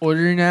like to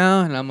order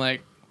now," and I'm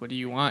like, "What do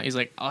you want?" He's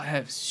like, "I'll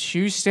have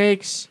shoe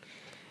steaks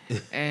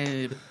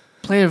and a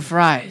plate of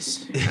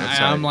fries." And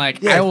I'm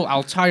like, Yeah.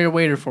 I'll tell your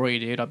waiter for you,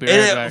 dude. I'll be right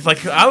And back." it,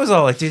 like, I was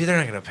all like, dude, they're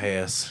not gonna pay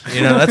us.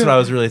 You know, that's what I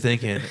was really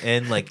thinking.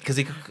 And like, because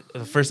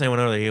the first time I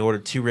went over there, he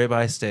ordered 2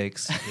 ribeye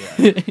steaks.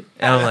 And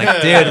I'm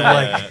like,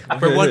 dude,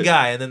 for one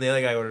guy, and then the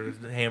other guy ordered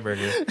a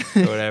hamburger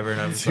or whatever.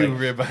 And I'm just 2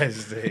 like, ribeye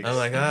steaks. I'm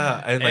like,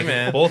 and Hey, like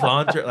man. both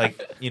entree,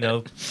 like, you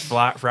know,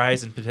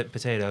 fries and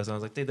potatoes. And I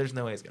was like, dude, there's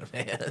no way he's gonna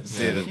pay us.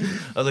 Dude. I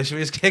was like, should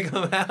we just kick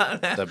him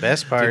out? The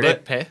best part, Did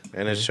they pay?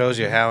 and it shows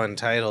you how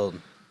entitled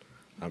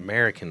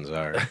Americans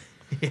are,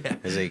 Yeah.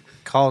 is he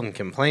called and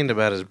complained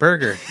about his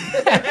burger.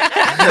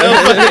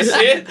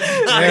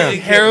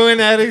 Heroin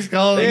addicts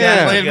call it. Yeah.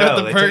 Complain about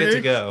the They took it burger.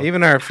 to go.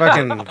 Even our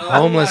fucking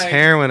homeless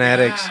heroin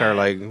addicts are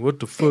like, "What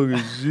the fuck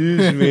is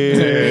this,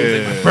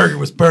 man?" My burger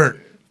was burnt.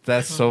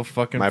 That's so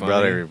fucking My funny.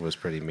 brother was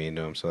pretty mean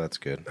to him, so that's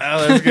good.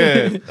 Oh, that's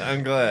good.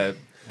 I'm glad.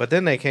 But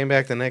then they came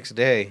back the next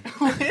day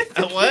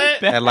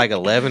What? at like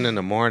 11 in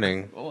the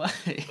morning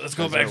Let's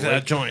go back to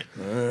that joint.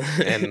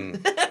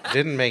 and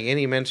didn't make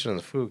any mention of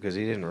the food because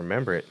he didn't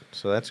remember it.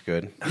 So that's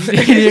good.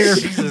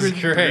 Jesus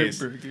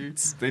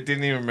Christ. They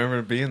didn't even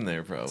remember being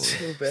there, probably.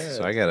 So bad.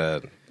 So I got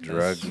a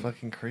drug. That's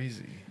fucking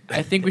crazy.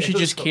 I think we should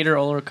just cater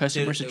all our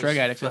customers Dude, to it was drug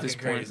addicts at this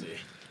fucking point. crazy.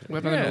 We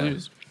have nothing to Yeah.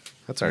 lose.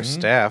 That's our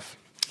staff.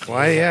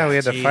 Why? Yeah, we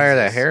had to Jesus. fire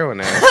that heroin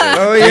addict.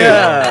 Oh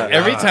yeah.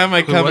 Every time I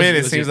Who come was in, it?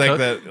 it Was seems he a like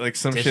cook? that, like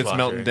some shit's Dishwasher.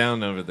 melting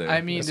down over there.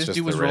 I mean, That's this just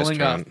dude was the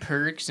rolling off restaurant.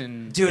 perks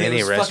and Dude, Any it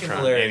was fucking restaurant.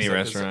 hilarious. Any though,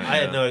 'cause restaurant, I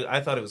had yeah. no.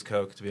 I thought it was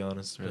Coke, to be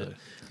honest. But Really?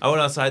 I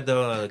went outside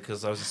though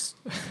because I was just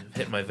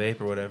hitting my vape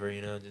or whatever,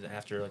 you know, just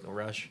after like a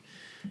rush.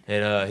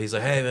 And he's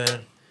like, "Hey man,"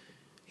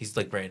 he's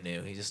like brand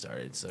new. He just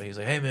started, so he was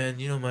like, "Hey man,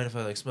 you don't mind if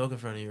I like smoke in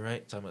front of you,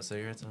 right?" Talking about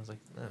cigarettes, and I was like,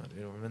 "No,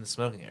 dude, I'm in the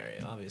smoking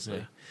area, obviously."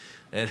 Yeah.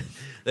 And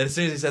then as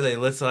soon as he said that, he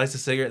lights a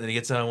cigarette, and then he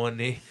gets on one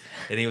knee,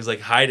 and he was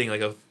like hiding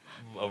like a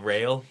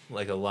rail,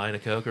 like a line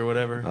of Coke or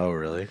whatever. Oh,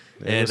 really?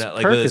 It And was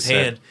like with his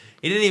Percocet. hand,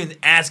 he didn't even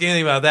ask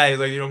anything about that. He was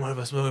like, "You don't mind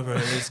if I smoke in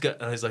front of you?"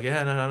 And he's like,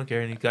 "Yeah, no, I don't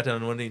care." And he got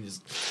down on one knee and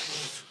just.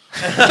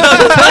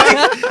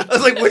 I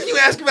was like, "What did you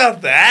ask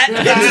about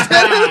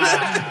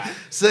that?"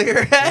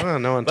 Cigarette. Well,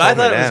 no one But I told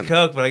me thought it that. was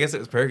Coke, but I guess it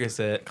was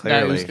Percocet.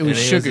 Clearly. it was And he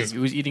sugar. was He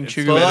was eating it's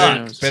sugar. fuck. with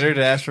bananas. Better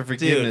to ask for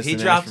forgiveness. Dude, he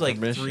than dropped ask for like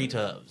permission. 3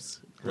 tubs,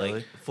 Really?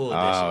 like full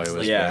Oh, editions. it was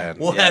like, Yeah. bad.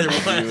 one Yeah, after he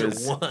one after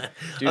was- one.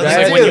 Dude, I was I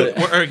like, had when to-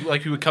 you- Or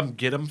like you would come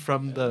get them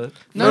from the.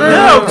 No,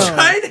 No, I'm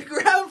trying to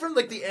grab from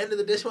like the end of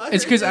the dishwasher.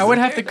 It's because I would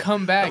have to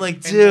come back. I'm like,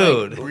 and,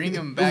 dude. bring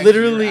him back.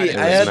 Literally, to It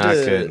your I was had not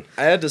to. good.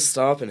 I had to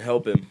stop and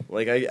help him.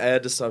 Like I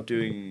had to stop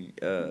doing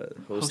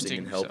hosting Hosting,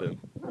 and help so- him.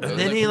 And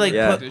then he like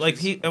Yeah. put like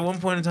he at one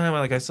point in time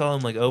I saw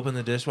him like open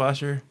the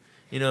dishwasher,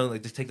 you know,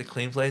 like to take the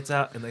clean plates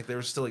out, and like there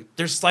was still like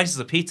there's slices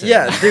of pizza.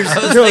 Yeah, there's I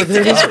was no, like,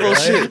 there's dude,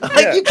 bullshit. like,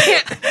 Yeah. you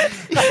can't.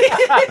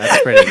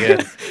 That's pretty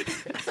good.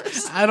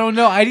 I don't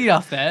know. I'd eat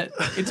off that.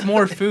 It's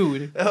more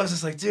food. I was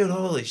just like, dude,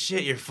 holy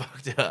shit, you're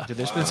fucked up. Dude,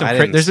 there's been I some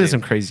didn't there's been see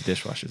some it. crazy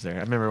dishwashers there. I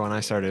remember when I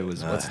started, it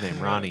was what's his name,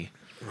 Ronnie.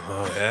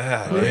 Oh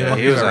yeah, Yeah,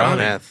 he was on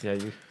meth. Yeah,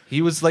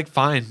 he was like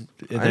fine,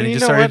 and then And he you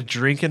just know started what?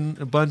 drinking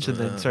a bunch, and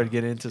then started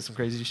getting into some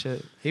crazy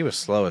shit. He was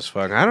slow as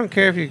fuck. I don't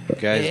care if you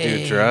guys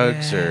do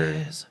drugs or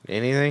Yes.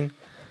 anything.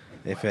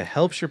 If it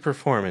helps your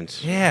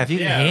performance. Yeah, if you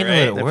can Yeah, handle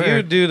right. it at If work.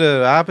 you do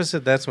the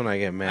opposite, that's when I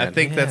get mad. I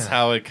think that's Yeah.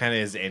 how it kind of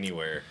is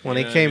anywhere. when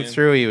You he know came what I mean?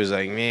 through, he was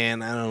like,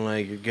 "Man, I don't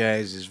like your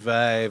guys'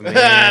 vibe,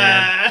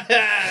 man."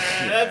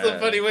 That's a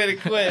funny way to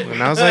quit.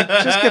 And I was like,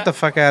 just get the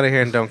fuck out of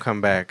here and don't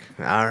come back.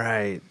 All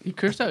right. He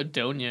cursed out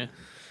Donya.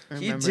 I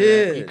He remember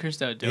did. that. He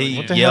cursed out Donya. He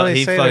What the hell did he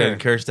he say fucking there?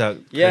 cursed out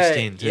Yeah,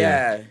 Christine too.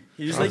 yeah.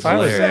 He was Oh, like, if I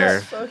was "You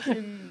there."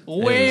 fucking It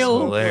was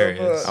Whale.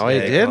 hilarious. Oh, he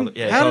Yeah, did? called-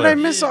 yeah, he How called did I her-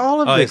 miss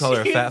all of Oh, he this? called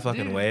her a fat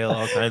fucking whale,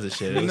 all kinds of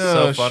shit. It was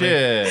No so funny.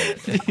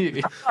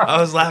 shit. I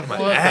was laughing my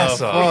What ass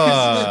the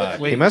off.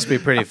 fuck? He must be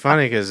pretty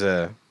funny because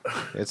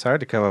it's hard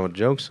to come up with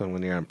jokes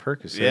when you're on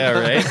Percocet. Yeah,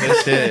 right.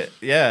 That shit.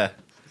 Yeah,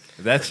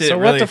 that shit. So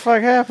really, what the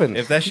fuck happened?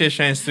 If that shit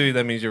shines through,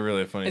 that means you're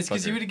really a funny. It's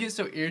because he fucker. would get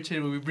so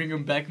irritated when we bring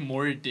him back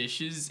more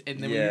dishes, and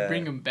then when Yeah. we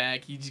bring him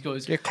back, he just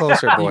goes. Get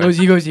closer, He boy. goes,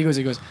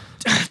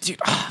 dude,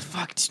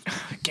 fuck, dude,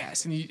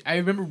 gas. And I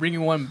remember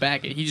bringing one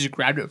back, and he just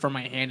grabbed it from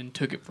my hand and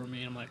took it from me.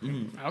 And I'm like,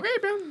 okay,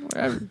 man,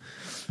 whatever.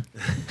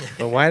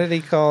 But why did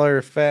he call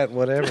her fat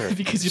whatever?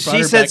 Because he brought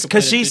She her said back a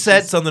because plate she of said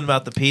dishes. something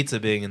about the pizza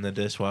being in the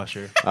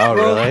dishwasher. Oh,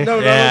 Well, really? no,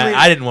 Yeah, only-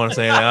 I didn't want to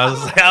say anything.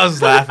 I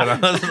was laughing. I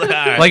was like, all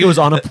right. Like it was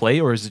on a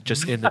plate, or is it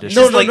just in the dish?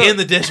 Just like in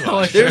the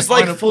dishwasher. There's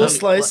like On a full plate.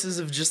 slices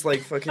of just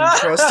like fucking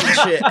crust and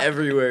shit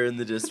everywhere in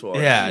the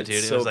dishwasher. Yeah, It's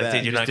dude. It so was like, bad.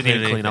 dude, you're not Didn't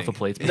even cleaning clean off the anything.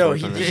 plates. No,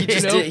 before he he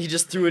just You know? did. He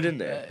just threw it in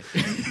there.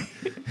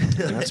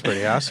 That's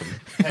pretty awesome.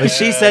 But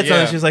she said Yeah.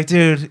 something. She was like,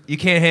 "Dude, you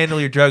can't handle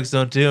your drugs.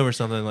 Don't do them or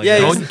something like Yeah,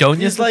 that." he's- Don't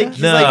he's you? like,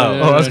 he's No. like,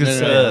 Oh, I was gonna no,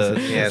 say. no, no.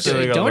 Yeah, Yeah, so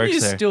silly girl Don't works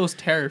you there. still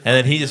terrifying.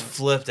 And then he just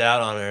flipped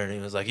out on her, and he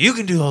was like, "You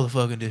can do all the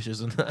fucking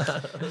dishes." And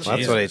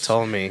That's what he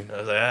told me. I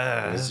was like,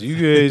 "Ah." Is you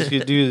guys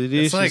could do the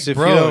dishes It's like, if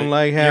bro, you don't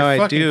like how you're I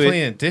fucking do it.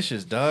 cleaning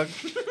dishes, dog.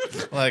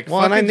 Like,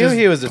 Well, and I fucking knew just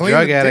he was a clean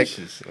drug the addict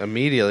dishes.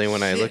 immediately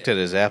when I looked at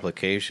his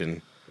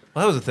application.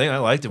 Well, that was the thing. I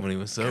liked him when he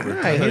was sober. I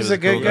Yeah, thought he was a a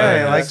good cool guy.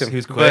 I liked him. He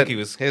was quick. But He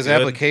was his good.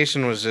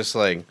 application was just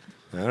like,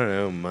 I don't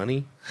know,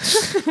 money.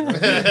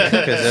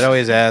 Because it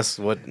always asks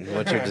what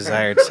your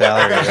desired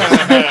salary is.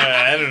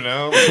 I don't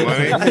know.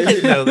 Money.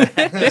 You know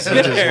that. So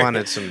he just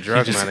wanted some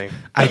drug just- money.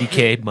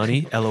 IDK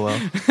money, LOL.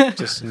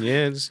 Just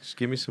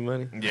give me some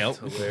money. Yep.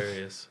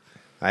 Hilarious.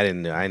 I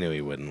didn't know. I knew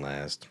he wouldn't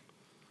last.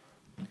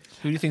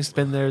 Who do you think's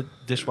been their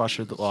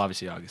dishwasher? Well,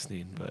 obviously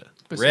Augustine, but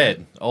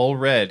Red.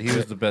 Old Red. He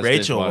was the best.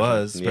 Rachel dishwasher.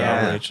 was. Yeah.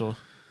 probably Rachel,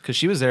 because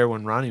she was there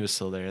when Ronnie was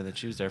still there, and then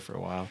she was there for a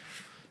while.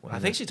 I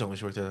think she told me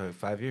she worked there like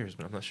 5 years,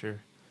 but I'm not sure.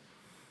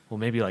 Well,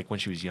 maybe like when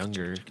she was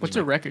younger. What's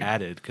you her might record?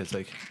 Added because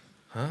like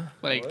Huh?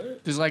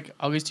 Like, does like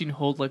Augustine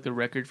hold like the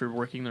record for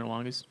working their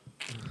longest?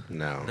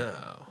 No. No.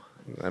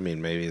 I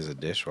mean, maybe as a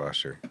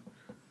dishwasher.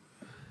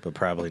 But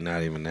probably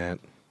not even that.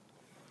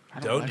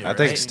 Don't do I it,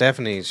 think right?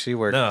 Stephanie, she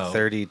worked No.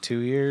 32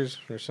 years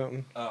or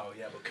something. Oh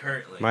yeah, but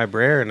currently My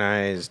Brer and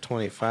I is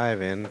 25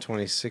 in,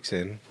 26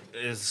 in.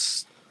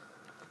 is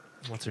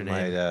what's her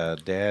My name?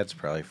 dad's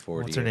probably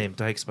 40. What's her name?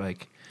 Dyke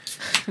Spike.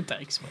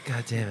 Thanks.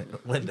 God damn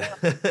it, Linda.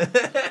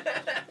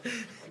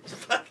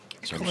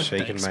 I'm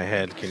shaking my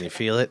head. Can you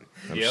feel it?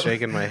 I'm Yep.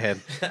 shaking my head.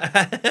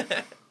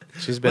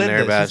 She's been Linda,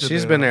 there about. she's been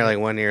She's there been there long. like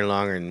 1 year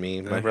longer than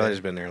me. My Okay. brother's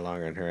been there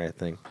longer than her, I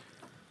think.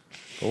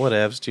 But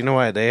whatevs. Do you know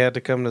why they had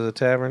to come to the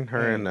tavern?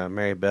 Her and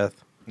Mary Beth.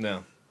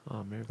 No.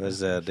 oh, Mary There's,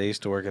 they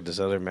used to work at this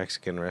other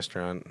Mexican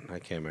restaurant. I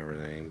can't remember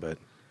the name, but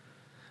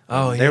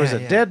Oh, there was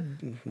a yeah.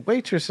 dead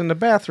waitress in the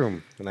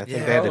bathroom, and I think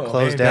Yeah. they had to Oh,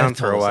 close Mary down Beth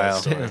for a told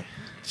us that while. story.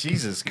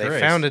 Jesus They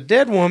Christ. found a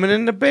dead woman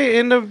in the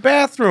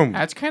bathroom.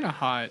 That's kind of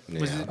hot.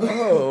 Was Yeah. it?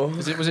 Oh.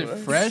 Was it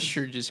fresh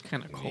or just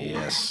kind of cold?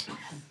 Yes.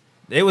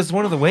 It was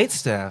one of the wait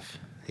staff.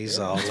 He's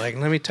all like,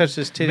 "Let me touch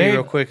this titty Mary-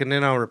 real quick, and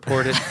then I'll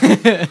report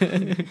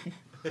it."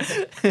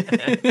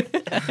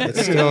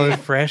 It's still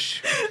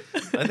fresh.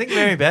 I think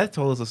Mary Beth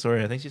told us the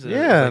story. I think she said it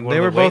was Yeah, like one they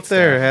of were the wait both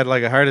there. staff Had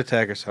like a heart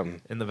attack or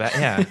something. in the back.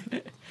 Yeah.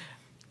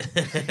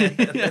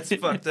 That's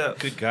fucked up.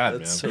 Good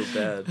God, That's man. so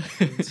bad.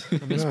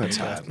 No, it's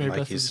hot, Mary like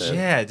Beth you is- said.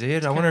 Yeah,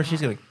 dude. I wonder if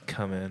she's gonna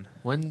come in.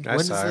 When I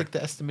when's saw her. like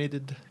the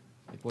estimated?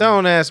 Like, when-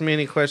 Don't ask me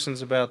any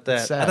questions about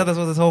that. Sad. I thought that's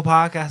what this whole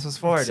podcast was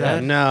for, Sad.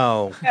 dude.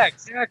 No, Yeah,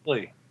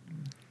 exactly.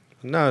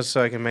 no,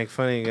 so I can make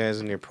fun of you guys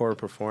and your poor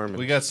performance.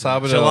 We got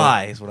Sabado,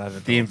 July is what I've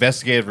been the told.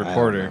 investigative I don't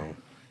reporter. know.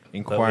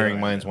 Inquiring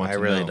minds want I to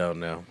really know. don't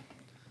know.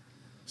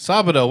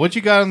 Sabado, what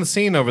you got on the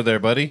scene over there,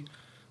 buddy?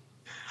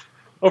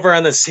 Over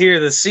on the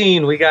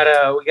scene, we got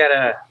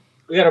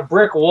a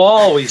brick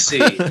wall. We see.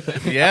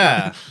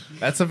 Yeah,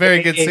 that's a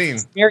very good scene.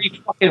 It's very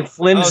fucking Oh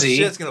flimsy,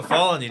 shit, it's gonna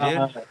fall on you,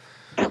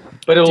 dude.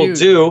 but it will Dude.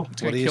 do.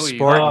 It's What gonna are you kill you.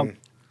 sporting?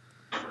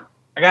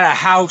 I got a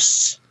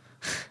house.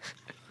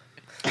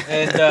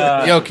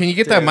 And Yo, can you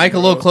get that mic a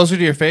little closer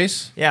to your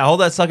face? Yeah, hold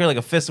that sucker like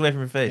a fist away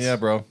from your face. Yeah,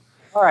 bro.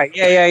 all right,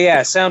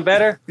 yeah. Sound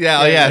better?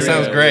 Yeah, yeah,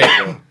 sounds great.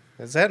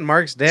 Is that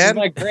Mark's This is dad?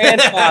 my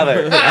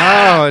grandfather.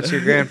 Oh, it's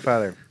your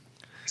grandfather.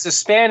 He's a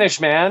Spanish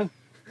man.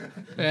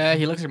 Yeah,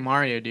 he looks like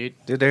Mario, dude.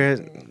 Dude, there,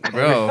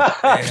 Bro,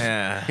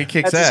 Yeah. he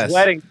kicks That's ass. his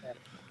wedding.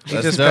 he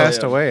That's just dope.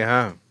 passed away,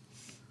 huh?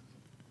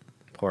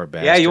 Poor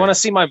bastard. Yeah, you want to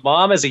see my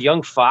mom as a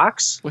young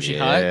fox? Was she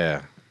hot?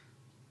 Yeah.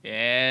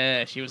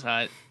 Yeah, she was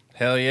hot.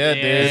 Hell yeah, Yeah,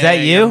 dude. Is that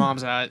your you?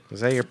 mom's hot. Is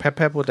that your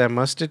pep with that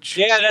mustache?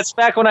 Yeah, that's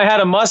back when I had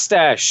a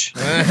mustache.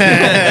 Anyway,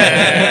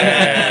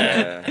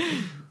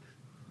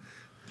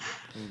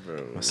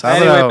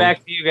 Sabado,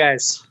 back to you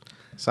guys.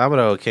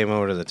 Sabado came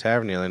over to the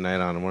tavern the other night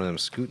on one of them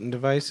scooting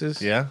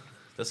devices. Yeah.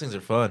 Those things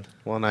are fun.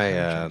 Well, and I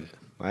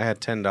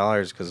had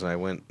 $10 because I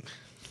went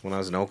when I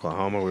was in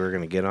Oklahoma. We were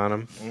going to get on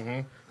them.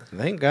 Mm-hmm.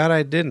 Thank God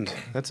I didn't.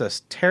 That's a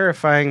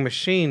terrifying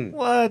machine.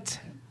 What?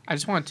 I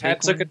just want to I take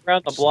took one. it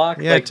around the block.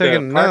 Yeah, like I took the it.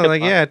 No, parking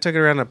like lot. yeah, I took it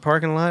around the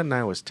parking lot, and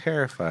I was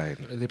terrified.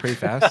 Are they pretty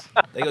fast?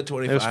 They go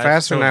 25. It was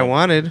faster than I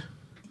wanted,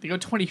 They go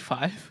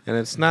 25. and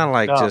it's not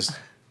like No. just.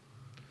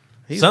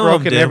 He's Some of 'em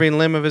broken do. every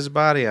limb of his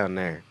body on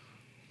there.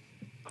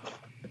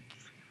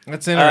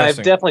 That's I've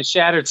interesting. definitely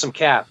shattered some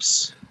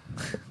caps.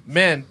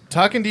 Man,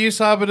 talking to you,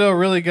 Sabado,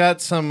 really got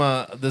some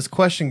this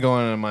question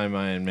going on in my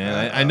mind,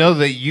 man. I know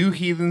that you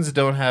heathens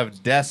don't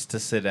have desks to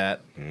sit at.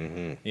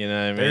 Mm-hmm. You know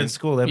what I They're mean? in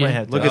school. They Yeah. might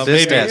have. Look to. at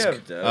this maybe.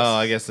 desk. Oh,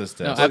 I guess this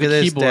No, does. I have Look a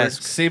at this keyboard.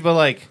 desk. See, but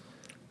like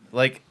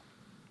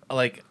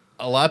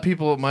a lot of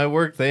people at my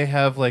work, they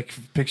have like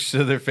pictures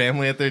of their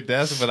family at their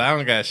desk, but I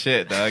don't got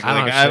shit, dog. I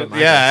don't Like, have shit at my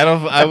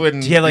yeah, I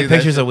wouldn't. Do you have like do that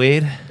pictures shit. of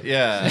weed?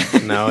 Yeah.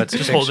 No, it's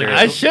Just a holding picture.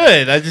 I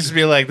should. I'd just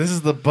be like, this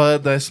is the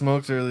bud that I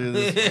smoked earlier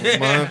this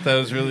month. That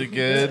was really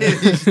good.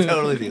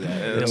 Totally do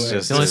that. It's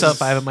just- the only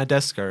stuff I have at my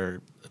desk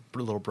are a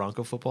little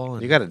Bronco football.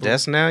 And You got a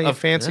desk now, you Oh,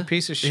 fancy yeah.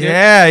 piece of shit.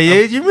 Yeah,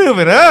 you're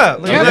moving up.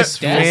 Look Yeah, at that's this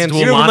desk. fancy.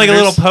 You're moving like a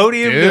little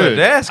podium to a Dude,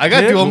 desk. I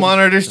got dude. dual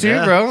monitors too,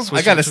 Yeah. bro. I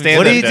Switch got a between- stand.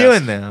 What are you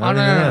doing now? Oh,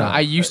 no.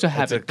 I used to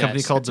have It's a company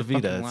desk. called It's a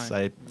fucking Zavita.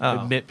 lie. I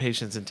Oh. admit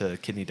patients into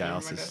kidney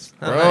dialysis.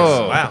 Oh, Bro.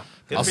 nice. Wow.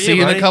 Good I'll for see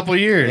you in buddy. a couple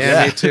years.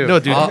 Yeah, me too. No,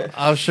 dude.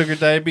 I'll sugar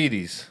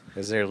diabetes.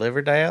 Is there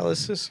liver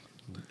dialysis?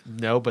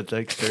 No, but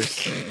like there's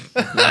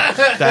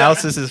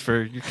dialysis is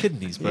for your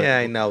kidneys. But Yeah,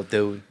 I know,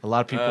 dude. a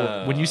lot of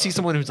people, when you see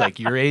someone who's like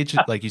your age,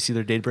 like you see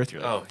their date of birth,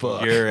 you're like, Oh,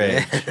 fuck. your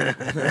age.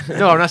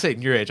 No, I'm not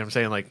saying your age. I'm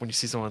saying like when you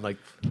see someone like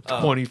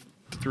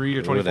 23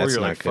 or 24, that's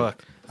you're not like, good.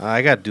 fuck.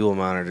 I got dual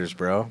monitors,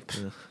 bro.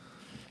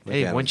 Look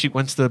Hey, at 'em.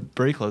 once the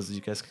break closes,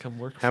 you guys can come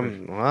work.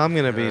 I'm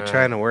gonna be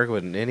trying to work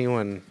with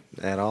anyone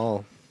at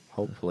all.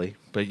 Hopefully,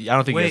 But I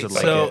don't think you Wait, guys would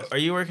like so it. are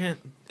you working?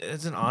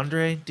 Isn't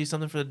Andre do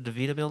something for the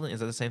DeVita building?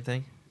 Is that the same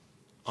thing?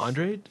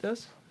 Andre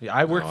does? Yeah,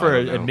 I work No, for I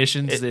don't know.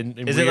 admissions. in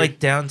Is it weird- like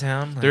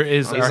downtown? there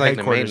is? He's our like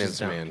the headquarters maintenance is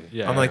down. man.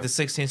 Yeah, on like the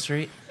 16th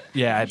Street.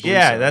 yeah, I believe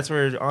Yeah, so. that's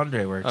where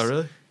Andre works. Oh,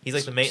 really? He's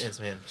like the maintenance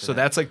man. for So that.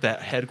 that's like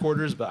that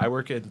headquarters, but I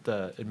work at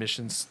the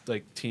admissions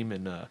like team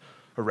in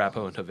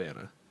Arapahoe and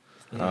Havana.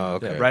 Oh,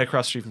 okay. Yeah, right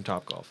across the street from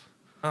Topgolf.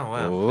 Oh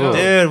wow, Ooh.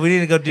 dude, we need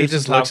to go do. He some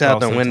just looks Topgolf out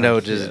the sometime. window,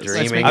 just Yes.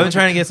 dreaming. I've been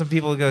trying to get some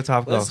people to go to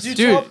Topgolf.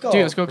 Dude,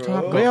 let's go to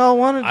Top We Golf. all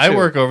wanted to. I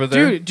work over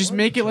there. Dude, just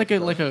make it like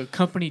a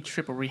company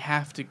trip where we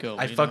have to go.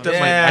 I you fucked know? up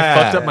my I Yeah.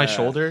 fucked up my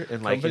shoulder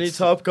and like Company it's-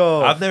 Top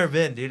Golf. I've never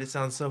been, dude. It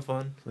sounds so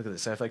fun. Look at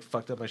this. I like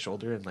fucked up my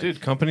shoulder and like Dude,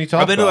 company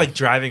top. I've been to golf. like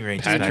driving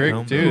ranges back Patrick,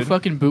 home. dude. Who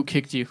fucking boot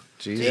kicked you?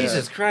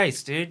 Jesus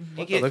Christ, dude.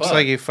 You get Looks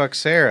like you fucked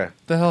Sarah. What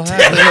the hell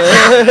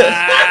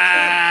happened?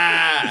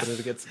 put it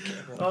against the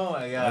camera. Oh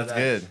my god, That's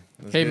good.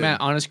 That's Hey good. Matt,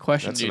 honest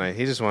question, That's dude. nice.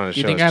 He just wanted to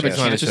You show think I his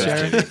have a chest.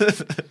 chance with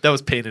Sarah? That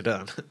was painted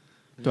on.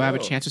 Do I have a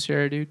chance with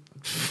Sarah, dude?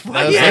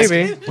 That was,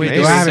 Maybe. Wait, Maybe.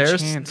 do I have a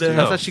Sarah's- chance, I dude?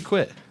 thought she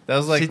quit. that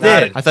was like She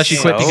did. I thought she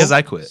quit So? because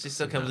I quit. She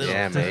still comes in.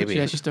 Yeah, all the time. maybe.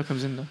 Yeah, she still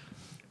comes in though.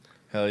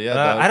 Hell yeah.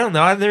 dog. I don't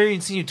know. I've never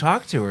even seen you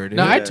talk to her, dude.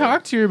 No, I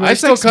talked to her, but I it's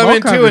still like come small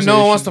in too, and no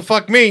one wants to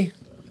fuck me.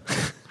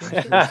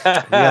 You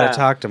gotta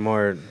talk to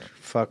more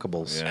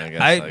fuckables.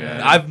 Yeah, I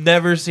guess. I've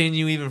never seen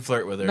you even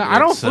flirt with her. No, dude, I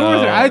don't so- flirt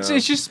with her.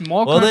 It's just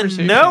small Well, then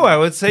conversation. no, I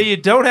would say you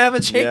don't have a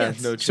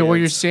chance. no So what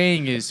you're chance.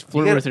 saying is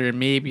flirt gotta- with her and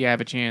maybe I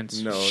have a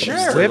chance. No.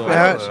 Sure. Whip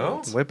I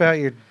don't know. out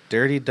your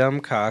dirty dumb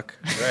cock.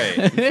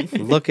 Right.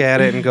 Look at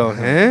it and go,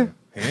 huh?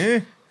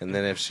 And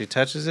then if she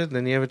touches it,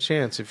 then you have a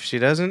chance. If she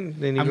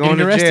doesn't, then you're I'm going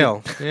to getting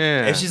jail.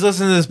 Yeah. If she's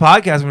listening to this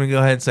podcast, I'm gonna go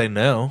ahead and say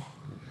no.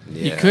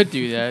 You Yeah. could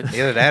do that.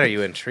 Either that or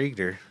you intrigued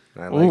her.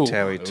 I liked Ooh.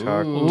 how he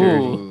talked Ooh.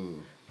 dirty.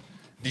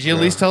 Did you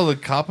at least tell the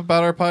cop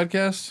about our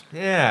podcast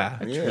Yeah.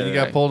 when you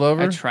got pulled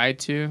over? I tried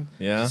to.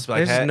 Yeah. Just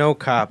like, There's no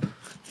cop.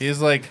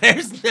 He's like,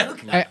 There's no.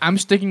 I'm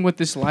sticking with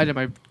this lie to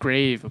my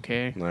grave,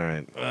 okay? All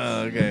right.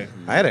 okay.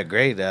 I had a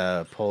great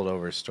pulled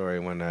over story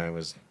when I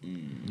was.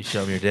 You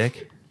show me your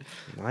dick.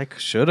 I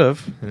should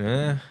have.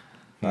 Yeah.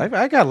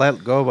 I got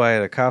let go by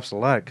the cops a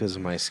lot because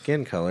of my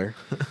skin color.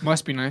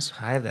 Must be nice.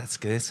 I have that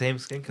same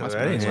skin color. Must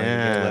I be didn't nice.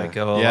 Yeah. let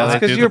go. Yeah, I, they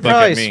Because do you were the book at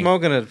probably me.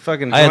 smoking a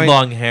fucking joint. had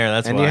long hair.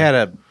 That's and why. you had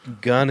a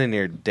gun in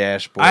your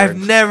dashboard. I've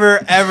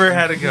never ever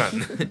had a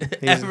gun.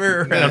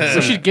 ever.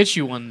 We should get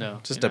you one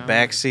though. Just you a know?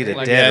 backseat of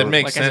Like- Yeah, dead. it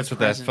makes Like as a sense with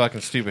that present.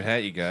 fucking stupid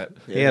hat you got.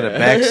 He had a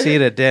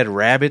backseat of dead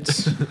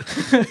rabbits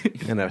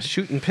and a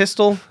shooting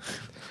pistol.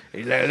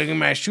 He's like, look at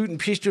my shooting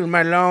pistol and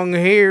my long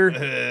hair.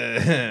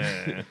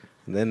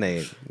 And then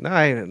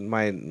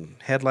my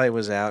headlight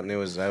was out, and I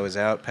was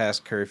out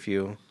past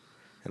curfew,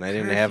 and I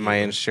didn't have my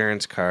Curfew?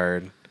 insurance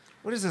card.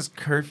 What is this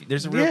curfew?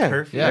 There's a real Yeah,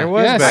 curfew. there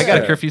was Yes. I back got a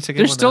then. curfew ticket.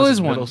 There when I still was is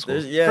in one. middle school.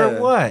 There's, yeah.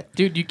 For what?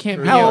 Dude, you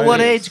can't be How? on-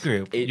 What age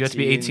group? You have to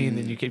be 18,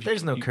 then you can't.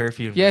 There's no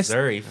curfew in Yes.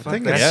 Missouri. I Fuck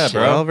think that that's Yeah, shit.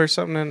 bro. 12 or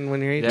something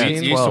when you're 18. Yeah,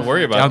 you used to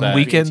worry about On that.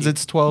 weekends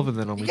it's 12, and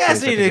then on You weekdays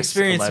guys I need think to it's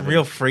experience some 11.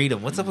 real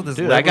freedom. What's up with this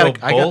Dude, liberal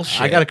bullshit?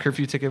 I got a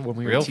curfew ticket when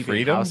we Real were TVing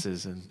freedom?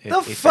 houses. And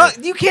The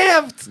fuck? You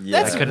can't have.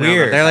 Yeah. That's I couldn't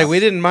weird. They're like, we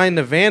didn't mind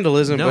the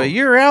vandalism, No. but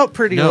you're out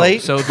pretty No,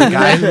 late. so the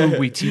guy who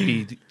we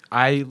TV'd,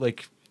 I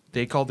like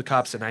they called the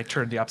cops, and I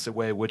turned the opposite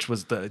way, which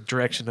was the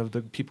direction of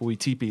the people we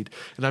TP'd.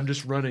 And I'm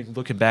just running,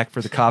 looking back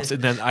for the cops,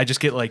 and then I just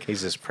get like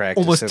He's just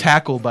practicing. almost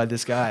tackled by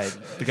this guy,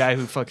 the guy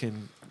who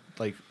fucking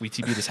like we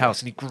TP'd his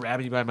house, and he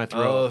grabbed me by my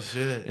throat, Oh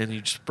shit! and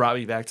he just brought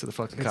me back to the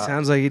fucking It cop.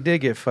 sounds like you did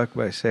get fucked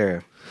by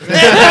Sarah.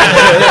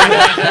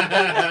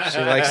 She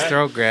likes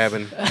throat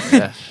grabbing.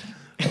 Yeah.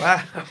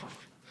 Wow.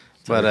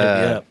 But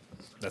Yeah.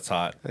 That's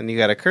hot. and you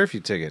got a curfew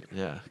ticket.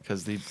 Yeah,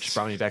 because they just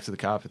brought me back to the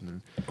cop, and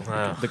then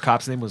Wow. the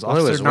cop's name was Well, it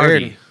Officer was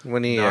Nardi. weird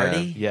when he.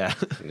 Nardi? Yeah,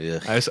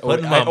 Yeah. I, was,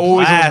 Put him I on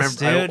always blast,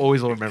 remember. I dude.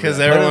 always will remember Because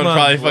that. everyone him on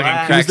probably blast. fucking He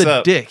was cracks the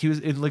up. dick. He was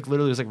it, like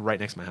literally was like right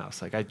next to my house.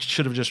 Like I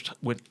should have just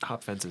went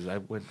hop fences. I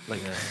went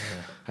like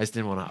I just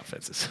didn't want to hop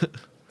fences.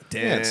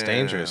 Yeah, it's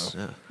dangerous.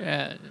 yeah.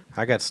 Yeah.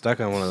 I got stuck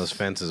on one of those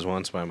fences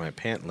once by my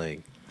pant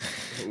leg,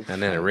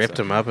 and then it ripped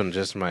them up, and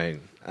just my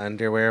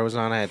underwear was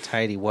on. I had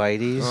tidy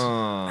whities,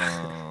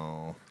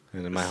 Oh.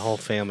 and then my whole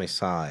family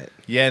saw it.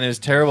 Yeah, and it was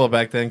terrible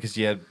back then because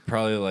you had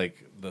probably like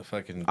the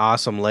fucking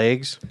Awesome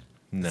legs.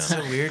 no. It's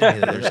so weird to me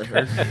that there's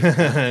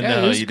curfew.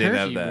 No, there's you didn't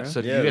have curfew, that. bro. So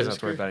Yeah, you guys that's don't have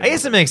to worry about it. I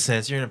guess it makes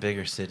sense. You're in a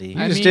bigger city.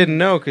 You I just mean- didn't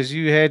know because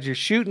you had your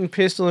shooting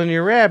pistol and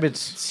your rabbits.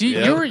 See,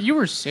 Yeah. you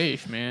were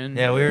safe, man.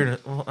 Yeah, we were.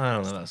 Well, I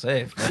don't know about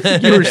safe.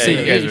 You were Yeah, safe.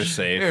 you guys were We were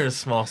safe. in a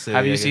small city.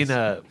 Have you I seen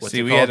guess. what's See,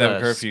 it we called? had to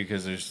have curfew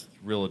because there's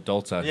real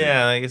adults out here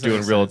Yeah, I guess that doing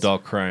makes real sense.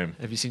 adult crime.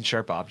 Have you seen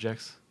Sharp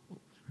Objects?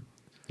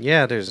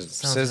 Yeah, there's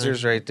Sounds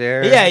scissors familiar. right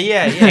there. Yeah,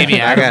 yeah, yeah. Amy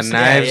I got Adams.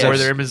 knives Yeah, Where up-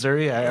 they're in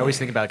Missouri, I always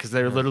think about it because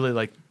they're literally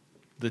like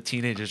the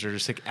teenagers are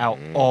just like out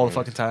all the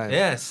fucking time.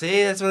 Yeah,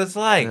 see, that's what it's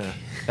like. Yeah.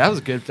 That was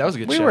a good. That was a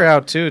good. We show. were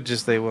out too.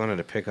 Just they wanted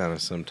to pick on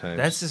us sometimes.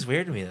 That's just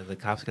weird to me that the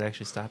cops could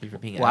actually stop you from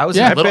being Well, I out. was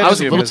Yeah, a little, I I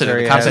was a bet little you to the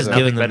Missouri cops has had a- nothing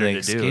Giving them better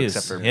the to do excuse.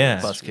 except for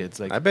Yeah. bus kids.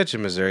 Like I bet you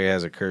Missouri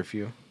has a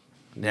curfew.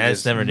 I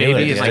just never knew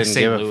maybe it. in like Didn't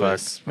St. give a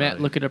Louis. Matt,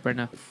 probably. look it up right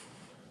now.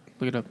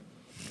 Look it up.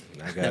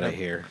 I got it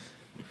here.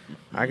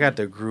 I got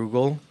the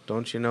Google.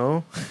 Don't you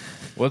know?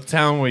 What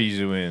town were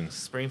you in?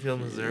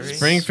 Springfield, Missouri.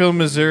 Springfield,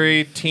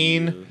 Missouri,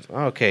 teen.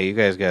 Okay, you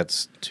guys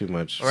got too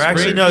much. Or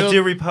actually, no, Springfield?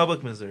 do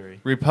Republic, Missouri.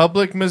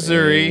 Republic,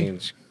 Missouri.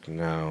 Age,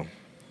 no.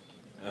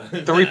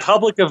 The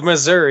Republic of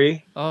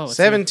Missouri. Oh, it's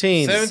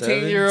 17.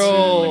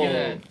 17-year-old. Look at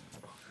that.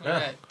 Look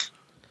at that.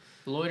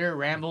 Loiter,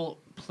 ramble,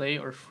 play,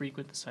 or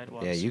frequent the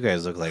sidewalks. Yeah, you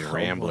guys look like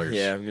ramblers.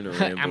 Yeah, I'm gonna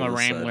ramble. I'm a on the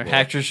rambler. sidewalk.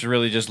 Patrick's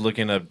really just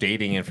looking up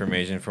dating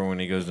information for when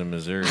he goes to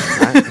Missouri.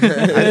 I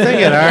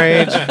think at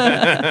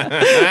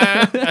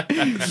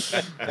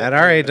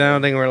our age, I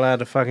don't think we're allowed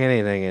to fuck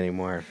anything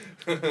anymore.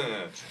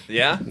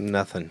 Yeah?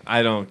 Nothing.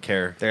 I don't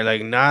care. They're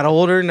like, not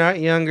older, not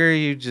younger.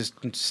 You just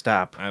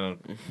stop. I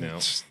don't know.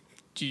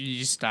 Do you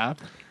just stop?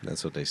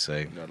 That's what they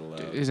say. Not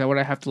allowed. Is that what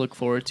I have to look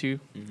forward to?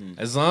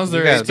 As long as You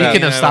they're guys- 18,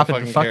 Speaking I of don't stopping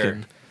fucking fucking,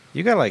 care.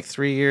 You got like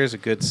 3 years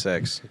of good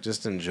sex.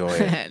 Just enjoy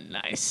it.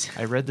 Nice.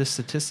 I read this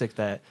statistic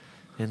that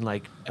in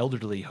like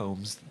elderly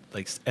homes,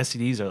 like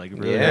STDs are like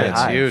really, Yeah, really it's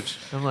high. huge.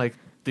 I'm like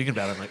thinking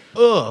about it. I'm like,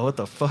 oh, what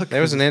the fuck?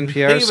 There was an NPR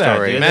Think about it,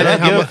 story. dude. Imagine, They don't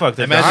how, give a mu- fuck,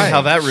 they're imagine dying.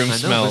 how that I room know, but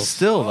smells.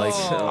 still, like,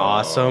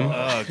 Awesome.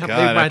 Oh, they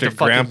God. might After have to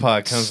fucking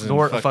Grandpa comes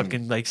snort and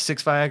fucking like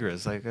 6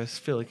 Viagra's. Like I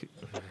just feel like you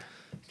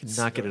can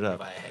not get it up.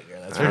 I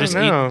Or don't just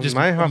know. eat just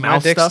my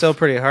mouth dick's stuff? still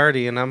pretty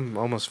hardy, and I'm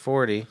almost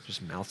 40.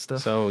 Just mouth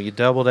stuff. So you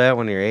double that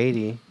when you're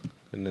 80,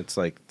 and it's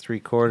like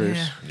 3/4.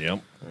 Yeah.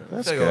 Yep.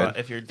 That's Like, good.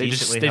 if you're they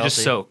just decently they just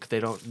healthy. soak. They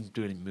don't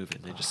do any moving.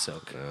 They just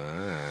soak.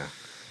 Ah.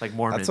 Like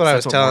Mormons. That's what I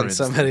was telling Mormons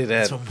do. somebody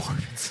that That's what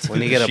Mormons do.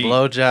 when you get a She-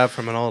 blowjob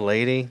from an old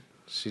lady,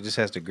 she just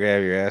has to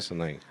grab your ass and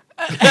like,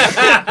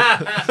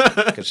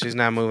 because she's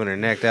not moving her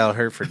neck. That'll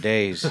hurt for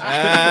days.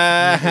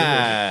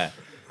 Ah.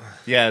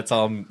 Yeah, it's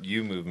all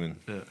you movement.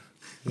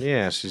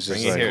 Yeah, she's just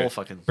Bring it like, here. Whole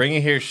fucking. Bring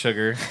it here,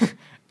 sugar.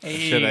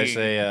 Should I Hey.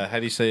 say, how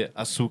do you say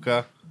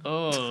asuka?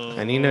 Oh.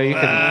 and you know you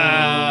can.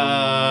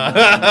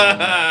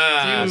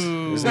 Ah.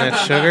 Dude. Isn't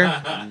that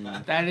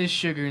sugar? That is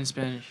sugar in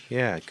Spanish.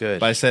 Yeah, good.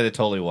 But I said it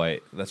totally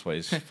white. That's why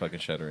he's fucking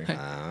shuddering.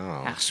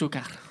 Oh.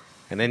 Azúcar.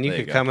 And then you There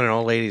you could go. come in an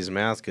old lady's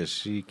mouth because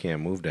she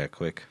can't move that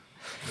quick.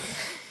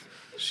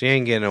 She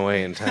ain't getting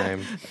away in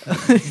time.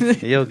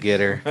 You'll get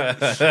her.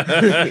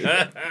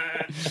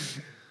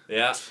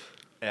 Yeah.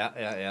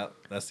 Yeah.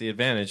 That's the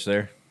advantage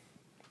there.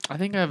 I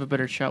think I have a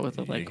better shot with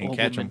You like can old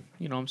catch women. 'em.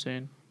 You know what I'm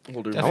saying?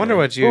 Older I wonder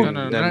what you No,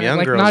 no, them not- young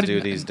like, girls not do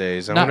even- these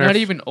days. I Not, wonder not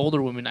if- even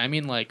older women. I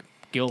mean like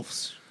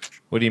gilfs.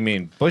 What do you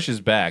mean? Bush is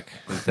back.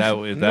 Is that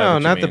what No, you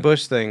not the mean?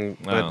 Bush thing.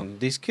 But Oh.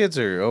 these kids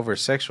are over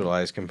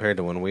sexualized compared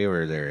to when we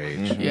were their age.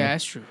 Mhm. Yeah,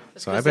 that's true.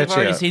 So I I've bet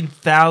already you. seen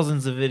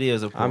thousands of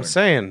videos of porn. I'm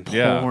saying.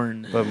 Yeah.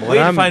 Porn. But We what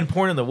had to I'm. find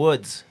porn in the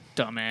woods.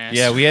 Dumbass.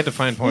 Yeah, we had to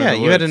find porn. Yeah, in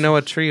the you had to woods. know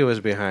what tree it was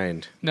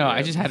behind. No,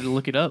 I just had to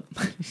look it up.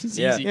 It's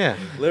Yeah. easy. Yeah.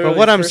 Literally, But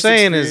what I'm first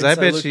saying is, I experience,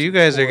 bet looked you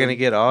guys are porn. going to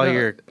get all No.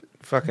 your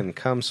fucking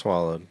cum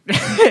swallowed.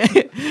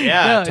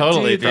 Yeah, No,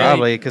 totally, dude, dude.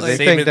 Probably because like- they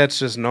Save think it- that's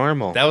just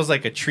normal. That was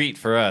like a treat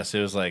for us. It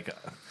was like,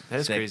 That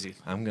is sick. crazy.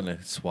 I'm gonna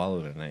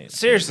swallow tonight.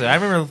 Seriously, I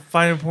remember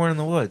finding porn in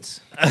the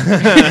woods. I'm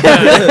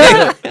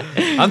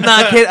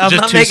not kidding. I'm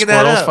Just not two making that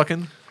squirrels up.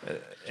 fucking.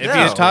 If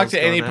No. you talk to What's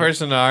any going on?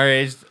 person our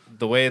age,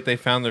 the way that they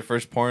found their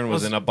first porn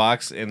was in a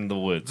box in the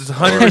woods. It's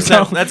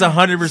 100%. That's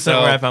 100%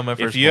 So, where I found my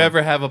first. if you one.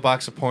 ever have a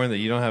box of porn that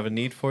you don't have a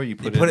need for, you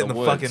put, put it it in the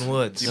woods. fucking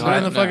woods. You No, put it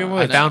in the no, fucking I I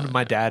woods. found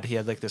my dad. He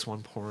had like this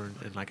one porn,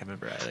 and like I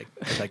remember I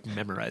like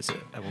memorized it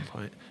at one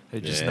point.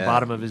 It just in the Yeah.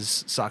 bottom of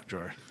his sock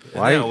drawer.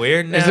 Why? Isn't that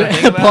weird? Now Is to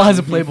think it about Paul it? has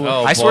a Playboy?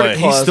 Oh, I swear boy. to,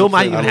 he still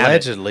might even have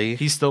it. Allegedly.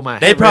 He still might.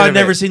 They have probably it.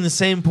 never seen the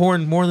same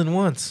porn more than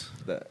once.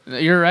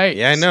 You're right.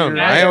 Yeah, I know. You're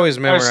I right. always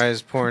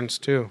memorize porns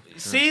too.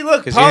 See,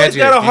 look, 'Cause you Paul's had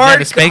your- got a you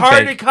hard, a spank hard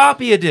to bank.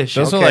 copy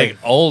edition. Those are Okay. like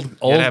old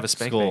have a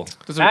spank school.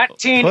 bank. Those are-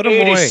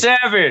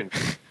 1987.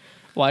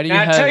 Why do you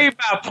Now I have? tell you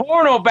about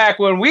porno back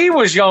when we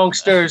was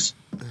youngsters.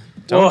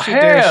 Don't Well, you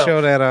dare hell.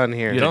 show that on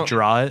here. You had to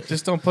draw it.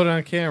 Just don't put it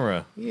on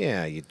camera.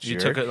 Yeah, you You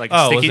jerk. took it like Oh,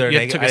 a was sticky. there You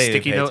a took neg- I a didn't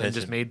sticky pay note and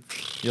attention. just made.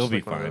 You'll be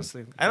like one of fine. those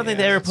things. I don't think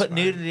Yeah, they ever that's put fine.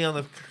 nudity on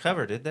the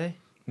cover, did they?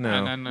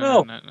 No.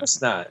 No,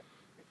 it's not.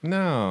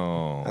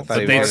 No. I thought But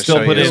he they'd was still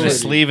gonna put show it you in a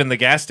this. sleeve in the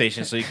gas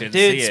station so you could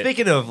Dude, see it.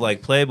 speaking of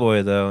like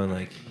Playboy though, and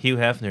like Hugh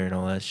Hefner and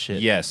all that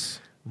shit. Yes.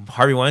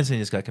 Harvey Weinstein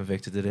just got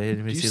convicted today. Did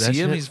anybody Do you see that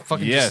see him? shit? He's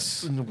fucking. Yes.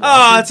 Just in the Oh,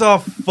 water. it's all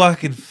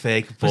fucking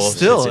fake But bullshit.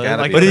 still, It's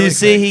gotta like, be But did you really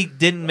see fake. he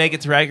didn't make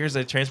it to Rikers?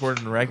 They transported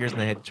him to Rikers and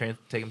they had to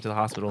take him to the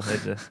hospital.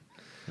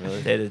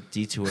 They had a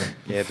detour.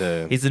 You had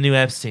to. He's the new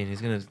Epstein.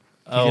 He's gonna.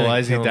 Oh, gonna why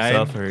is he kill dying?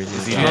 himself or is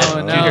Is he he gonna- dead? Oh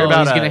Did no, you hear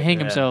about, he's gonna uh, hang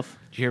yeah. himself.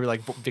 Did you hear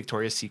like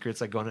Victoria's Secrets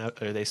like going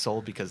out? Or they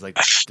sold because like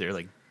they're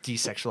like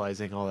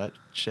desexualizing all that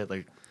shit.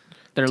 Like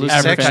They're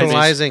losing their fans.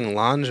 Sexualizing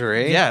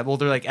lingerie. yeah, well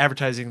they're like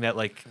advertising that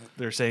like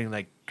they're saying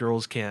like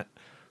girls can't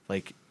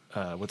like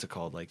what's it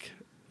called like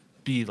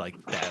be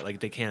like that. Like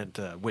they can't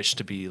wish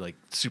to be like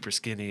super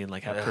skinny and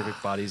like have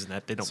perfect bodies and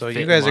that they don't. So fit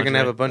you in guys are gonna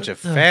have a lingerie. bunch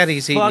of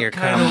fatties eating your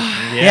kind cum.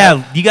 of-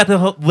 Yeah, you got the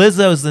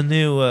Lizzo's the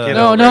new. Get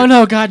No, over no, it.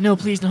 no, God, no,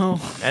 please, no.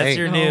 That's Hey.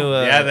 your No. new.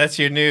 Yeah, that's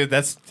your new.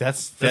 That's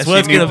what your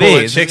it's new gonna pool be.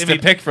 of It's chicks gonna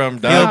to be- pick from.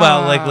 feel Dog.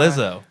 about like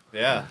Lizzo.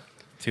 Yeah.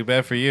 Too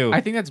bad for you.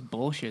 I think that's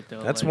bullshit,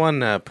 though. That's like,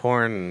 one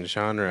porn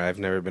genre I've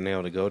never been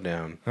able to go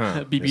down. Huh. Is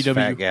fat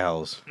BBW.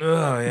 gals.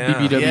 Oh yeah.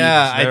 BBW.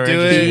 Yeah, Never I do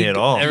interested it me at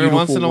all. every Beautiful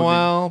once in a women.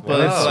 while, but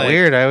Well, it's it's like,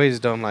 weird. I always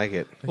don't like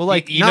it. Well,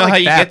 like You not know like how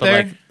you that, get but,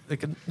 there?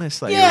 Like a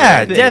nice like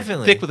Yeah, thick-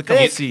 definitely. thick with a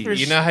couple Thick C. for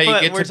You know how you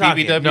But get we're to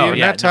talking- BBW? No, We're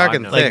yeah, not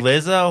talking no, I know. thick. Like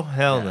Lizzo?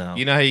 Hell no.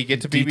 You know how you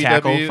get to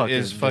D-tackle, BBW fucking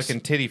is just-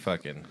 fucking titty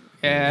fucking.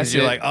 Yeah, Because that's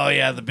you're it. like, oh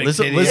yeah, the big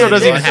Lizzo- titties. Lizzo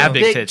doesn't Yeah. even have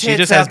big tits. She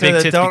just has big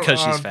tits because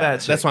she's fat.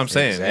 That's what I'm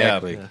saying.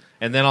 Exactly. Yeah.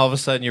 And then all of a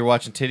sudden you're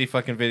watching titty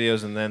fucking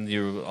videos, and then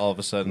you're all of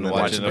a sudden And then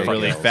watching watching a big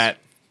really girls. fat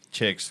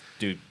chicks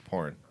do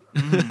porn.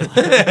 You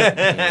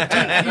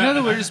know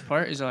the weirdest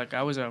part is like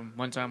I was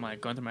one time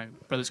like going through my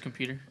brother's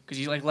computer because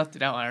he like left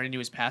it out. I already knew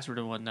his password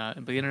and whatnot,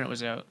 but the internet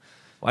was out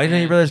Why didn't you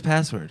know your brother's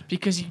password?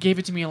 because he gave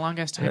it to me a long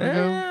ass time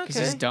ago. Yeah, Because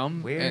he's okay.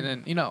 dumb. Weird.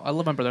 And then I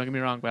love my brother. Don't get me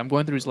wrong, but I'm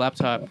going through his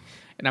laptop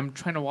and I'm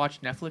trying to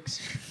watch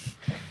Netflix.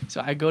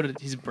 So I go to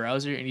his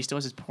browser and he still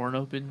has his porn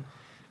open.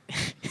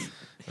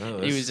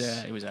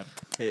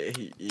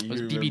 It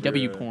was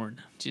BBW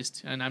porn.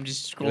 And I'm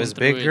just scrolling. was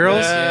through big it.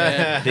 girls?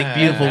 Yeah. Big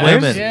beautiful Yeah,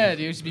 women. Yeah,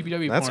 dude, it's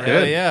BBW That's porn.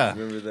 good. Yeah.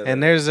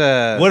 And there's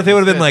a. What if it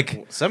would have been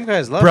like Some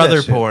guys love brother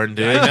that shit. porn,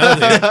 dude? then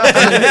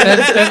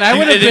I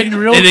would have been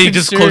real And then he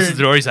just closes the concerned.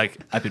 door. He's like,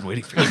 I've been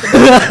waiting for you.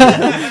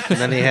 And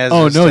then he has.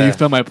 Oh just, no, you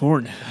found my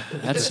porn.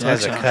 That Just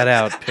has sucks. a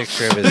cutout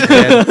picture of his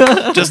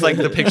head. Just like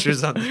the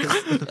pictures on.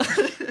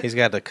 He's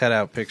got the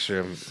cutout picture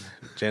of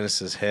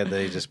Genesis' head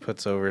that he just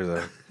puts over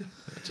the.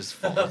 Just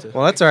fall into.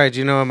 Well, that's all right.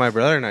 You know what my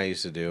brother and I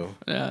used to do?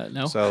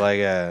 No. So like,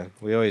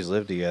 we always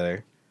lived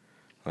together.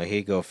 Like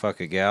he'd go fuck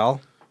a gal,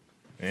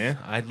 Yeah.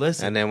 I'd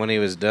listen. and then when he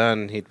was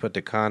done, he'd put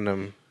the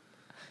condom.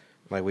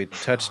 Like we'd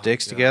touch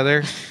dicks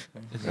together,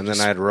 and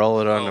then I'd roll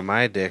it onto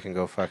my dick and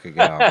go fuck a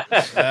gal.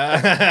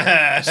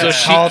 So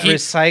It's called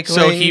recycling.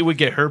 So he would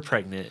get her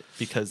pregnant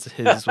because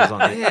his was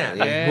on it.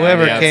 Yeah,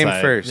 whoever Yeah. came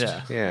Outside. first.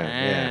 Yeah.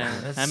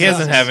 Yeah. That He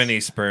doesn't makes have sense. any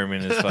sperm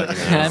in his fucking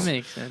That house.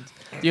 makes sense.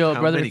 Yo,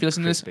 How brother, many if you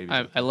listen to this, Chris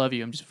babies? I love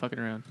you. I'm just fucking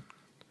around.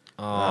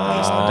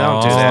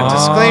 Don't do that.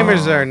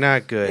 Disclaimers are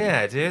not good.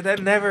 Yeah, dude,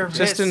 that never.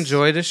 Just hits.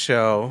 enjoy the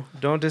show.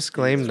 Don't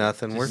disclaim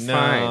nothing. We're No,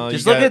 fine.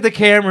 Just You look got- at the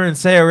camera and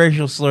say a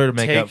racial slur to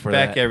make Take up for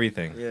back that.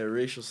 everything. Yeah,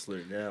 racial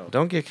slur now.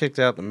 Don't get kicked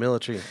out the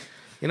military.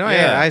 You know,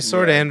 Yeah. I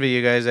sort of Yeah. envy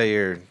you guys that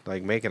you're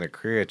like making a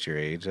career at your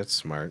age. That's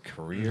smart.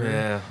 Career.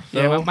 Yeah.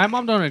 Yeah, my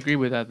mom don't agree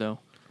with that though.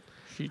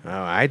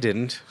 Oh, I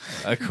didn't.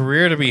 A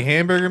career to be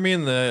hamburger me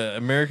in the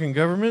American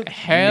government?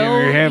 Hell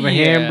ever have a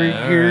yeah.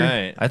 hamburger? All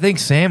right. I think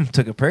Sam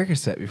took a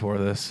Percocet before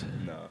this.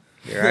 No.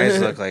 Your eyes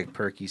look like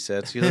perky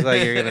sets. You look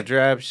like you're gonna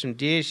drop some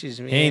dishes,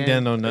 man. He ain't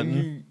done no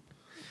nothing.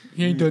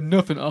 He ain't done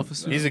nothing,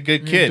 officer. He's a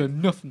good He ain't kid.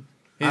 done nothing.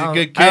 He's I a don't-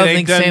 good kid. I don't Ain't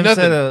think done Sam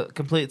nothing. said a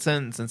complete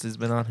sentence since he's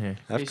been on here.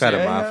 I've He cut him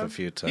said- off a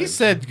few times. He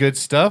said good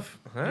stuff.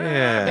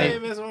 Yeah. Hey,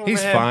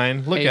 He's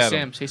fine. Look hey at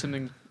Sam, him. say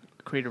something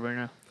creative right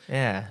now.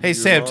 Yeah. Hey You're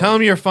Sam, wrong. tell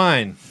him you're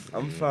fine.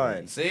 I'm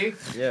fine. See?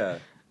 Yeah.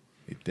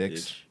 You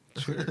dicks.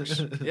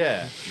 Bitch.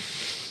 Yeah.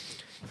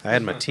 I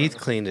had my teeth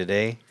cleaned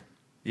today.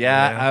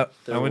 Yeah, I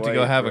They're went to go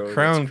white, have bro. a That's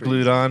crown crazy.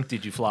 glued on.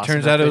 Did you floss?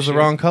 Turns enough out it was this the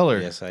year? wrong color.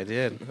 Yes, I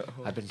did.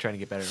 I've been trying to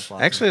get better at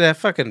flossing. Actually, that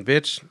fucking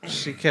bitch,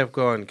 she kept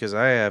going because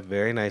I have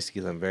very nice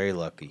teeth. I'm very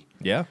lucky.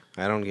 Yeah.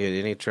 I don't get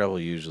any trouble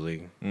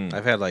usually. Mm.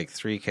 I've had like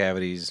 3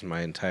 cavities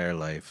my entire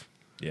life.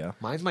 Yeah.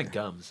 mine's my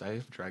gums. I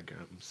have dry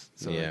gums.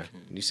 So yeah. like,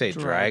 You say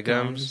Dry dry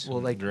gums? gums?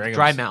 well, like Dry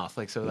dry gums. mouth.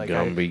 Like so, like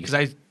Gumby. because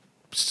I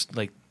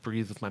like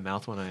breathe with my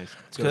mouth when I. go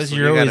to Because sleep.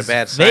 you're you got a always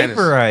bad sinus.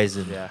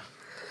 vaporizing. Yeah.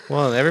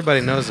 Well,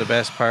 everybody knows the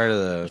best part of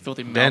the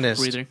Filthy mouth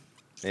dentist. breather.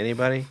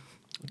 Anybody?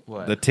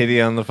 What? The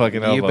titty on the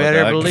fucking elbow. You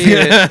better dog. believe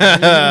it.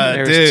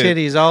 There's Dude.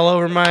 titties all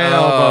over my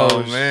Oh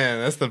elbows. man,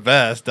 that's the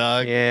best,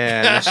 dog. Yeah,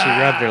 and then she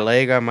rubbed her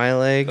leg on my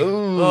leg.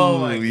 Ooh, Oh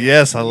my God.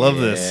 yes, I love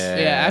this.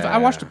 Yeah, I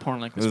watched a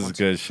porn like this, This is once.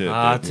 good shit.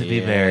 Not dude. to be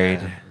Yeah. married.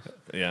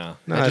 Yeah.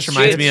 No, That just it's-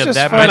 reminds it's me of just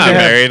that- fun I'm not to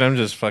have- married. I'm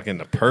just fucking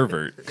a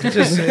pervert.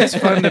 it's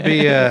fun to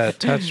be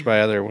touched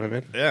by other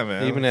women, Yeah,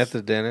 man. even at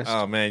the dentist.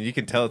 Oh man, you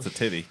can tell it's a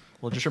titty.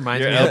 Well, it just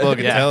reminds Your me. elbow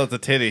can yeah. tell it's a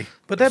titty.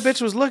 But that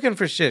bitch was looking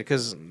for shit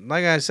because,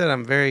 like I said,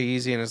 I'm very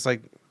easy, and it's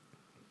like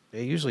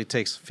it usually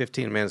takes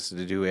 15 minutes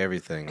to do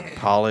everything,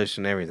 polish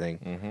and everything.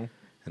 Mhm.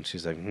 And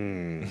she's like,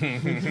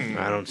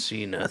 I don't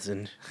see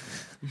nothing.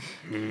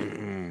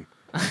 Mm-mm.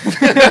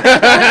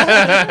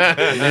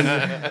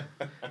 and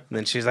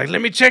then she's like,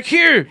 let me check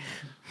here.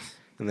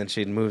 And then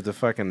she'd move the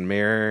fucking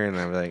mirror, and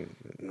I'm like,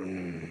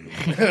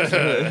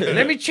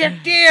 let me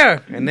check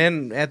there. And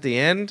then at the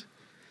end,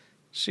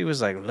 she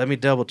was like, let me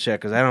double check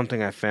because I don't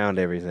think I found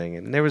everything.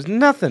 And there was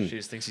nothing. She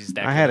just thinks he's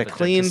that I good had a of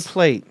clean dentist.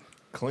 plate.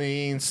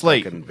 Clean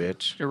slate. Fucking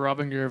bitch. You're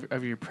robbing her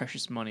of your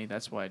precious money.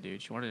 That's why,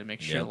 dude. She wanted to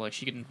make sure Yep. like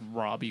she can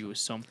rob you with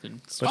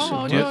something. Do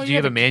you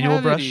have a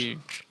manual brush?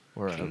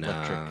 Or a Nah,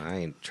 electric? I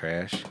ain't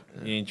trash.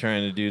 You ain't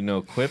trying to do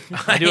no quip.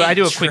 I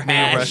do a quick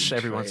manual Trash. brush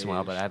every once in a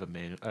while, but I have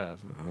a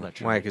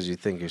electric. Why? Because you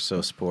think you're so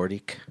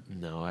sporty?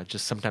 No,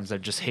 sometimes I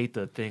just hate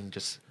the thing.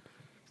 Just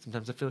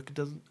sometimes I feel like it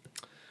doesn't.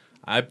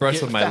 I brush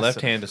Get with my fast left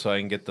enough. hand so I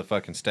can get the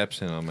fucking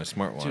steps in on my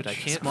smartwatch. Dude, I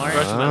can't Smart.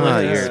 brush with my Ah,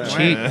 left you're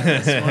hand.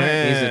 a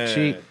Smart.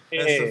 cheat.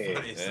 He's a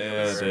cheat.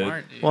 Yeah, dude.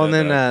 Smart, dude. Well, and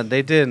then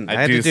they didn't.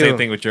 I had do to the same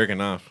thing with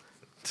jerking off.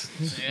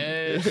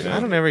 Yeah. I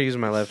don't ever use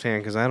my left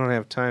hand because I don't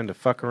have time to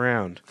fuck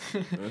around.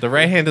 The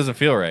right hand doesn't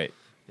feel right.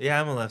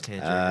 Yeah, I'm a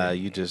left-handed.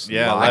 You just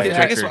Yeah, lie. left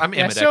I guess tricker. I'm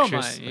Yeah, so am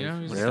ambidextrous. I, you know?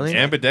 like, Really?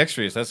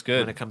 Ambidextrous, that's When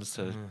good. it comes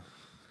to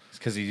It's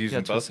because he's using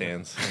Yeah, both twist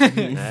hands.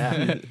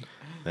 yeah.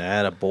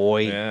 That a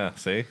boy. Yeah,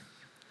 see?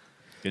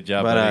 Good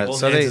job, But, buddy. Both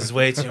so hands they- is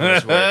way too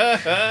much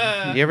work.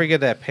 You ever get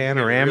that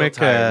panoramic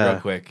real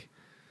quick.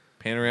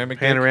 Panoramic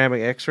dick?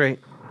 panoramic X-ray?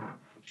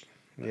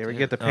 You ever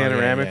get the Oh, yeah,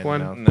 panoramic yeah, one?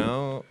 no.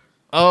 No.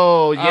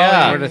 Oh,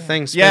 yeah. Where the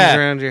thing spins Yeah.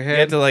 around your You head?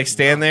 have to like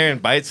stand there and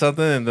bite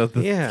something, and the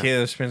Yeah.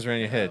 camera spins around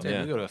your head. Damn,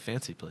 Yeah. you go to a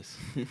fancy place.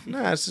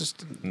 No, it's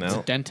just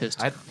No.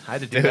 Dentist. I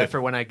had to do Dude. that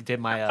for when I did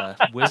my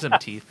wisdom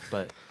teeth,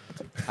 but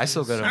I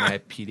still go to my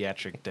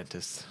pediatric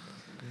dentist.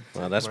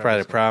 well, that's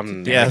probably the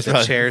problem. Yeah, the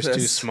that's chair's too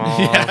probably- small.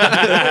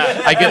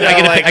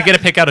 I get to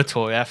pick out a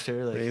toy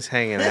after. Like, He's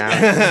hanging out.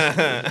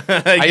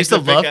 I used to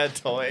love- a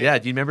toy. yeah,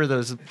 do you remember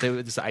those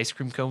ice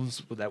cream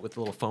cones with the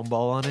little foam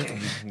ball on it?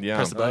 And you Yeah.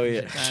 press the button.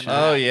 yeah. And,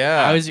 Oh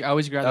yeah. I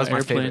always grab That was the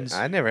my favorite. airplanes.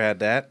 I never had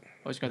that.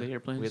 Always grab the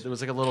airplanes. There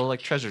was like a little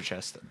like treasure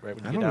chest right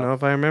when you I get don't out. know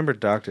if I remember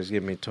doctors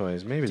giving me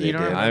toys. Maybe You they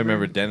don't did. I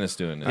remember Dennis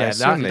doing it. I Yeah,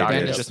 assume not they doctor,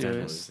 did. just Yeah.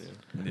 dentist. Yeah.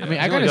 I mean,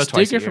 I You got only a go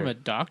twice a sticker year. from a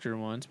doctor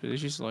once, but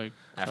it's just like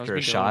After I a was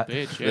being shot?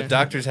 little bitch, The yeah.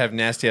 doctors have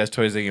nasty ass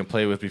toys they can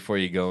play with before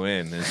you go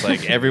in. It's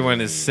like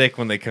everyone is sick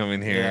when they come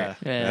in here. Yeah. Yeah. And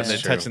they're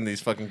That's true. touching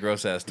these fucking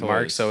gross ass toys.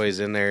 Mark's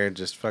always in there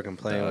just fucking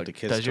playing Dog, with the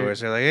kids' does your-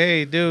 toys. They're like,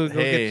 hey, dude, go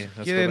Hey, get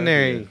that's get what in I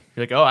there. do.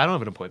 You're like, oh, I don't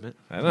have an appointment.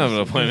 I don't have an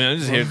appointment. I'm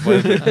just here to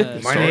play.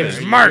 My Sorry, name's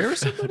are you Mark. here or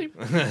somebody?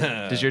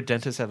 Does your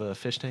dentist have a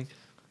fish tank?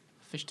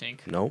 Fish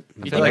tank. Nope. I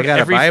But feel I like got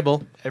every- a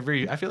Bible.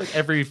 I feel like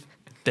every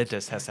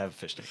dentist has to have a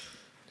fish tank.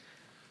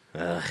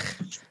 But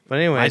My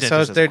anyway, so dentist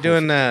has they're a cool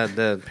doing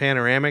the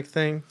panoramic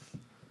thing.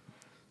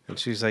 And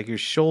she's like, your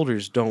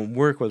shoulders don't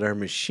work with our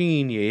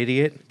machine, you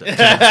idiot. So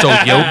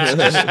yoked,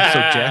 so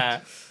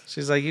jacked.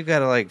 She's like, you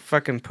gotta like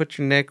fucking put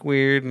your neck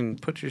weird and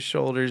put your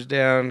shoulders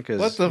down What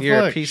because the you're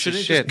a fuck? piece of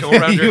Shouldn't it shit. just go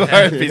around you your are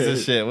head? a piece of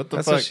shit. What the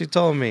That's fuck? what she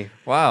told me.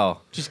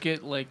 Wow. Just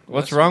get like.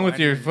 What's less wrong with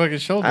your wider. fucking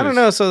shoulders? I don't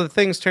know. So the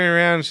things turn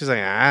around and she's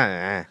like,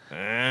 ah.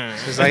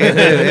 Ah. She's like, if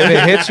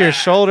it hits your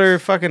shoulder,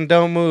 fucking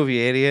don't move,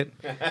 you idiot.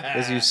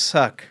 Because you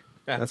suck.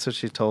 That's what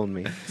she told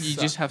me. You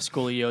just have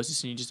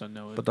scoliosis and you just don't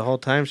know it. But the whole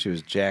time she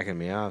was jacking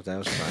me off. That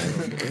was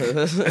fine.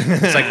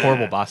 It's like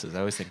horrible bosses. I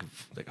always think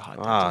of like a hot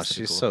Ah, dentist.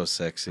 she's That'd so be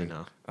sexy. cool. I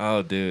know.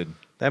 Oh, dude.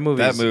 That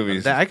movie. That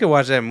movie's- I could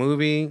watch that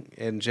movie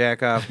and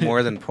jack off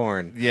more than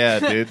porn. Yeah,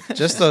 dude.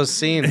 Just those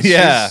scenes.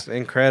 Yeah. She's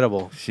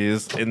incredible. She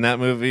is in that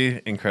movie.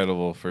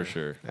 Incredible for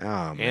sure.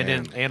 Oh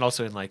man. And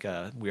also in like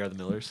We Are the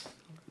Millers.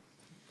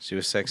 She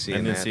was sexy I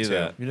in didn't that see too.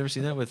 that. You've never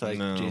seen that with like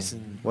No.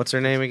 Jason? What's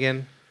her name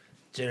again?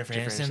 Jennifer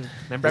Jennifer Aniston. Aniston?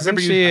 Remember, I Isn't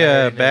remember she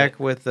you. back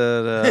with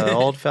the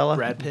old fella?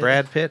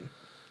 Brad Pitt?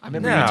 I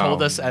remember No. you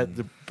told us at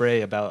the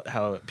Bray about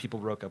how people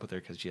broke up with her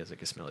because she has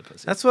like a smelly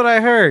pussy. That's what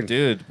I heard.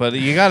 Dude, but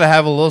you got to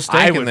have a little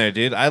stank in would- there,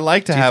 dude. I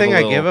like to Do you have think a I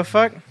little give a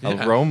fuck?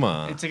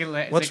 aroma. It's like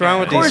a, What's wrong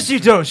with Of course you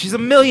don't. She's a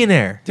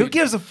millionaire. Who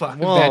gives a fuck?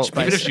 Well,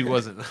 Even if she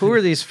wasn't. who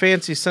are these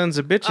fancy sons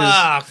of bitches?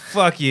 Ah,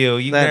 fuck you.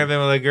 You've That- never been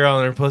with a girl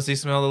and her pussy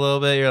smelled a little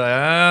bit. You're like,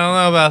 I don't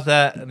know about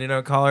that. And you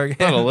don't call her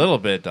again. Not a little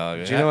bit,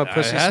 dog. Do you know what It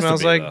pussy has to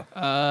smells be, like?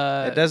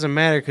 though. It doesn't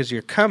matter because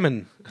you're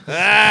coming.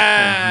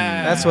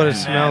 Ah. That's what it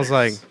smells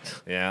like.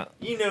 Yeah.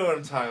 You know what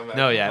I'm talking about.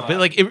 No, yeah, but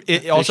like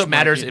it also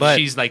matters if But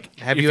she's like.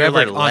 have if you you're, ever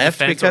like, on the left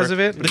fence because or- of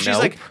it? But if she's Nope.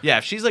 like, yeah,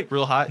 if she's like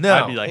real hot, No.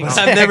 I'd be like,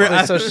 I've never-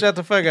 Exactly, so shut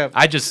the fuck up.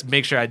 I just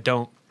make sure I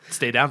don't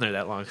stay down there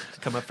that long.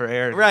 Come up for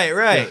air. and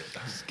Right.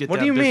 just get What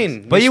do down you business.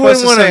 mean? But You're you wouldn't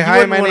supposed wanna- to say, you hi,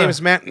 wouldn't my wanna- name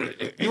is Matt.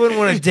 You wouldn't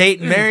want to date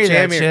and marry that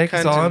Jam your chick.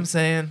 That's all cunt. I'm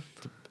saying.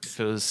 If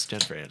it was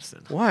Jennifer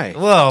Aniston. Why?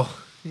 Well,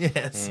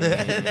 yes.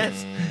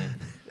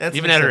 that's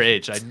Even an at her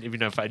exception. age,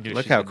 even if I knew.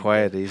 Look she how didn't-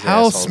 quiet these How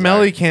assholes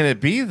smelly are. can it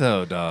be,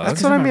 though, dog?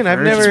 That's what I mean. I've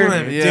That's never. what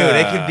I mean. Yeah. Dude,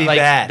 it could be Like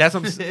bad. that's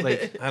what I'm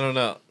like. I don't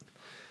know.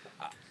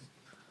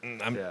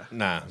 I'm, Yeah.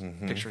 Nah.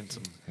 Mhm. Picturing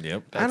some.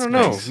 Yep. I don't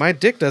know. My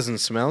dick doesn't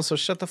smell, so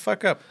shut the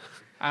fuck up.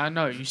 I don't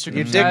know. You dick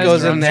circumcised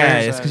goes or in there. Yeah,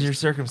 uncircumcised? it's because you're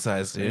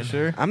circumcised, dude.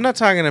 Sure. I'm not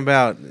talking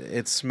about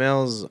it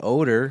smells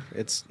odor.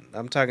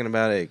 I'm talking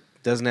about it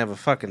doesn't have a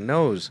fucking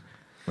nose.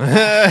 So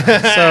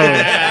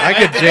I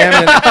could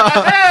jam it.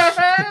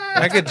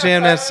 I could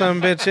jam that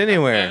some bitch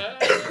anywhere.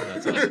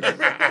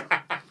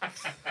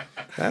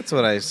 That's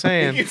what I'm You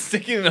saying. can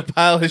stick it in a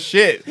pile of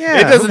shit. Yeah,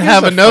 it doesn't who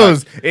have a gives a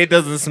nose. It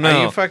doesn't Are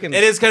smell. you fucking?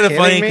 It is kind of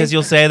kidding funny me? because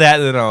you'll say that,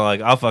 and then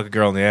I'll fuck a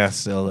girl in the ass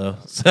still, though.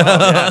 So,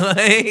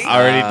 like-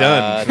 Already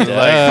done. duh.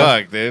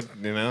 Like, fuck, dude.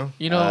 You know?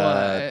 You know,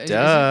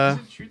 duh.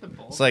 is it true the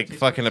balls It's like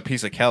fucking a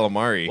piece of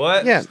calamari.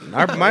 What? Yeah,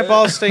 my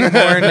balls stink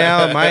more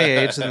now at my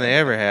age than they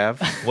ever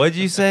have. What'd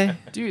you say?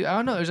 Dude, I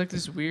don't know. There's like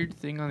this weird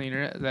thing on the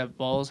internet that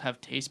balls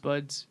have taste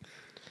buds.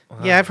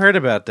 Yeah, I've heard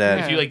about that.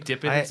 If you like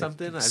dip it I- in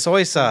something,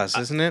 Soy sauce,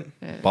 isn't it?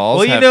 Yeah. Balls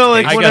Well, you have know,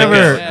 like, taste I gotta buds.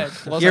 whenever-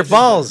 get- Balls Your have taste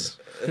balls.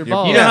 buds. Your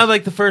balls. You know how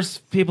like the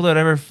first people that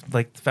ever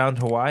like found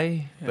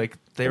Hawaii, like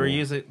they were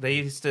using, they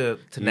used to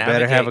You navigate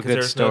better have a 'cause good there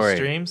was story. no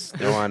streams.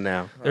 Go on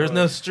now. There was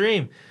no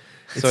stream,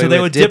 so, he they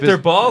would dip their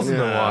his- balls in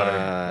the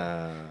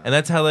water, and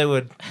that's how they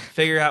would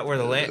figure out where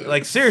the land.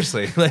 Like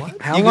seriously,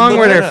 like How long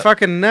were their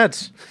fucking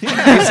nuts? He's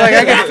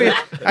like,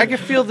 I can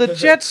feel the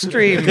jet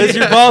stream. Because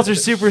your balls are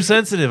super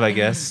sensitive, I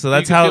guess. So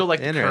that's you how. feel like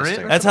the Interesting.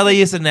 current. That's how they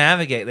used to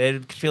navigate.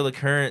 They'd feel the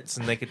currents,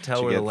 and they could tell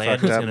Did you where the get land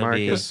fucked was up, going to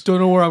be. Marcus? Don't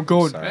know where I'm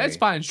going. Sorry. That's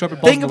fine. Strap your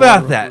balls Think in the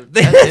about water. that.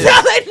 That's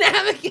how they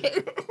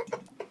navigate.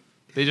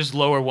 They just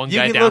lower one You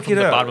guy can down look from it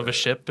the up. bottom of a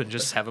ship and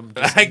just have him.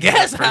 Just I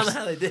guess I don't first- know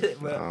how they did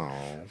it, but Oh.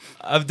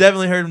 I've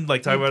definitely heard him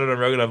like talk about it on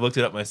Rogan. I've looked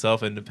it up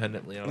myself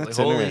independently. I was That's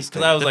like, holy, interesting.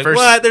 because I was The like, first-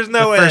 what? There's no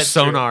the way. first that's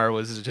true. sonar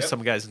was just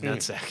some guy's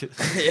nutsack.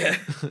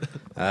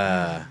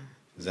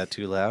 Is that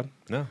too loud?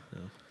 No.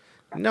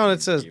 No,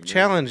 it's a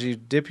challenge. You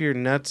dip your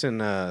nuts in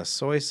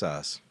soy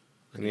sauce,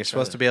 and you're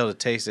supposed to be able to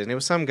taste it. And it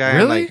was some guy on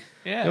Really? like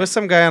Yeah. it was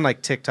some guy on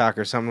like TikTok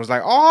or something was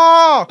like,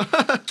 oh,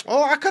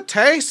 I could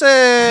taste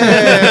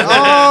it.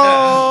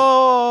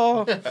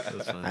 Oh,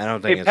 I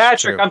don't think Hey, it's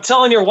Patrick, true. I'm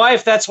telling your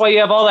wife that's why you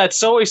have all that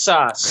soy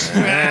sauce.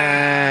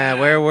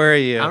 Where were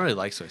you? I don't really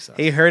like soy sauce.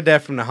 He heard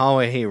that from the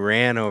hallway. He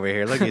ran over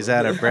here. Look, he's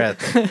out of breath.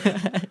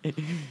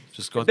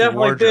 Just going through Definitely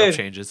wardrobe did.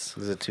 changes.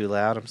 Is it too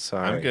loud? I'm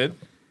sorry. I'm good.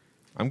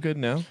 I'm good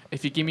now.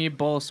 If you give me a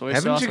bowl of soy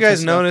Haven't sauce, you I'll guys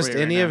test it out for noticed you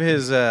right any now. of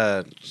his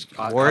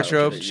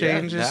wardrobe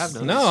changes? Yeah, I've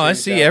noticed. No, I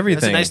see That's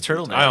everything. a nice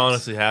turtleneck. I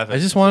honestly haven't. I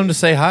just want him to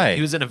say hi.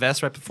 He was in a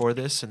vest right before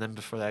this, and then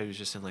before that, he was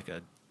just in like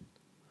a.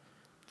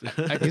 I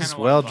kinda He's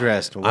wanna well buy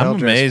dressed. it. Well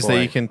I'm amazed boy.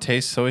 that you can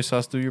taste soy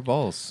sauce through your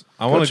balls.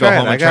 I Go want to go try it.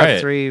 home I and got try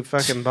it. 3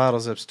 fucking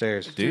bottles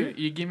upstairs. Dude.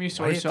 You give me Why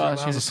soy you have sauce,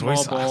 three here's a bottles of soy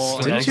small sauce? bowl.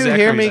 Didn't Didn't and you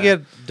exactly hear me that.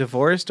 get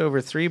divorced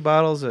over 3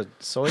 bottles of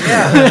soy sauce?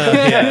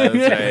 Yeah,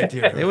 that's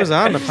right. It was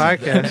on the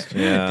podcast.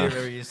 Yeah.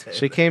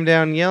 She came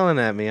down yelling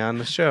at me on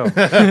the show.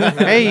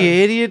 Hey,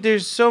 you idiot,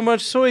 there's so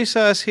much soy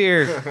sauce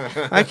here.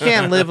 I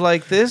can't live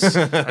like this. I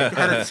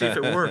had to see if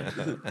it worked.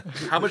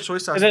 How much soy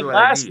sauce And then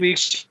last week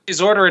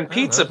she's ordering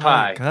pizza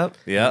pie. Cup.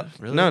 Yeah.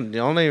 Really? No, the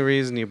only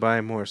reason you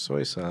buy more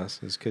soy sauce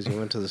is because you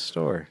went to the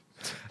store.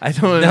 I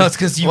don't No, it's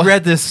because you What-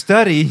 read this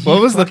study. What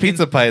You was the fucking-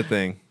 pizza pie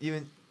thing?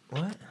 Even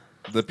what?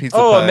 The pizza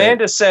Oh, pie.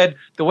 Amanda said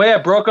the way I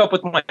broke up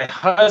with my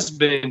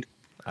husband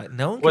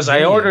No one was can I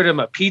hear you. ordered him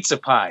a pizza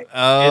pie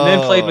and then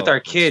played with our Oh,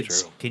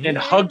 kids Can you and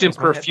hear me? hugged him Is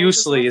my headphones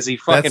profusely as he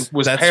fucking That's-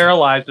 was that's-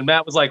 paralyzed. And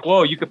Matt was like,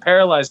 "Whoa, you could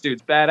paralyze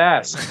dudes,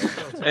 badass."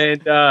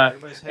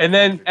 and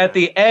then at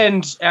the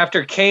end,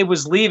 after Kay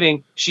was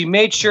leaving, she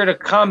made sure to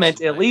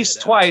comment at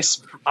least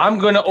twice, "I'm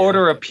going to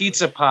order a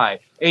pizza pie."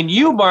 And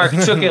you, Mark,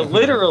 took it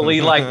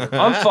literally like,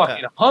 "I'm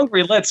fucking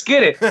hungry. Let's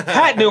get it."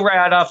 Pat knew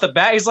right off the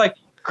bat. He's like,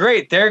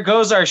 "Great, there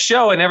goes our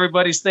show," and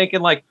everybody's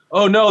thinking like,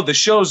 "Oh no, the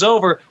show's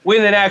over."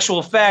 When in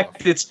actual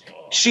fact, it's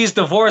she's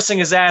divorcing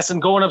his ass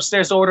and going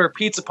upstairs to order a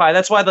pizza pie.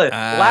 That's why the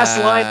last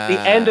line at the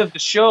end of the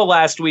show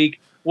last week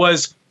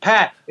was,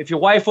 "Pat, if your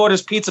wife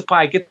orders pizza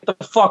pie, get the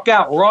fuck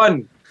out,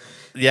 run."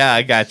 Yeah,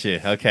 I got you.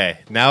 Okay.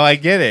 Now I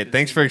get it.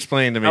 Thanks for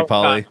explaining to me, Oh,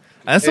 Polly.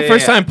 That's the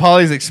first time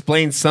Polly's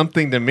explained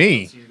something to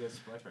me,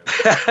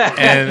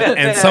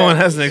 and someone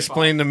hasn't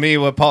explained to me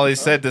what Polly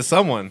said to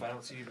someone.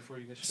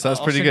 So that's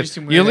I'll pretty send good.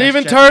 some You weird-ass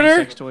leaving, Japanese Tartar?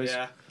 sex toys.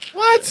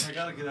 What? I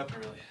gotta get up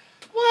early.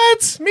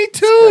 What? Me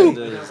too.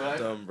 That's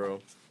dumb, bro.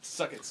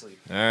 Suck it, sleep.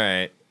 All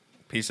right.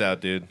 Peace out,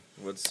 dude.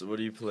 What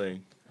are you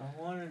playing?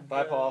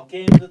 Bye, Paul.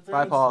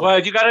 Bye, Paul. Well,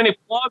 you got any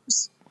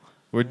plugs?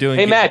 We're doing.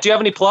 Hey, Matt, do you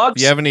have any plugs?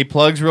 Do you have any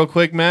plugs, real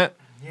quick, Matt?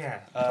 Yeah.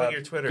 Put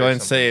your Twitter. Go ahead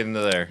and say it into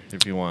there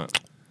if you want.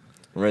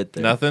 Right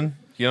there. Nothing.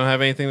 You don't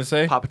have anything to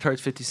say? Papa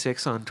Tarts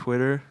 56 on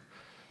Twitter.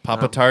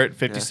 Papa Tart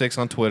 56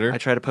 on Twitter. I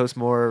try to post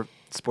more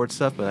sports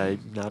stuff, but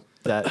I'm not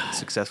that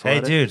successful. Hey,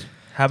 at it. dude.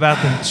 How about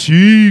the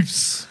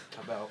Chiefs?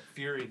 How about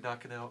Fury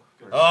knocking out?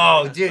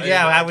 Oh, dude,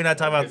 yeah. How we not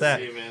talk about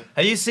that?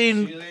 Have you See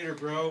seen? you later,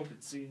 bro.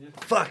 Good seeing you.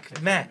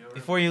 Fuck, Matt.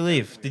 Before you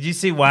leave, did you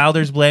see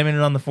Wilder's blaming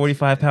it on the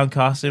 45-pound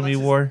costume he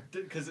wore?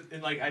 Because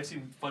I've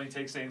seen funny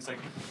takes saying it's like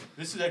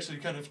this is actually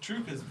kind of true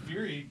because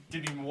Fury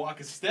didn't even walk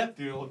a step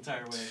the whole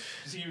entire way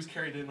because he was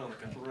carried in on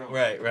like a throne.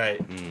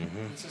 Right.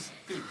 It's just,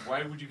 dude,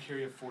 why would you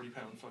carry a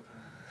 40-pound fucking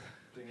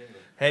thing anyway?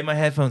 Hey, my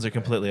headphones are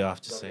completely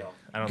off. Just say.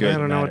 I don't. Good. I really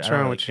don't know matter. what's I don't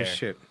wrong really with your care.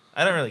 shit.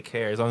 I don't really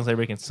care as long as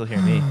everybody can still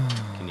hear me.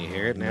 Can you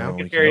hear it now? No,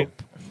 we Hear you. can-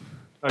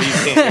 Oh, you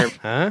can't hear me.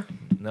 Huh?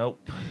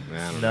 Nope.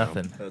 I don't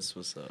Nothing. That's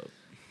what's up.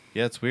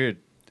 Yeah, it's weird.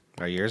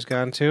 Know. Are yours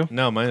gone too?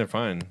 No, mine are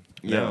fine.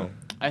 No.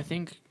 I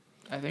think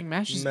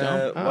Mash is dumb.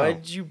 Matt, Oh. why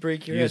did you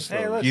break your You, headphones?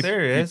 Hey, look, you,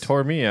 there it you is.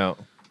 tore me out.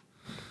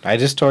 I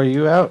just tore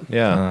you out.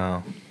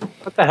 Yeah. Oh.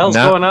 What the hell's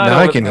now, going on? Now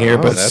I over can there? hear,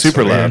 Oh, but that's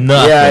super weird. loud.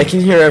 Nothing. Yeah, I can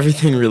hear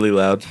everything really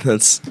loud.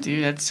 That's.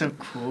 Dude, that's so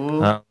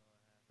cool.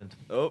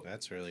 Oh,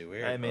 That's really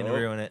weird. I mean to Oh.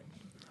 ruin it.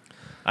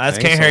 I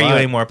just Thanks can't a hear you lot.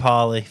 anymore,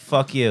 Polly.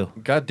 Fuck you.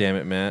 God damn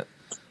it, Matt.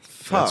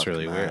 That's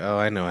really weird. Oh,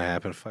 I know what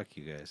happened. Fuck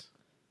you guys.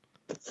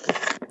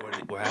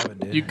 What happened,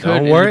 dude? You could. Don't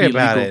it'd worry be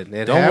about legal.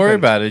 it. It Don't worry happened.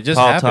 about it. It just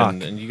Paul,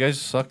 happened, talk. and you guys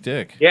suck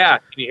dick. Yeah,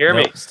 can you hear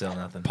me? Nope, still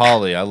nothing.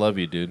 Polly, I love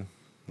you, dude.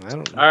 I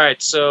don't. All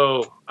right,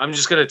 so I'm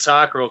just gonna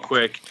talk real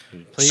quick.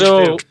 Please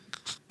so, do.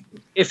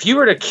 if you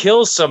were to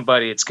kill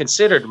somebody, it's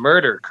considered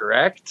murder,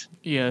 correct?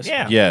 Yes.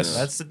 Yeah. Yes.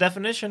 That's the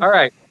definition. All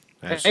right,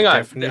 That's hang the on.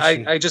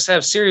 definition. I just have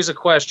a series of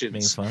Being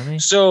questions. funny.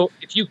 So,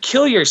 if you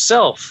kill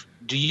yourself,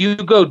 do you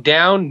go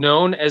down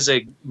known as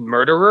a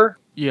murderer?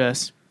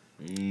 Yes.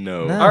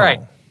 no. No. All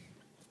right.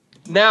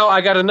 Now I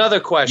got another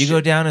question. You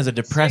go down as a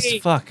depressed Say-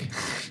 fuck.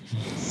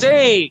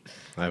 Say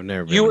I've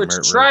never been you a were to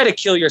murderer. try to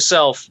kill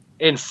yourself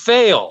and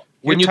fail.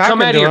 When You're you come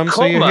talking out to of your him,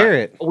 so you coma, hear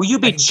it. will you I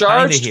be can kinda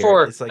charged hear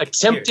for it. It's like,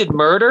 attempted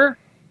murder?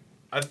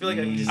 I feel like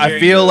I'm I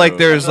feel like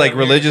there's I feel like like we're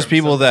religious from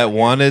people something that like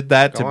wanted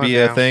that to Go be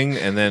on a now.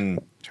 thing,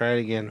 Try it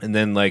again. and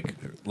then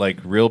like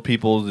real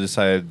people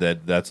decided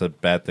that that's a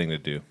bad thing to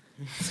do.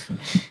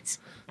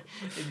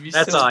 It'd be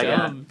That's so all I got.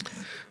 dumb.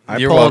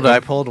 You're welcome. I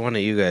pulled one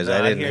of you guys.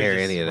 I didn't hear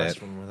any of that.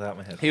 Without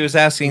my headphones. He was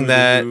asking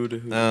that.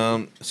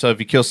 Hoo-doo-hoo-doo. So if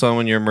you kill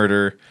someone, you're a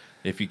murderer.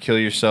 If you kill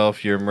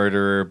yourself, you're a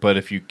murderer. But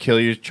if you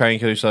try and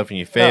kill yourself and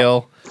you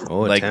fail, Oh,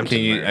 like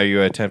attempted murder. are you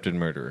an attempted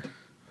murderer?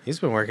 He's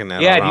been working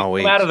that Yeah, on and you all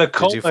week. come out of the Did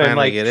coma you and finally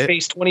like get it?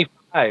 face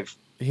 25.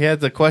 He had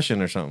the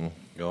question or something.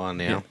 Go on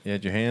now. You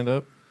had your hand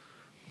up,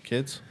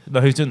 kids. No,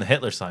 who's doing the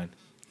Hitler sign?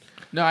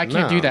 No, I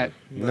can't No. do that.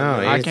 No,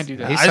 I he's- can't do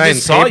that. He I signed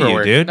just saw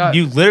paperwork. you, dude. No.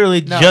 You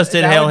literally No, just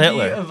did that Hail would be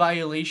Hitler. a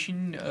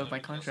violation of my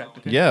contract.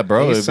 Okay? Yeah,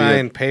 bro. He it'd be a-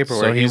 signed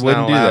paperwork. So he He's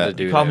wouldn't not do allowed that. to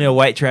do You called that. me a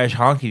white trash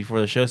honky before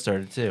the show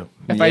started too.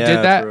 If I did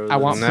that, bro, I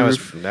want And that was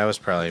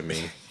proof. probably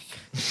me.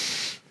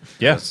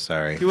 Yeah.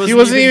 Sorry. He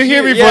wasn't even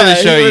here before the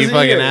show, you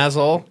fucking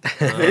asshole.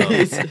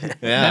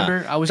 Yeah.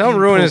 Remember, I was Don't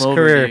getting ruin pulled his over,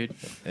 career. dude.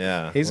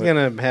 Yeah. He's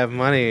gonna have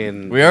money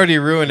and We already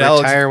ruined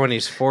retire Alex. when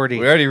he's 40.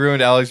 We already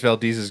ruined Alex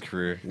Valdez's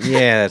career.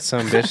 Yeah, that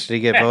some bitch. Did he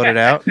get voted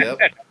out? Yep.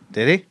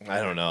 Did he?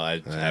 I don't know.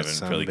 I haven't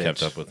son really of a kept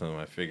bitch. up with him.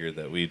 I figured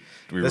that we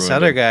This ruined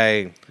other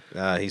him.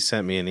 guy, he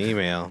sent me an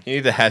email. You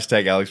need to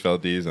hashtag Alex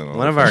Valdez on all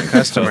One of the our fucking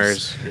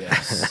customers.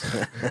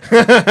 posts.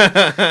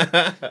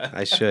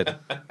 I should.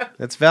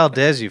 That's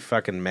Valdez, you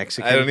fucking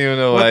Mexican. I don't even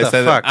know What why I the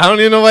said fuck? that. I don't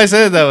even know why I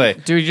said it that way.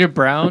 Dude, you're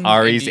brown.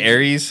 Aries, and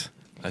Aries.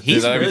 I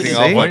He's did really everything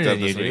all disappointed fucked up in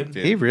you, this week, dude.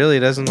 dude. He really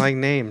doesn't like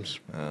names.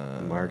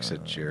 Uh, Mark's a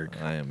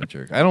jerk. I am a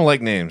jerk. I don't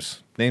like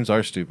names. Names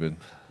are stupid.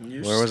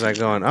 Where was I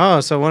going?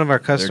 Oh, so one of our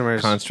They're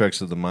customers,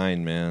 constructs of the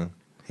mind, man.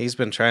 he's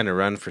been trying to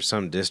run for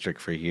some district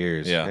for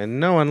years. Yeah.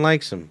 And no one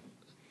likes him.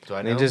 Do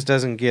I And he just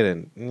doesn't get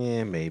it.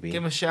 Yeah, maybe.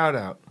 give him a shout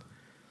out.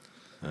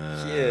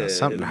 Yeah,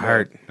 something hit him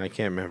Hart. I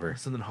can't remember.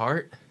 Something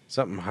Hart.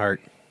 Something Hart.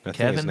 I think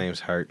his Kevin? name's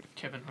Hart.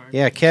 Kevin Hart.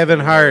 Yeah, Kevin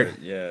Hart.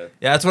 Yeah.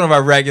 Yeah, that's one of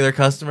our regular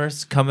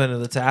customers. Come into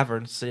the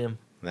tavern, see him.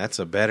 That's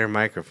a better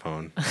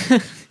microphone.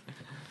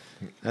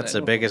 That's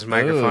the biggest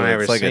microphone Ooh, I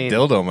ever it's like seen. a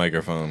dildo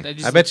microphone. That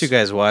just I bet you looks-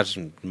 guys watch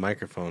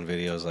microphone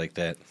videos like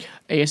that.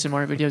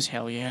 ASMR videos.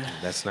 Hell yeah.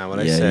 That's not what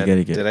I Yeah, you said.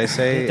 gotta get- Did I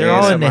say They're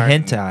all into ASMR?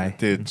 hentai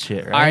Dude. and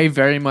shit, I right?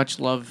 very much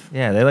love.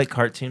 Yeah, they like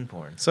cartoon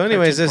porn. So,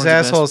 anyways, this Cartoon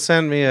porn's the asshole best.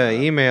 sent me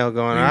an email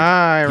going, Weird.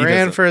 I He ran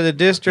doesn't- for the He's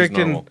district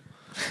and normal.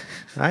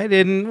 I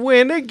didn't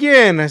win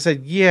again. I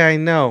said, yeah, I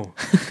know.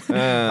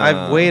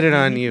 I've waited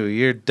on you.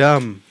 You're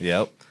dumb.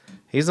 Yep.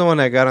 He's the one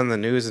that got on the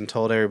news and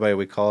told everybody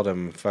we called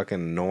him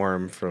fucking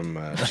Norm from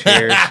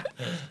Cheers.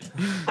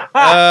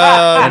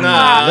 Oh,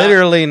 no.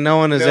 Literally, no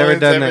one has No ever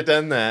one's done ever that.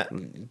 done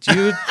that.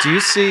 Do you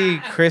see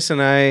Chris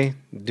and I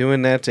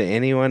doing that to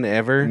anyone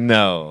ever?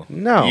 No.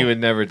 No. You would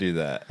never do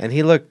that. And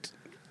he looked.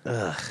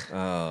 Ugh.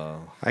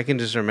 Oh. I can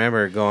just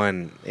remember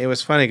going. It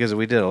was funny because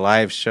we did a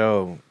live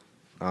show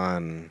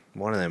on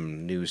one of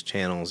them news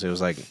channels. It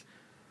was like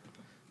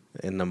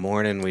in the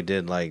morning. We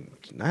did like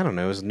I don't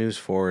know. It was News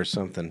 4 or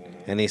something.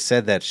 And he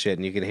said that shit,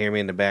 and you could hear me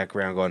in the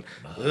background going,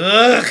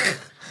 "Ugh,"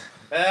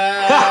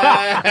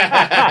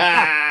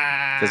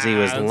 because he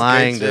was That's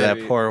lying good, to that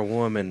Sammy. poor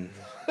woman.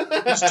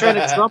 He's trying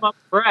to drum up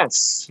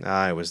press.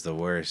 Ah, it was the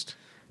worst.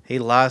 He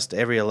lost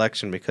every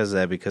election because of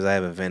that. Because I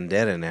have a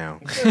vendetta now.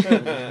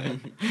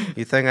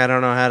 You think I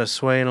don't know how to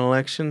sway an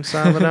election,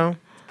 Salvador?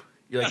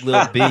 You're like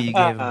Lil B. You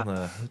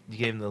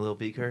gave him the Lil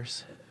B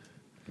curse.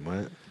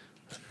 What?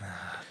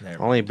 Never mind.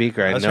 Only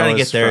Beaker I I was know trying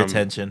to is get their from-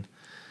 attention.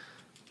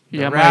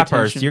 Yeah, The my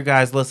rappers attention. your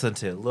guys listen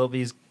to. Lil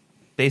B's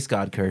Base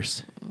God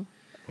curse.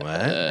 What?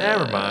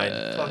 Never mind.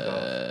 Fuck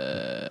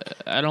off.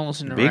 I don't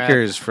listen to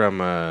Beaker's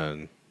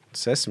from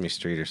Sesame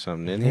Street or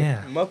something, isn't he?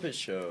 Yeah. Muppet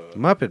Show.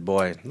 Muppet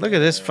Boy. Look at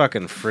this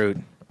fucking fruit.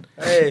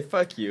 Hey,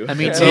 fuck you. I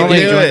mean, It's he only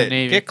did do join it. the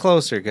Navy. Get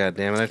closer,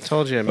 goddammit. I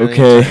told you a million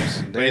Okay.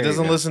 times. But There he you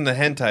doesn't go. listen to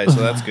hentai, so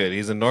that's good.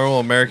 He's a normal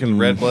American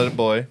red-blooded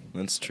boy.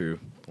 That's true.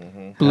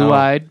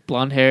 Blue-eyed,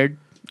 blonde-haired.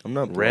 I'm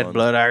not Red blonde.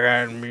 blood,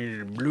 I got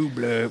me blue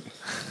blood.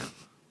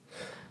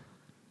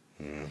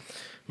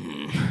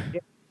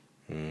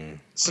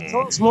 So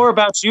tell us more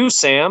about you,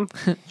 Sam.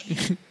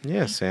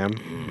 Yeah, Sam.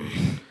 Here,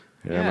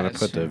 I'm Yeah, going to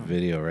put the Sam.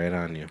 video right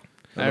on you.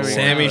 There we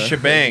Sammy go.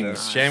 Shebangs.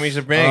 Sammy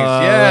Shebangs.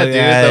 Oh, Yeah, look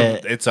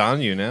at dude. It's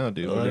on you now,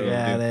 dude. Look What do you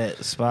at do?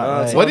 it.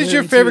 Spotlight. What is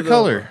your Him favorite too,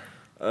 color?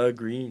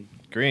 Green.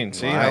 Green.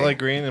 See, Why? I like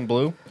green and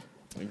blue.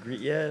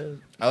 Green. Yeah.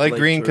 I like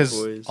green because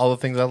turquoise. all the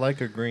things I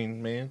like are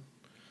green, man.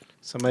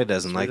 Somebody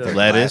doesn't like their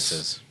Lettuce.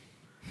 glasses.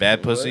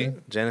 Bad pussy.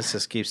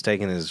 Genesis keeps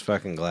taking his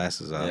fucking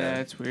glasses off. Yeah,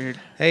 it's weird.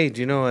 Hey, do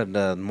you know what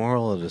the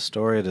moral of the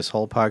story of this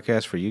whole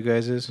podcast for you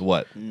guys is?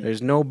 What?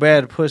 There's no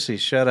bad pussy.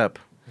 Shut up.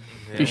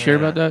 You sure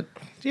about that?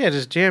 Yeah,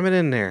 just jam it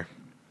in there.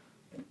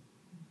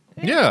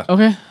 Yeah.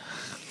 Okay.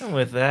 I'm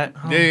with that.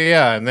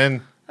 Yeah. And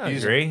then I you-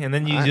 agree. And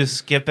then you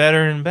just get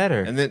better and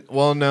better. And then,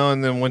 well, no,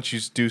 and then once you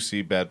do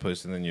see bad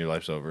pussy, then your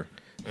life's over.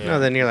 No,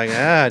 then you're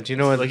like, do you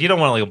know what? Like you don't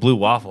want like a blue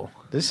waffle.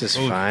 This is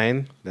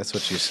fine. That's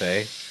what you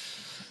say.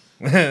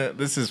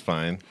 This is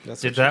fine.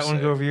 That's Did what you that one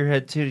say. go over your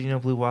head too? Do you know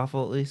blue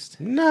waffle at least?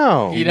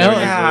 No. You know,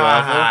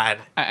 God.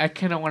 I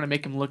kind of want to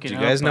make him look it Do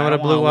up. you guys but know I what a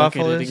don't wanna blue look at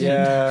waffle it is?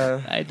 again.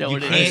 Yeah. I don't. You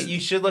it can't. is. You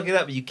should look it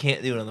up, but you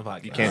can't do it on the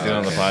podcast. You can't do it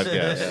on the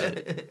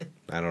podcast.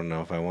 I don't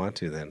know if I want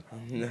to then.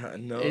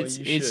 No, It's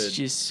you it's should.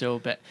 just so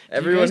bad. Do you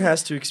Everyone guys-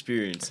 has to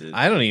experience it.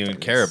 I don't even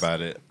care about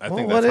it. I Well,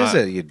 think what that's is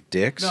hot. it, you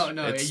dicks? No,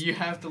 It's- you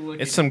have to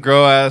look. It's it some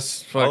grow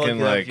ass I'll look fucking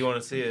it up like if you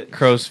want to see it.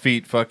 crow's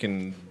feet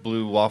fucking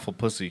blue waffle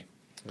pussy.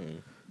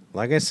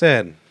 Like I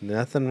said,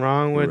 nothing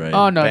wrong with. Right.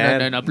 Oh no,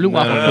 bad- no! Blue No,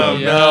 waffle. no,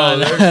 Yeah, no,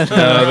 there's-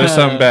 No, there's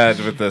something bad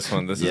with this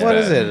one. This is What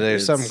bad. is it?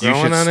 There's It's- something You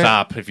growing should on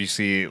stop if you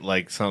see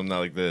like something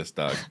like this,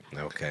 dog. it.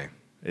 Okay,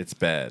 It's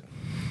bad.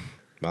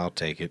 I'll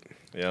take it.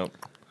 Yep.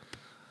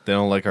 They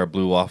don't like our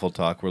blue waffle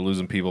talk. We're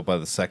losing people by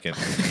the second.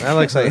 That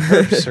looks like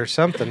herpes or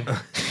something.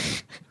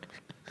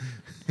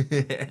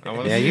 I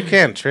wanna Yeah, see you it.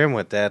 can't trim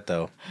with that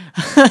though.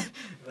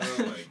 Oh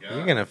my You're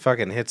god. gonna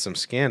fucking hit some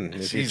skin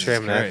if you Jesus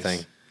trim that Christ.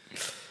 thing.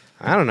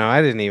 I don't know.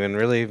 I didn't even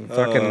really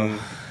fucking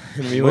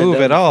We went move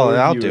down at all. 4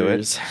 I'll do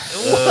it. viewers.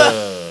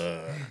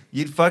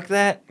 You'd fuck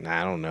that?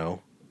 I don't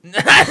know.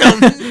 I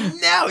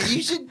don't know.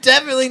 You should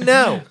definitely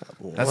know.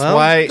 That's Well,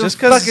 why. just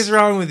What the fuck 'cause- is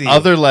wrong with you,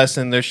 Other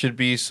lesson, there should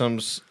be some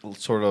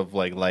sort of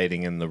like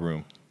lighting in the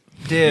room.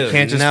 dude? You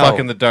can't just no. fuck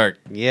in the dark.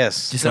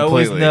 Yes. Just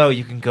always completely. know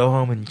you can go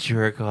home and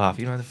jerk off.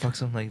 You don't have to fuck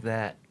something like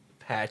that,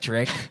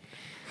 Patrick.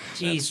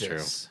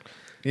 Jesus.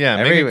 Yeah,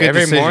 make Every- a good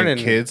every decision, morning-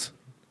 kids.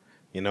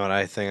 You know what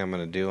I think I'm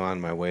gonna do on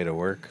my way to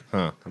work?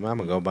 Huh? I'm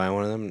gonna go buy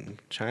one of them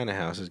China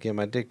houses, get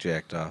my dick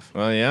jacked off.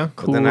 Well, yeah.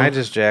 But then I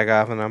just jack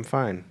off and I'm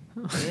fine.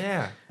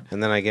 Yeah,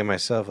 And then I give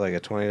myself like a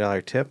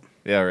 $20 tip.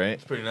 Yeah, right.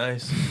 it's pretty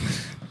nice.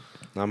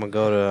 I'm gonna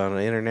go on an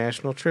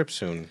international trip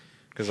soon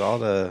because all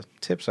the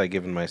tips I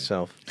given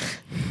myself.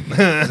 Is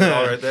it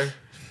all right there?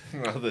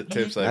 All the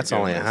tips I've That's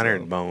given only myself.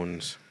 100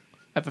 bones.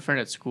 I have a friend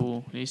at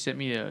school, and he sent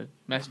me a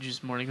message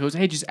this morning. He goes,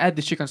 "Hey, just add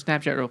this chick on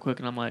Snapchat real quick,"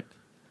 and I'm like,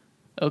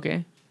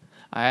 "Okay."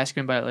 I asked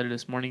him about it later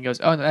this morning. He goes,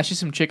 "Oh, no, that's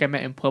just some chick I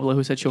met in Pueblo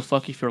who said she'll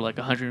fuck you for like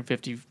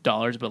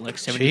 $150, but like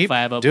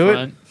 $75 up Do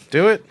front." it.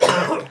 Do it.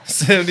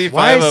 75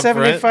 Why up front?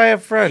 75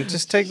 up front?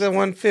 Just take the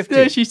 150.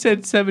 Yeah, she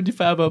said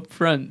 $75 up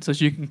front, so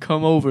she can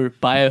come over,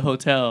 buy a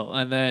hotel,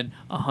 and then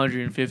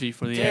 $150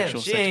 for the Damn, actual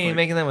she sex ain't work.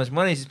 making that much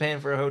money. She's paying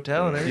for a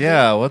hotel and everything.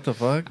 Yeah, what the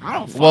fuck? I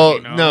don't Well,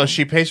 fucking know. no,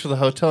 she pays for the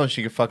hotel and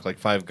she could fuck like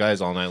 5 guys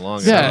all night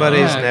long. Yeah.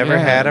 Somebody's Yeah, never yeah.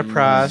 had a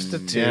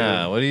prostitute.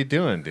 Yeah, what are you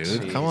doing, dude?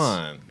 Jeez. Come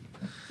on.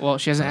 Well,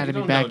 she hasn't added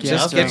me don't back know yet.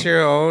 Just so- get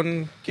your own.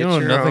 You Get know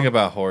your nothing own,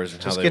 about whores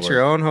and how Just they get work.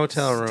 your own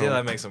hotel room. Still,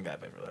 I make some guy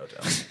pay for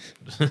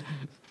the hotel.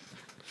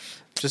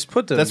 Just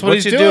put the. That's what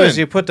he's you do doing. is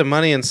you put the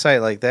money in sight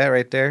like that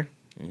right there,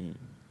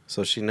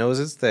 so she knows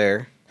it's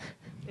there,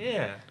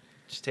 Yeah.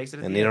 She takes it.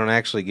 At and the you end. don't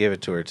actually give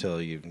it to her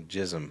till you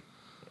jizz them.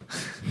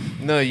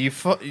 No, you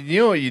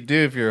know what you do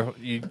if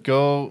you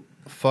go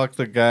fuck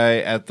the guy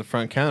at the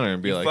front counter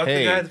and be You like, fuck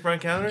hey, the guy at the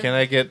front counter. can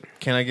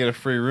I get a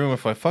free room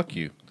if I fuck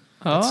you?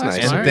 Oh, That's that's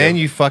nice of smart. And then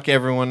you fuck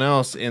everyone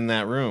else in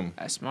that room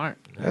That's smart.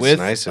 That's with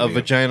nice a of you.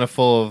 vagina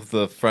full of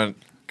the front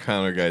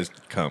counter guys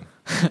cum.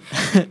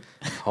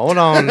 Hold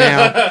on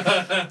now.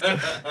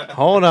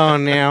 Hold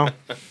on now.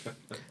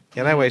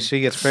 Yeah, that way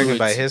she gets pregnant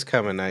by his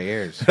coming, not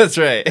yours. That's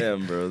right.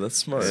 Damn, bro, that's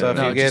smart. So if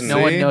No, you just get no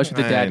one knows who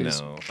the dad I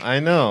is. know. I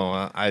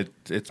know.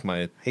 It's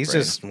my. He's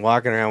brain. just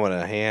walking around with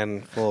a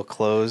handful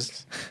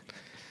closed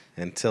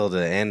until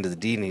the end of the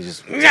deed, and he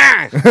just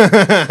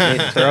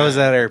he throws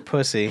at her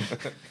pussy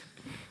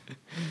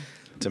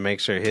to make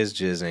sure his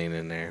jizz ain't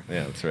in there.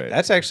 Yeah, that's right.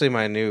 That's actually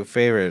my new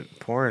favorite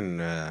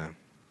porn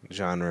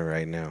genre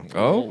right now.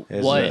 oh.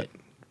 Is What? that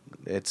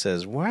it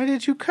says, "Why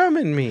did you come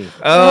in me?"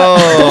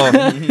 Oh,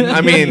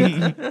 I mean,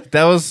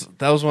 that was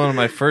one of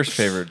my first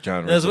favorite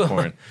genres of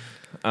porn.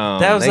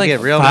 That was They like get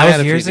real mad 5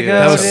 if you years do ago.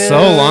 that. That was dude.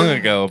 so long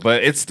ago,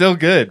 but it's still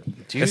good.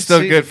 Do you It's still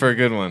see- good for a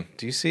good one.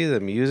 Do you see the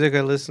music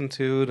I listen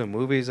to, the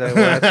movies I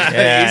watch?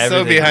 Yeah, He's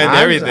so everything. behind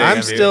everything.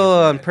 I'm still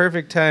on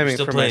perfect We're timing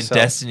still for playing myself.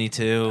 Destiny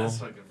 2.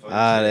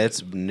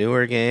 It's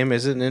newer game,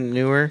 isn't it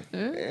newer?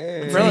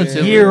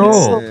 Relatively. Year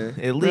old, Yeah.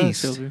 at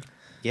least. Relatively.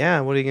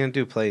 Yeah, what are you gonna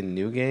do? Play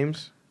new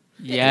games?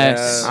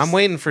 Yes. I'm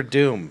waiting for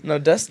Doom. No,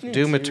 Destiny.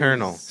 Doom 2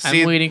 Eternal. is- I'm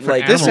See, waiting for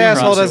like, This Animal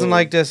asshole Crossing. doesn't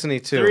like Destiny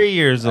 2. 3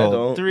 years I old.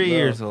 don't 3 know.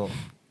 years old.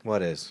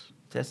 What is?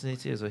 Destiny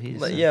 2 is what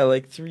he's. Like, yeah,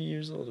 like 3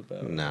 years old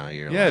about. No,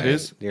 you're a Yeah, it liar.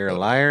 is. You're a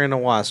liar and a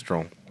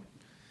wastrel.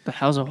 The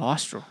hell's a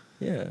hostile?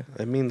 Yeah.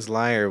 That means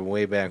liar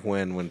way back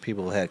when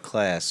people had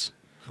class.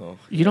 Oh.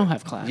 You don't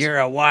have class. You're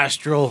a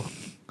wastrel.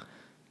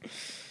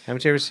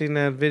 Haven't you ever seen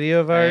that video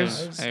of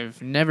ours?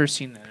 I've never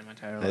seen that in my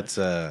entire life. It's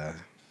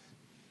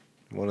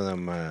one of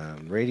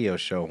them radio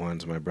show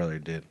ones my brother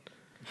did.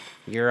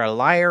 You're a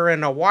liar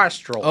and a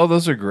wastrel. Oh,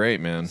 those are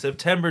great, man.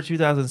 September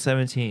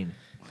 2017.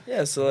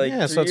 Yeah, so like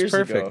Yeah, 3 so it's years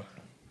perfect. ago.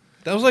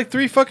 That was like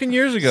 3 fucking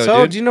years ago,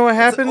 So, dude. do you know what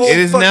happens? It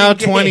is now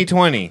fucking game.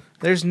 2020.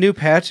 There's new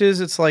patches.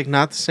 It's like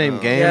not the same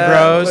game, Yeah,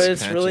 bros. but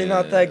it's really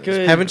not that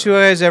good. Haven't you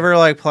guys ever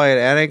like played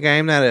any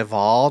game that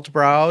evolved,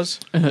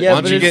 bros? Yeah, Why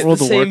don't but you it's get the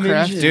World of same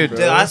Warcraft? engine, Dude, bro.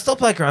 Dude, I still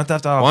play Grand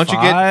Theft Auto Why don't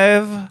you get-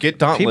 5. Get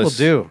Dauntless.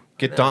 People do.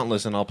 Get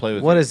Dauntless, and I'll play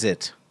with What you. is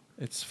it?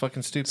 It's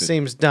fucking stupid.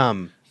 Seems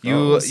dumb.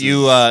 You this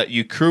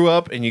you crew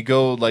up and you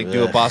go like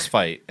do a Ugh. boss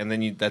fight, and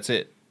then that's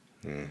it.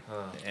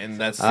 And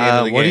that's the end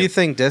of the What game. do you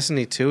think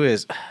Destiny 2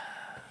 is?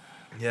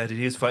 Yeah, dude,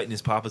 he was fighting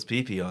his papa's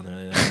pee-pee on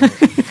there.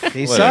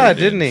 He Whatever, saw it,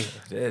 dude. didn't he?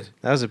 Did.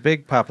 That was a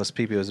big Papa's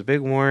peepee. It was a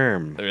big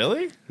worm.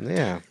 Really?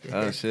 Yeah.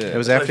 Oh shit! It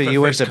was That's after my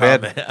you went first to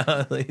bed. comment.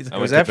 I It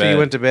went was to after you bed.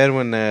 went to bed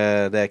when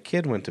that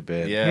kid went to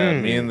bed. Yeah,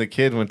 me and the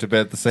kid went to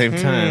bed at the same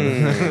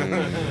time.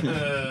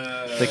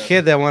 the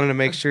kid that wanted to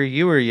make sure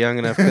you were young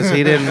enough because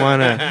he didn't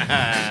want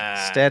a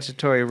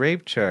statutory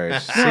rape charge.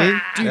 See,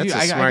 Dude, that's a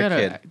I smart gotta,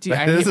 kid. Dude,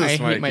 That is a I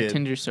smart hate my kid.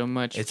 Tinder so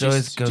much. It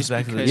always goes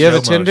back to the because- You have a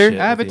Jomo Tinder? shit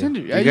I have a with you.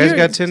 Tinder. You guys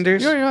got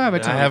Tinders? You already know I have a I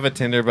Tinder. have a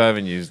Tinder, but I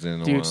haven't used it in a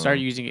while. Dude, start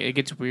using it. It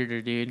gets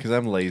weirder, dude. because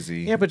I'm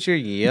lazy. Yeah, but you're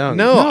young.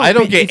 No, No, I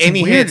don't but get it's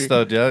any weird. hits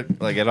though,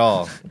 Doug. Like at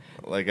all.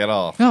 Like at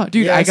all. No,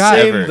 dude, yeah, I got.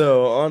 same Ever.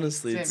 though.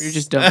 Honestly, Sam, it's- you're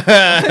just dumb.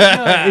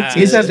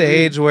 He's at the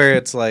age where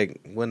it's like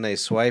when they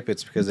swipe,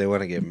 it's because they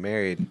want to get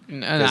married.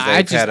 No, 'Cause I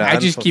they've just, had an I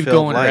just keep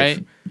unfulfilled going, life.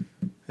 right?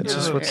 That's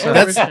just No, what's yeah.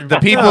 up. That's the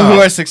people who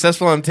are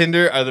successful on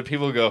Tinder are the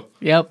people who go.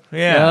 Yep. Yeah,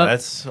 Yep.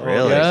 that's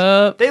Really?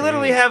 Yep. They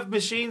literally have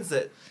machines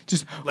that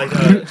Just like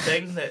a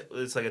thing that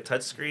is like a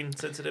touchscreen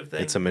sensitive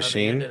thing. It's a on the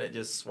machine? end, and it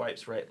just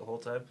swipes right the whole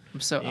time.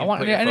 so You I want.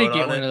 put your I need to phone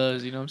get on one it. of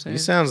those. You know what I'm saying? You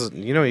sounds.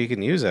 You know what you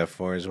can use that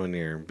for is when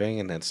you're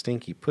banging that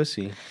stinky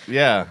pussy.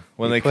 Yeah,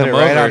 when You they put come it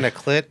right over on the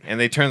clit. and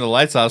they turn the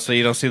lights off so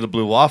you don't see the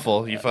blue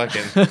waffle. You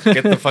fucking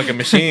get the fucking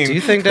machine. Do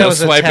you think that They'll was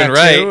a swipe it tattoo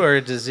right, or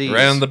a disease?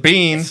 right on the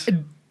beans?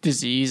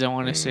 Disease. I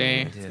want to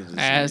say Yeah. it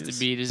has to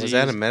be disease. Was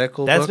that a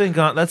medical That's book?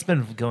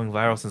 been going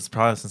viral since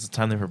the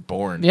time they were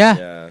born. Yeah.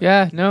 Yeah.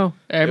 Yeah. No,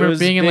 I remember was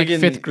being in like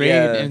big in- 5th grade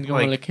yeah, and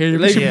going like- like, "Hey,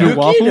 Like, like, yeah. blue look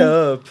waffle." it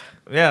up.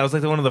 Yeah, it was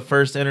like one of the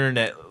first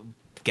internet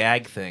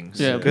gag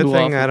things. Yeah, Good blue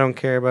thing waffle. I don't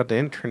care about the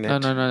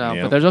internet. No.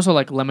 Yeah. But there's also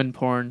like lemon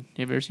porn.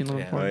 You ever seen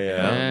lemon Yeah. porn? Oh,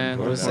 yeah.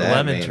 What is Or that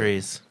lemon mean?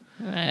 trees.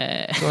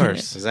 Of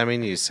course. Does that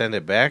mean you send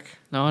it back?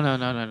 No.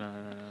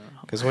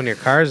 Because when your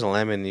car's a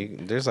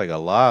lemon, there's like a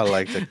law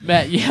like the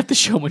Matt, you have to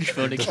show him on your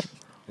phone again.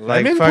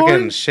 like Lemon fucking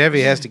porn?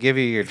 Chevy has to give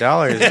you your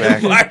dollars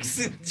back.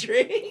 Mark's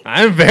intrigued.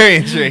 I'm very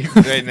intrigued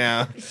right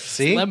now.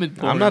 See, Lemon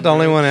porn, I'm not the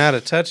only bro. one out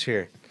of touch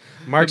here.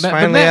 Mark's But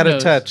finally Matt out of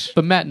knows. touch.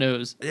 But Matt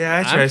knows. Yeah, I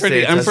I'm try to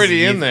pretty- stay I'm touch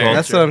pretty with in youth there. culture.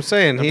 That's what I'm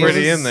saying. I'm He's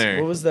pretty in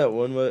there. What was that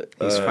one? What?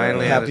 He's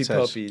finally out of Happy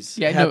touch. Puppies.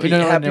 Yeah, happy, no,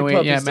 happy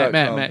wait, yeah, Matt,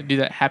 puppies.com. do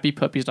that.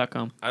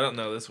 Happypuppies.com. I don't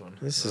know this one.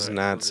 This is Alright,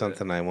 not we'll do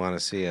something I want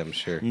to see. I'm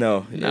sure.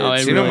 No, No,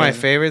 it's it Do you know really my is.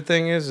 favorite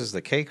thing is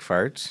the cake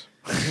farts.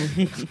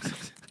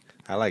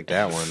 I like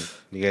that one.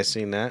 You guys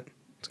seen that?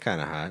 It's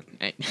kind of hot.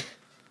 Hey.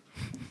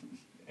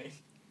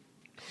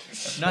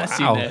 Not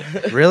seen Wow.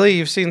 that. Really?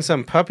 You've seen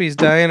some puppies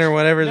dying or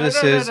whatever No,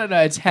 this no, is? no, no,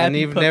 it's And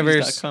you've never,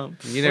 happypuppies.com.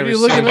 you What never are you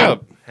looking seen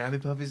up?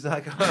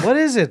 Happypuppies.com. What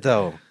is it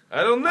though?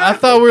 I don't know. I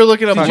thought we were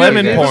looking up Fuck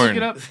lemon you guys. porn. Look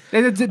it up.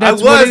 I That's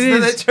was, what it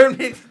then they is. turned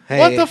me. Hey,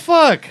 What the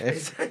fuck?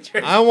 if-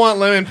 I want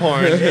lemon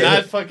porn,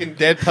 not fucking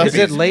dead puppies. Is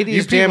it ladies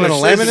You people jamming are a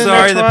so lemon in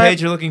Sorry, there? the page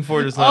you're looking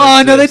for does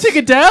not Oh no, they exist.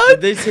 took it down.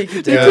 They take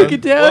it They down. took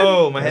it down.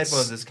 Whoa, my That's-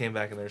 headphones just came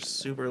back and they're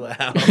super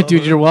loud.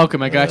 Dude, you're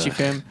welcome. I got you,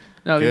 fam.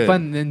 No, Good.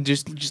 fun. Then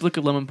just look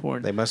at lemon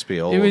porn. They must be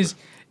old.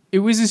 It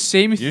was the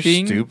same You're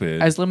thing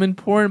stupid. as lemon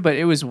porn, but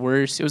it was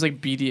worse. It was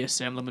like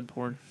BDSM lemon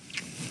porn.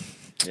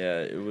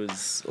 Yeah, it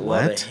was a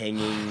lot of What?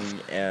 hanging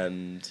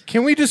and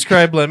Can we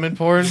describe lemon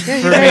porn for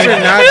me, guys are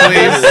not-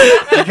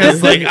 please?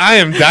 Because like I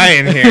am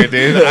dying here,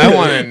 dude. I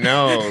want to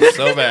know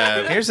so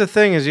bad. Here's the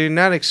thing: is you're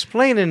not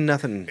explaining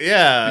nothing.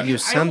 Yeah, You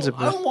sons of.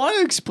 I don't want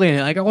to explain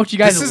it. Like I want you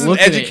guys this is to an look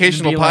at it and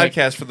educational be like,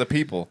 podcast for the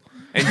people,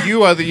 and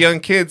you are the young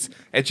kids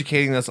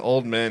educating us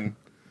old men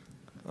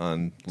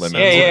on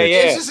lemon. Yeah, yeah, porn. yeah.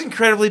 It's just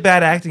incredibly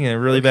bad acting and a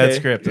really bad Okay.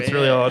 script. That's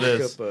really all it Look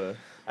is. up,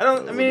 I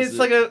don't. I What mean, is it's it?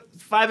 like a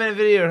 5-minute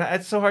video. and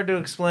It's so hard to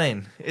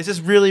explain. It's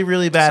just really,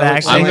 really bad So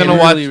acting. I'm Like, gonna really,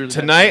 watch really bad.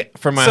 tonight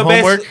for my So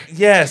homework. basi-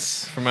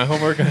 Yes. For my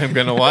homework, I'm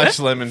gonna watch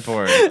lemon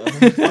porn. I'll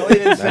even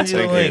send That's you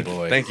a the good link.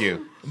 boy. Thank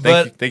you.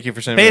 But Thank you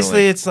for sending me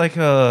Basically, the link. it's like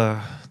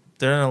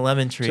they're in a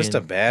lemon tree. Just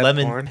and a bad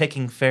lemon porn?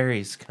 picking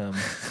fairies come.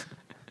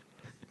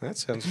 That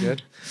sounds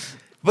good.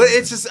 But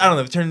it's just I don't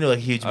know. It turned into like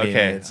a huge meme.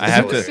 Okay, It's I just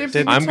have weird. to.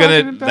 Did- I'm talking gonna.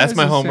 about That's is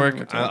my the same homework.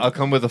 we're talking I'll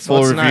come with a So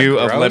full it's not review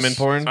of gross? lemon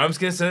porn. I'm just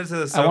gonna send it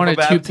to the I want a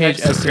Psychopath 2-page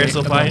text so essay Chris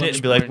will about find it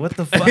and be like, lemon "What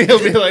the fuck?" He'll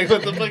be like,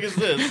 "What the fuck is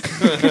this?"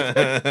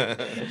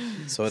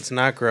 So it's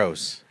not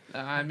gross.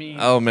 I mean,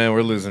 Oh man,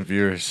 we're losing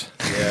viewers.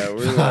 Yeah,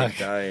 we're like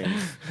dying.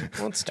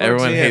 Well, it's towards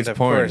Everyone the end, hates of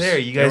porn. course. There,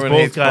 you guys Everyone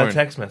both hates got porn. a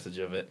text message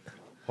of it.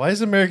 Why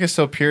is America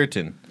so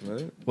Puritan?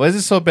 What? Why is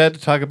it so bad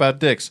to talk about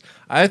dicks?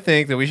 I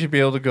think that we should be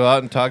able to go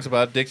out and talk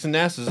about dicks and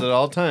asses at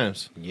all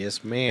times.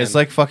 Yes, man. It's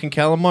like fucking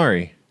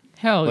calamari.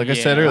 hell like yeah. I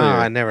said Oh, earlier.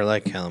 I never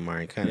liked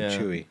calamari. Kind of Yeah.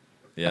 chewy.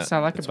 Yeah, That's what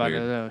I like it's about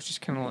weird. it though. It's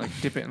just kind of like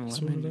dip it in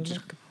lemon and just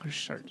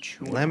start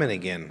chewing. Lemon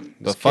again.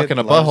 But This kid fucking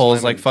a loves butthole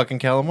is lemon. like fucking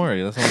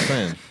calamari. That's what I'm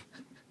saying.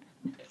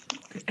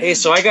 Hey,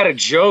 so I got a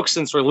joke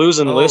since we're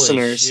losing Holy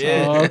listeners.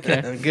 shit. Oh,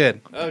 okay.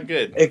 Good. Oh,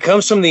 good. It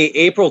comes from the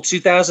April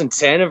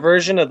 2010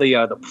 version of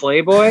the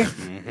Playboy.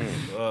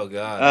 Oh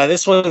god.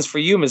 This one's for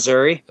you,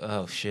 Missouri.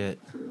 Oh shit.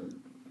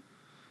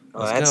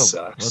 Oh, Let's that go.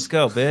 sucks. Let's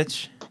go,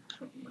 bitch.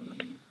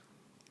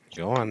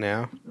 Go on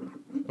now.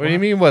 What do you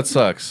mean? What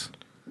sucks?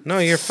 No,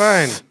 you're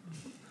fine.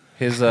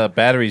 His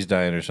battery's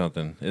dying or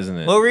something, isn't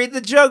it? Well, read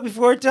the joke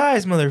before it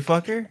dies,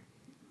 motherfucker.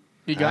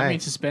 You got Hi. me in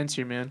suspense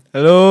here, man.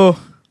 Hello.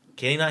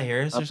 Can he not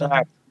hear us or I'm something?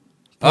 back.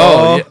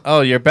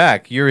 Oh, you're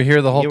back. You were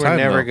here the whole You were time.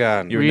 never though.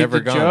 gone. You were Read never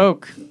the gone.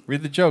 joke.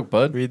 Read the joke,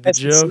 bud. Read That's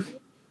Yeah,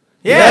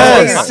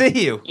 Yes. I can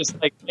see you.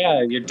 Just like,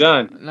 yeah, you're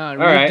done. No, All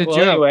read right. the Well,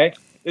 joke. anyway,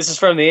 this is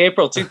from the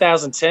April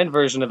 2010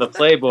 version of the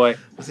Playboy.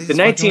 The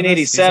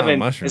 1987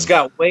 mushrooms. has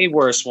got way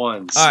worse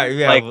ones. All right,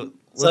 yeah. Like, well, tell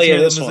let's you hear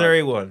the this one.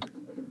 Missouri one.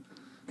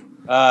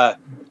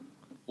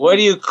 What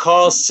do you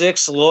call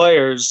 6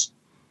 lawyers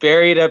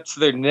buried up to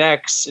their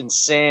necks in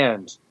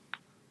sand?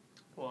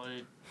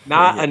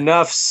 Not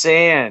enough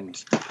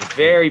sand.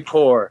 Very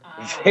poor.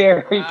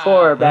 Very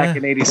poor back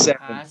in 87.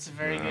 That's a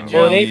very good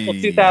Well, in joke.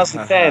 April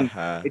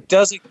 2010, it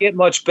doesn't get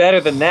much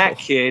better than that,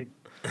 kid.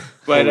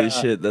 But Holy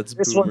shit, that's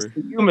this boomer. one's for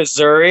you,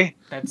 Missouri.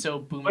 That's so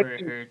boomer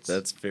it hurts.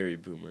 That's very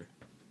boomer.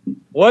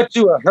 What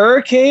do a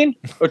hurricane,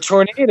 a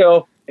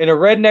tornado, and a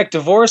redneck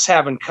divorce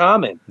have in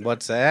common?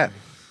 What's that?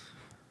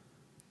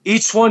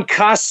 Each one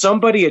cost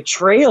somebody a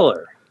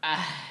trailer.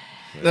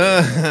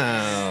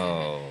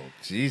 Oh,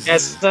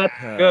 Jesus. That's not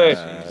good.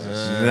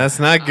 That's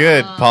not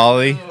good,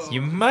 Polly.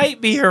 You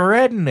might be a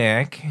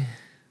redneck.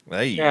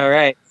 Hey. All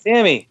right,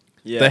 Sammy.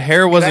 Yeah. The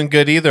hair wasn't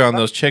good either on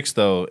those chicks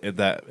though in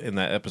that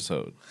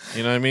episode.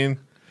 You know what I mean?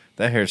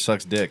 That hair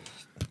sucks dick.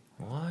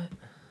 What?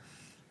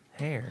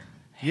 Hair.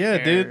 Yeah,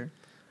 dude. Hair.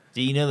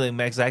 Do you know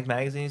the exact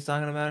magazine he's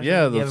talking about? or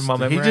Yeah, something? You have them all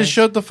he memorized? just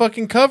showed the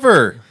fucking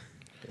cover.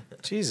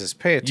 Jesus,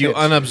 pay attention. You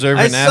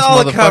unobservant I ass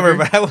saw the motherfucker. cover,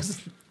 but I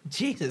was.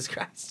 Jesus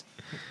Christ.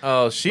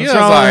 Oh, she What's has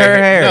wrong with all her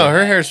hair? No,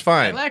 her hair's I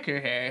fine. like her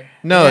hair.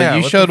 No, Yeah,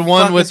 you what showed the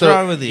one fuck with is the.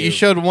 wrong with you?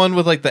 showed one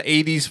with like the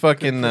 '80s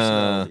fucking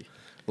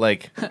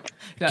like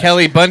That-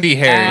 Kelly Bundy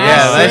hair. Ah,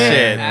 Yeah, that yeah.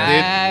 shit, dude.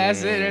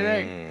 That's it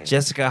right there.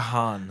 Jessica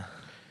Hahn.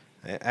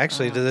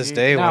 Actually, to Oh, this dude.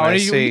 day, No, when what I are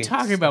you, what are you see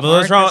talking about? But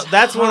what's Mark? wrong?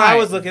 That's what I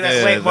was looking at.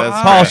 Yeah, Wait, that's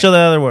Paul, high. show the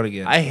other one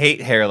again. I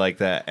hate hair like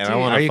that, and I Dude,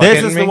 want are to. you This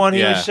kidding is me? the one he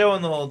Yeah. was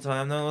showing the whole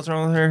time. No, what's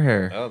wrong with her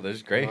hair? Oh,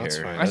 there's great Well, that's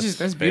hair. fine.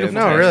 That's beautiful.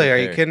 no, really, are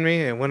you hair. kidding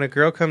me? And when a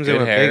girl comes in Good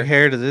with hair. big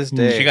hair to this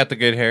day, She got the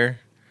good hair.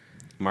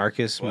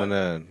 Marcus, when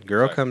a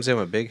girl comes in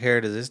with big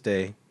hair to this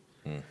day,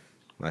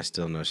 I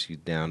still know she's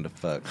down to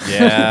fuck.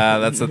 Yeah,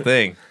 that's the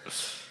thing.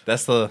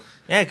 That's the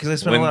Yeah, because I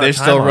spent a when lot they're of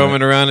time still on roaming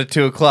it. around at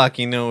 2:00.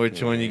 You know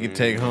which one you can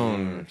take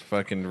home.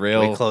 Fucking We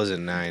real. close at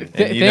 9.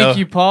 And you Thank know,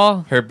 you,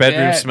 Paul. her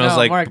bedroom Yeah, smells no,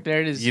 like- Mark.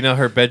 There it is. You know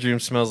her bedroom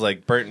smells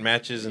like burnt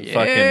matches and Yeah.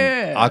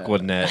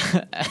 fucking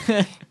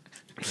Aquanet.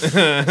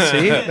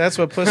 See, that's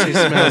what pussy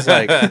smells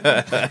like.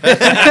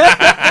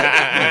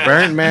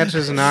 Burnt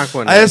matches and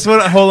aqua. I just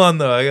want to hold on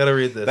though. I gotta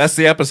read this. That's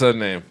the episode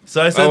name.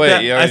 So I sent wait,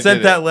 that. you I already sent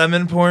did that it.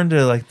 lemon porn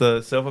to like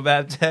the Sofa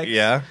Bab text.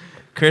 Yeah.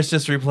 Chris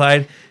just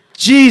replied,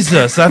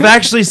 "Jesus, I've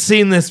actually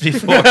seen this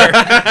before." Did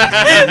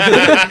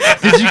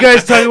you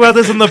guys talk about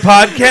this on the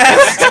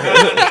podcast?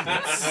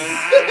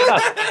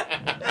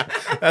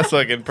 That's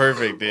fucking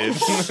perfect, dude.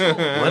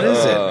 What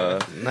is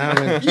it? No, I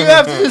mean, You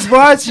have to just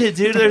watch it,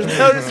 dude. There's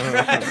no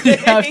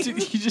describing.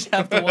 You just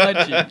have to watch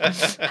it.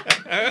 That's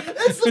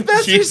the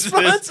best Jesus.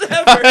 response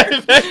ever.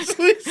 I've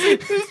actually seen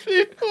this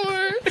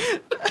before.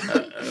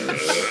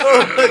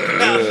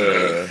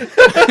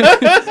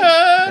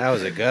 that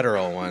was a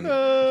guttural one.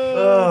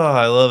 Oh,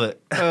 I love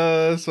it.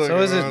 That's So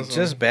is it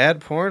just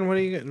bad porn? What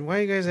are you? Why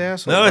are you guys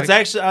assholes? No, it's Like,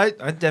 actually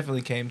I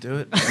definitely came to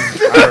it.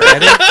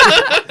 already.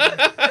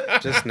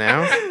 Just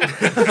now?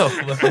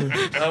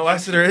 I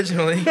watched it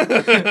originally.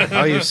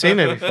 Oh, you've seen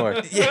it before.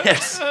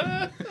 Yes.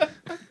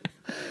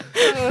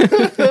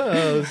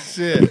 Oh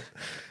shit.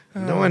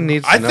 No one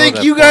needs to I know think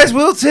that you porn. guys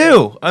will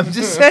too. I'm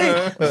just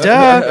saying.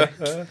 Duh.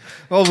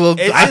 Oh well,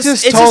 It's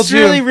just it's told just you.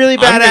 really, really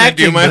I'm bad gonna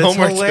acting. do my but it's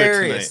homework tonight.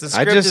 hilarious. The I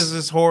script just- is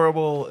just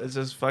horrible. It's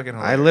just fucking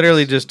hilarious. I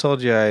literally just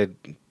told you I'd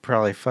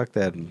probably fuck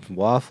that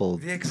waffle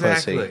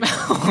Exactly.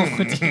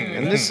 pussy.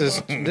 And this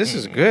is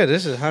good.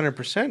 This is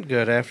 100%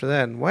 good after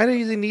that. Why do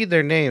you need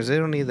their names? They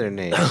don't need their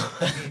names.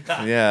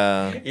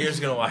 yeah. You're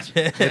just gonna watch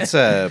it. It's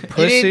a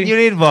pussy. You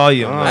need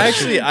volume. Oh, Like,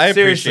 Actually, I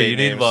seriously, appreciate you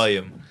need names.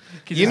 volume.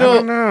 You I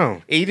don't know,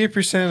 know.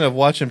 80% of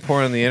watching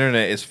porn on the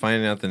internet is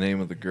finding out the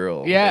name of the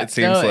girl. Yeah, it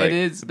seems no, like. it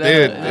is. Dude,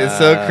 That- it's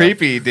so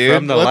creepy, dude.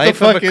 From the what life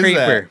the fuck of a is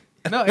creeper.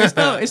 No, it's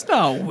not. It's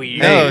not weird.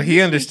 No, he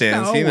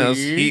understands. not He knows.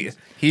 weird.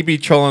 He be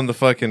trolling the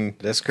fucking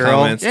This girl?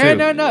 comments Yeah,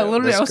 too. no.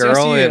 Literally, This I was girl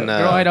see a in,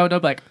 girl I don't know.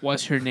 Like,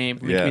 what's her name?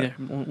 Link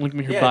Yeah.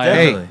 me her Yeah, bio.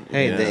 definitely.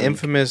 Hey, Yeah. the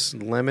infamous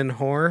lemon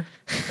whore.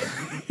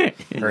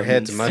 Her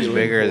head's much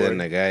bigger than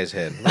the guy's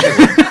head.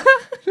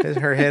 Look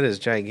at her head is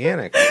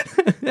gigantic.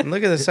 And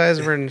look at the size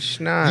of her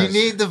schnoz. You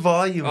need the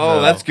volume. Oh,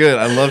 though. that's good.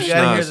 I love You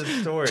gotta hear schnoz.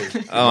 the story.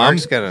 Oh, I'm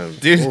Mark's gonna.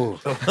 Dude. Ooh,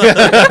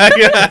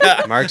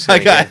 I Mark's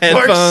got gonna.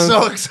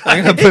 headphones. so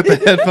I'm gonna put the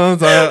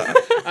headphones on.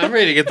 I'm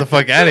ready to get the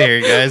fuck out of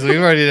here, guys. We've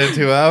already done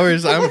 2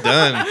 hours. I'm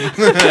done.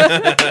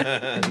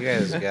 You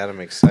guys got him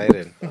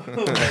excited.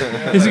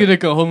 He's gonna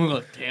go home and be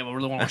like, damn, I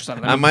really want to watch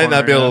that. I might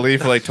not be able to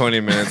leave for like 20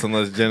 minutes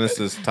unless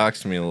Genesis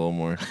talks to me a little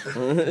more.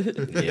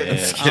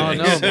 Yeah. I don't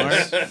know,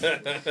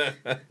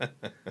 Mark.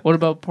 What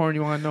about porn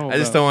you want to know? I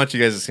just don't want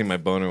you guys to see my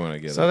boner when I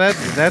get So it.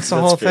 that's the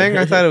whole thing.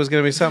 I thought it was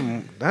gonna be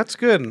something. That's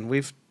good.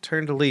 We've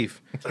turned a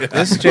leaf.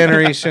 This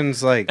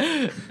generation's like,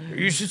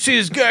 you should see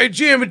this guy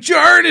jam a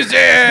jar in his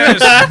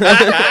ass.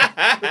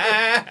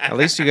 At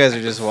least you guys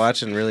are just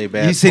watching really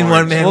bad. You seen porn.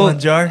 One Man, One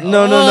Jar?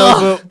 No,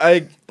 but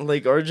I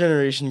like our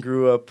generation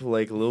grew up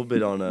like a little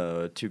bit on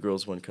a Two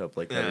Girls One Cup,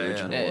 like that Yeah, yeah.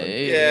 original one.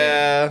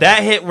 Yeah.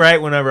 That hit right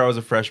whenever I was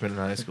a freshman in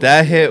high school.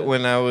 That hit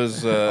when I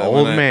was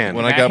Old man.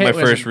 when I got my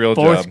first real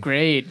fourth job.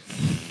 grade.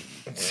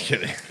 Just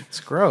kidding. It's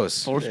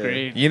gross. Fourth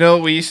grade. You know,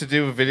 we used to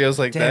do videos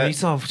like Damn, that. you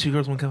saw Two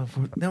Girls, One Cup.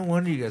 No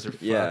wonder you guys are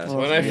fucked. Yeah.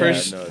 When I Yeah,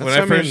 first, no, That's when what I I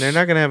mean, first, they're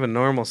not gonna have a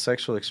normal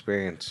sexual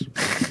experience.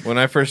 when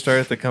I first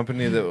started the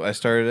company that I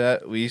started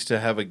at, we used to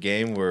have a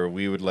game where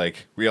we would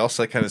we all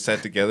kind of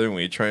sat together and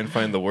we'd try and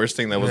find the worst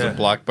thing that wasn't Yeah.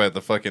 blocked by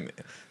the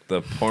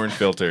porn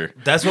filter.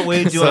 That's what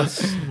we would do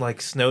So- on like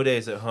snow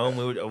days at home.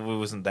 We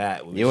wasn't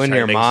that. We You would and try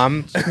your to make-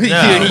 mom, No. you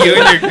and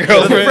your With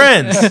girlfriend.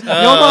 friends. Yo,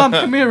 mom,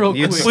 come here real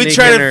You'd quick. sneak We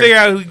try in to her- figure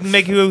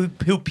out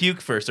who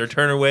puke first or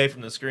turn away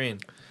from the screen.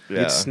 Yeah.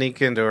 you'd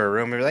sneak into her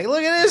room and be like,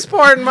 "Look at this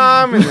porn,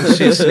 mom," and then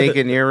she'd sneak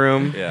in your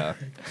room. Yeah.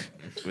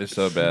 It's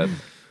so bad.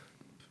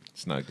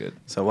 It's not good.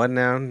 So what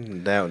now?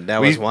 That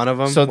was one of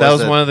them. So that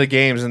was it- one of the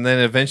games, and then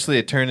eventually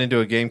it turned into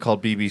a game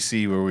called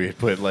BBC where we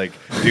put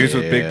dudes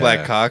with big black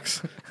Yeah.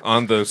 cocks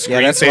on the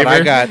screensaver, that's what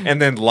I got.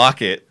 and then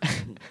lock it.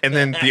 And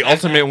then the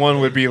ultimate one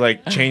would be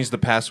change the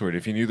password.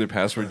 If you knew their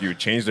password, you would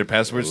change their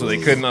password so they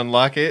couldn't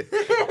unlock it.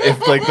 If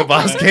the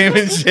boss came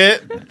and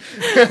shit.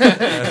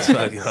 That's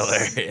fucking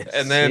hilarious.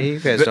 And then See, you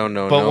guys don't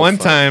know. But no one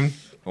fun.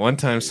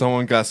 time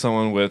someone got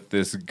someone with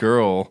this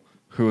girl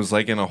who was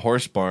in a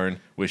horse barn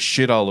with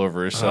shit all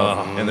over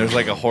herself, and there's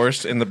a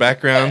horse in the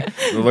background.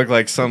 It looked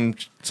like something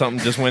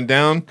just went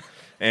down,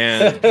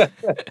 and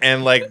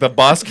the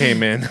boss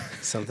came in,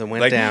 something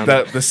went down.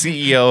 the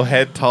CEO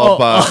head tall Oh,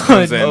 boss oh,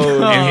 comes in,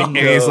 no. and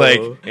he's No.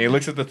 and he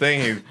looks at the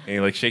thing,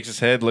 and he shakes his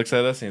head, looks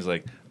at us, and he's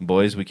like,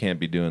 "Boys, we can't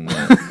be doing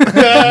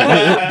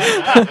that."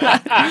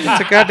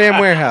 It's a goddamn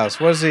warehouse.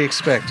 What does he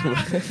expect?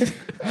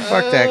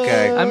 Fuck that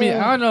guy. I mean,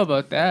 I don't know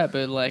about that,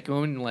 but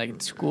when in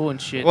school and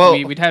shit, Well-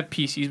 we'd have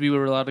PCs we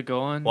were allowed to go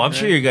on. Well, I'm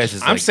sure right? you guys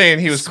is I'm saying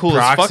he was cool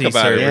as fuck proxy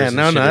about it. servers Yeah, and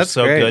no, shit no, are that's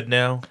so great. good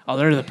now. Oh,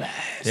 they're the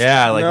best.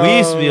 Yeah, we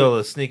used to be No. able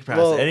to sneak past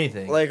Well,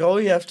 anything. like all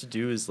you have to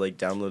do is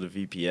download a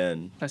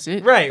VPN. That's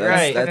it. right,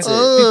 That's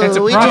it. That's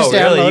a we proxy. just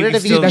Oh, really? You downloaded can a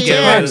still VPN. get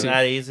away with Proxy.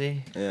 that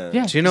easy. Yeah.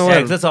 Yeah. Do you know Yeah, what?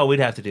 'cause that's all we'd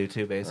have to do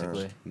too,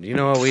 basically. Do you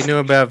know what we knew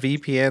about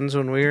VPNs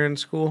when we were in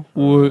school?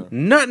 What?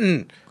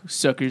 Nothing.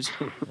 Suckers.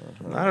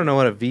 I don't know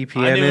what a I VPN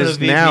knew what a is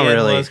VPN now,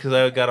 really. Because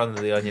I got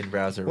onto the Onion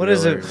browser. What real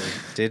is it? early.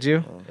 Did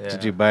you? Yeah.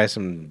 Did you buy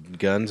some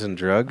guns and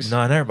drugs? No,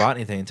 I never bought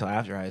anything until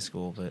after high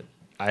school. But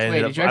I ended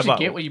Wait, up. did you I actually bought,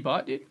 get what you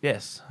bought, dude?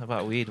 Yes, I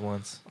bought weed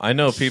once. I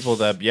know people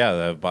that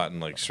have bought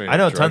like straight. I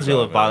know up tons drugs of people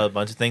out have of bought it. a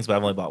bunch of things, but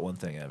I've only bought one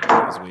thing ever. It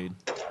was weed.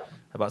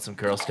 I bought some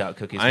Girl Scout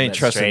cookies. I when ain't that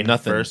trusting strain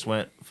nothing. First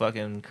went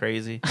fucking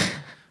crazy.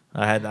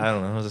 I don't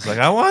know. I was just like,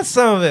 I want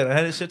some of it. I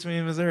had it shipped to me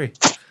in Missouri.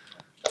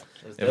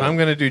 If I'm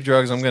gonna do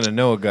drugs, I'm gonna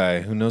know a guy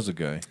who knows a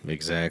guy.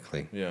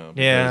 Exactly. Yeah.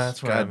 Yeah, because,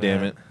 that's where God I'm damn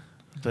at. it.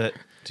 But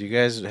Do you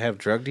guys have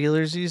drug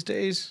dealers these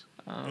days?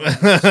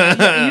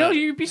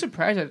 You'd be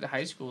surprised at the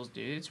high schools,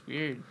 dude. It's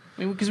weird.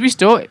 Because we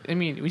still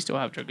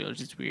have drug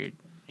dealers. It's weird.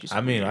 Just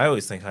I mean, weird. I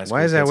always think high school.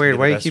 Why is that kids weird? get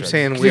Why the you best keep drugs.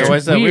 saying It's weird? Why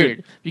is that weird?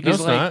 weird. Because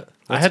No, it's not.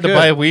 I That's had to good.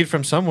 buy weed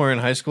from somewhere in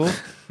high school.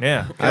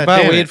 Yeah, I God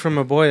bought damn weed it. from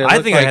a boy that I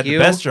looked think like I had you.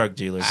 the best drug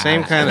dealers.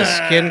 Same kind of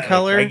skin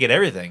color. I get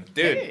everything.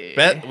 Dude,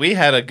 bet we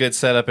had a good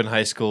setup in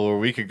high school where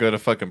we could go to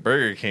fucking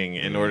Burger King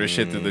and order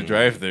shit through the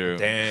drive-thru.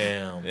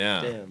 Damn.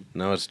 Yeah. Damn.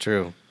 No, it's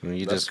true.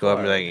 You That's just go up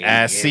and be like, "You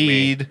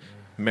Acid,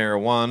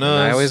 marijuana. And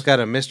I always got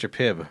a Mr.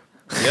 Pibb.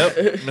 Yep,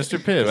 Mr.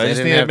 Pibb. I They just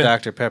didn't needed have a-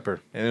 Dr. Pepper.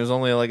 and it was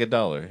only like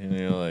 $1. And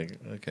you're like,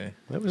 okay.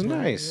 That was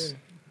nice.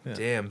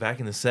 Damn, back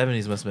in the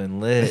 70s must have been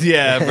lit.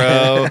 Yeah,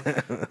 bro.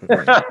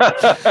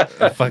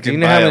 I fucking Do you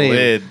know buy how a many?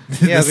 lid.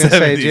 Yeah, I was gonna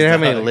say, do you know how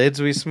many dog.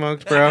 lids we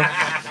smoked, bro?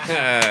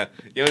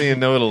 You don't even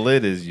know what a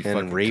lid is, you And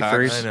fucking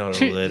reefers. I know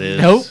what a lit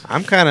is. Nope.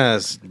 I'm kind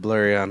of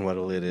blurry on what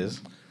a lid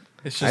is.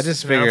 It's I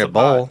just an figure ounce a of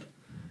bowl.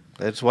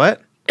 pot. It's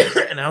what?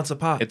 An ounce of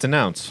pot. It's an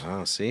ounce.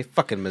 Oh, see,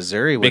 fucking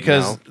Missouri would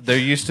Because know. there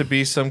used to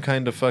be some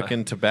kind of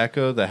fucking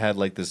tobacco that had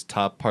like this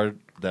top part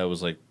that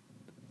was like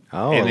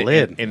Oh, and a it,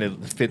 lid. and it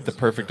fit the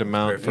perfect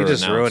amount for You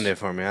just an ounce. ruined it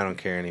for me. I don't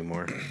care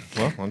anymore.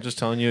 Well, I'm just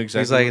telling you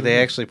exactly. He's like, what they it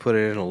is. actually put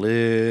it in a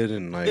lid,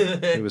 and like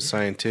it was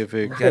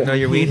scientific. Gotta know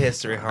your weed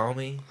history,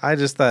 homie. I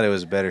just thought it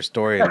was a better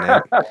story than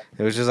that.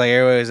 It was just like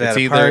everybody was at It's a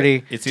either-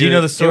 party. it's Do you know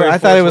either- the story? I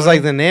of thought it was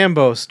 420? like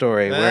the Nambo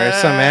story, where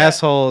some Ah.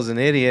 asshole is an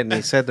idiot and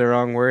he said the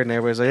wrong word, and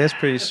everybody's like, "That's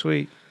pretty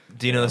sweet."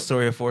 Do you know the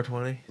story of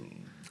 420?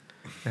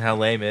 And how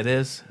lame it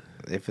is?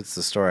 If it's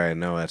the story I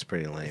know, that's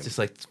pretty lame. It's just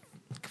like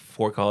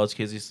 4 college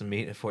kids used to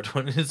meet at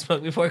 420 to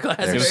smoke before class.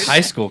 It was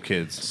high school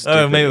kids.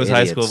 Oh, maybe it was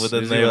high idiots. school, but It then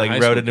was they even like high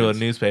wrote school into a kids.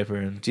 newspaper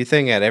and Do you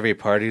think at every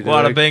party? they're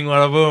wada like- bing,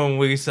 wada boom,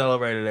 we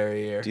celebrate it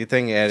every year. Do you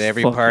think at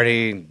every Fuck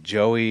party,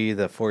 Joey,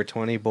 the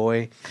 420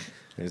 boy,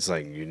 it's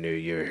like,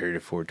 you ever heard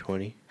of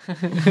 420?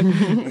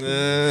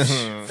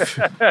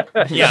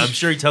 Yeah, I'm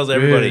sure he tells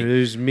everybody.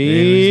 There's It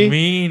me. was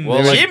mean.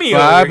 Well, There was Jimmy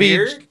Bobby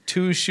over here.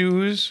 Two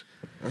Shoes.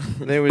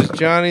 There was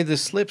Johnny the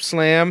Slip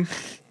Slam.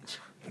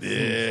 Yeah.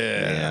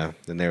 Yeah.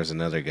 Then there was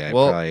another guy,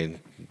 Well- probably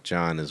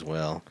John as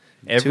well.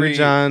 Every Two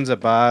Johns, a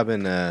Bob,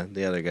 and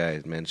the other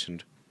guy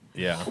mentioned.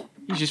 yeah,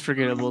 He's just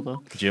forgettable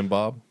though. Jim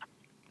Bob.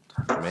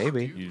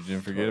 Maybe. You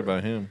didn't forget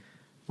about him.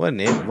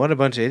 What a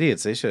bunch of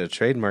idiots. They should have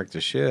trademarked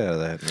the shit out of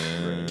that.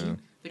 Yeah,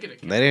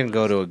 They didn't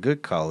go to a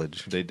good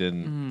college. they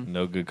didn't.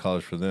 No good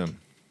college for them.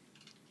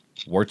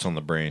 Warts on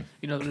the brain.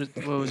 You know,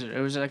 what was it?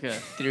 It was like a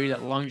theory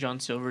that Long John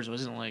Silver's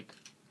wasn't like.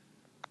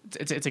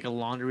 It's like a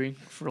laundry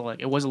for like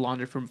it was a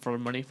laundry for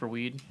money for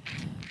weed.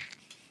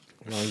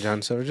 Long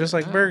John Silver, just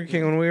like Burger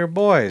King when we were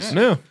boys.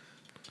 No.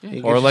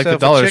 You Or get like the yourself a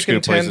dollar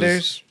chicken scoop places.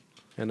 tenders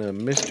and a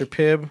Mr.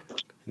 Pibb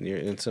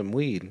and some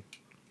weed.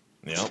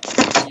 Yep.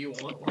 You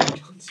want Long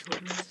John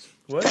Silver's?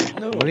 What?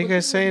 No. What are you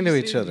guys saying to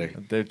each other?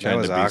 They're trying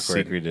was to be awkward.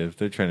 secretive.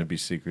 They're trying to be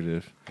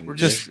secretive. We're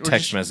Just we're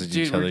text message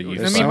each other, you I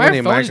There's mean, so my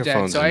many phone's dead,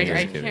 microphones so in I here.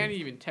 Just can't kidding.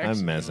 even text.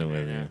 I'm messing anyone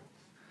with right you. now.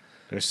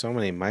 There's so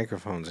many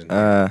microphones in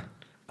here.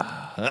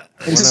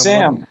 Hey,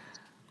 Sam,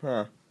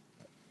 Huh.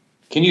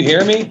 can you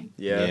hear me?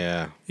 Yeah.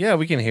 Yeah. Yeah,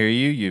 we can hear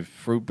you, you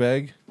fruit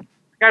bag. I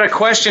got a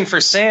question for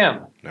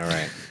Sam. All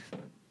right.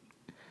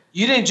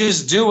 You didn't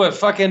just do what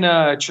fucking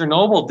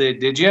Chernobyl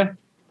did you?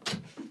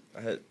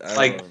 I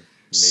Like, don't know.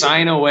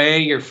 Sign away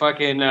your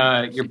fucking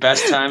your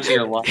best times of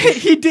your life.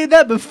 He did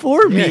that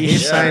before Yeah, me. he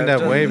signed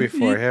I've up way done-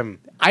 before him.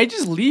 I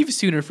just leave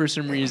sooner for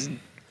some reason.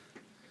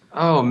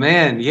 Oh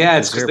man, yeah,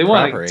 it's Because because they you're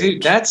want proper to. Dude,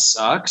 age. that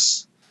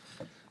sucks.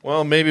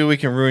 Well, maybe we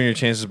can ruin your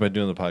chances by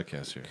doing the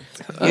podcast here.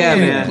 Yeah,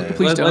 man.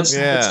 Please don't. Let's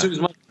Yeah. do as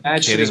much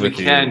bad shit Kidding as we with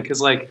you. can, because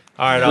like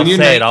All right, when I'll you're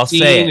say it. 19 I'll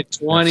say it. and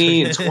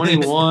 20 and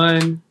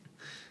 21,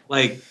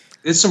 like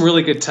it's some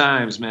really good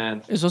times,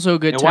 man. It's also a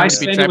good And time why to be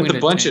spend it traveling with in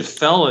a bunch tent. of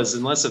fellas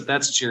unless if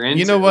that's what you're into?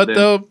 You know what then-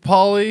 though,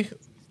 Paulie?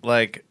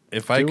 Like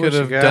if I Do what could you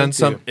have gotta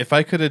done do. if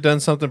I could have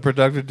done something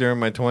productive during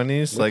my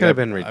 20s, We like could have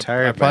I- been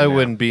retired I by probably now.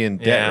 wouldn't be in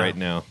debt Yeah. right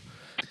now.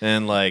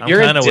 And like I'm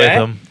You're in kind of with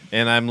debt? him.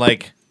 and I'm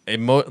like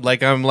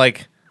I'm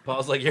like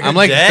Paul's like, you're I'm in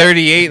like debt?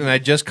 38 and I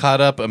just caught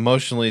up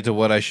emotionally to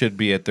what I should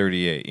be at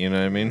 38, you know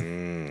what I mean?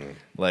 Mm.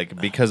 Like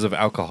because of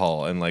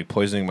alcohol and like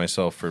poisoning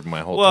myself for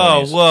my whole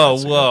Whoa, 20s. whoa,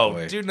 That's a good whoa!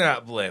 boy. Do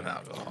not blame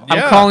alcohol.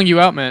 Yeah. I'm calling you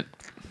out, man.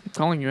 I'm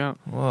calling you out.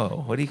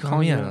 Whoa, what do you call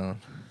Calling me you out out. on?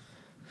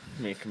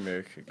 Make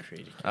America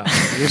great again.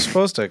 You're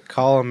supposed to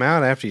call him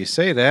out after you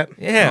say that.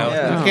 Yeah,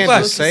 Yeah. You can't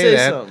fuck. just say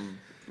that. Something.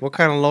 What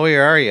kind of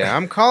lawyer are you?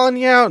 I'm calling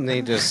you out, and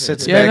he just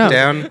sits Yeah, back no.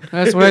 down.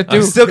 That's what I do.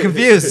 I'm still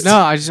confused. No,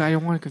 I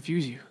don't want to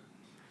confuse you.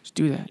 Just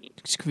do that.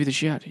 Just confuse the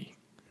shit out of you.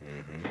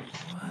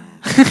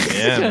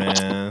 Yeah,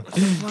 man. What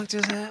the fuck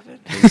just happened?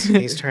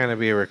 He's trying to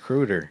be a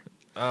recruiter.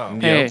 Oh.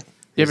 Hey, you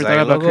He's ever like, thought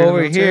about look over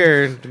creating a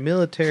military? here. The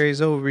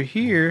military's over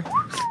here.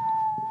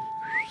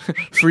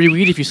 Free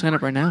weed if you sign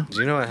up right now. Do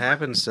you know what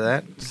happens to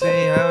that? See,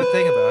 I would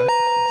think about it.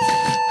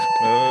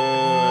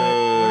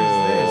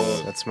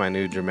 That's my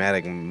new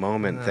dramatic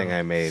moment thing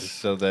I made.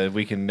 So that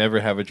we can never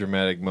have a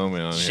dramatic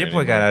moment on here.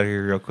 Shipboy got out of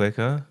here real quick,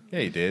 huh? Yeah,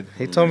 he did.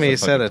 He told me he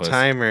He's a set a fucking puss.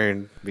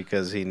 timer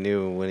because he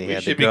knew when he We had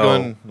to should be go.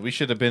 going. We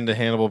should have been to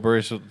Hannibal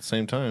Buress at the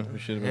same time. We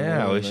should have been.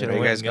 Yeah, going we there. should Are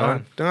have you guys gone.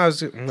 going? No, I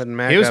was when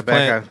Matt He was got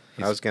back. playing-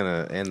 I was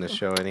gonna end the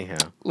show anyhow.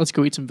 Let's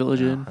go eat some Village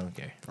Inn.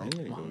 Okay.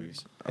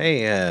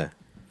 Hey,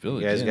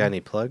 Village you guys Inn. got any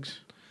plugs?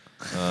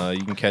 You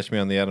can catch me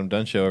on the Adam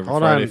Dunn Show every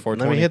Hold Friday, on,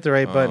 420. let me hit the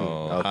right button.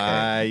 Oh, Okay.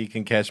 Hi, you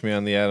can catch me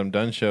on the Adam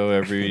Dunn Show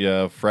every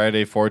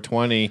Friday,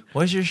 420.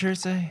 What does your shirt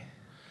say?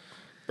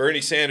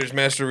 Bernie Sanders,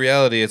 Master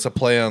Reality. It's a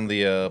play on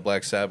the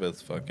Black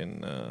Sabbath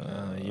fucking.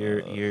 You're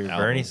a album.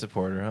 Bernie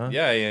supporter, huh?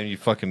 Yeah, I am. You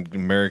fucking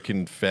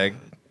American fag.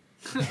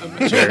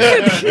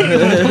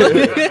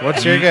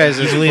 What's your guys'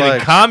 You believe in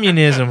plug?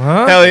 communism,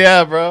 huh? Hell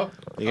yeah, bro.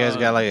 You guys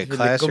got like a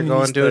class you're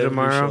going to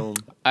tomorrow?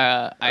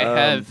 I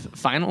have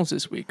finals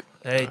this week.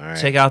 Hey, All right.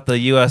 check out the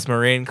U.S.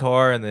 Marine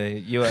Corps and the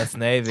U.S.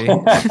 Navy.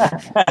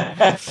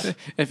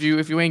 If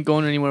you ain't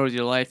going anywhere with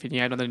your life and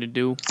you have nothing to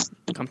do,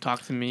 come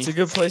talk to me. It's a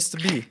good place to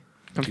be.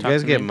 Come Do you talk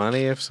guys to get me.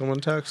 money if someone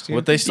talks to you?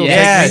 Would they still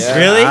Yes, take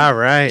me? really? All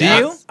right. Do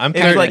you? I'm It's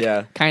 30. like-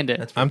 Yeah. Kinda.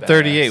 That's I'm badass.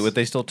 38. Would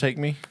they still take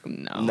me?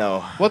 No. No.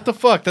 What the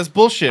fuck? That's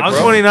bullshit, I'm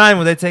bro. 29.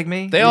 Would they take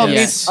me? They all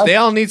Yes. need. They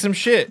all need some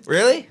shit.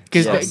 Really?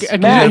 Because Yes. Boot here's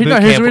the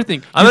camp. weird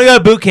thing. I'm gonna go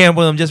to boot camp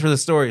with them just for the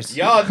stories.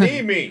 Y'all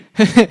need me.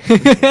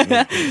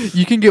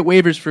 You can get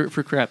waivers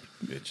for crap.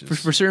 Bitches.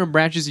 For certain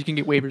branches, you can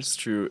get waivers. It's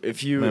true.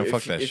 If you Man,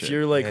 fuck that if shit.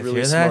 you're like Guys really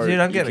hear that, smart, dude?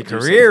 I'm you getting a could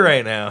do career something.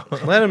 right now.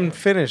 Let him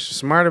finish.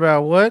 Smart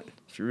about what?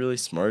 If you're really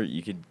smart,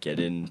 you could get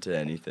into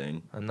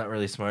anything. I'm not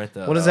really smart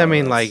though. What does that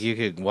mean? that's- Like you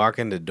could walk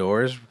into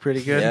doors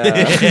pretty good? Yeah.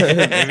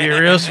 If you're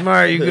real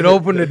smart, you could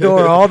open the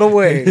door all the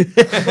way.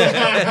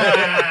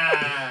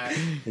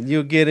 And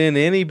you'll get in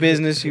any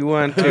business you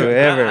want to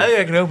ever. I think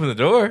I can open the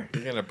door.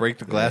 You're gonna break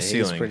the glass Yeah,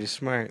 he's ceiling. pretty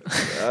smart.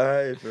 All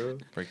right, bro.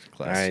 Break the All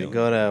glass right, ceiling.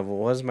 go to what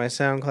was my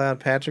SoundCloud?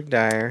 Patrick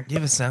Dyer. Do you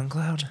have a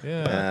SoundCloud?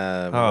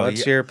 Yeah. Oh,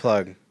 What's yeah. your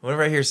plug?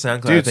 Whenever I hear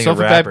SoundCloud, I Dude, think of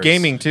Sofabab rappers.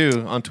 Gaming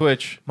too on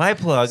Twitch. My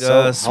plug,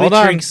 So- Sweet hold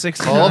on. Drink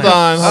 69. Hold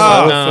on.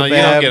 Oh, no, you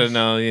Sofabab. don't get it.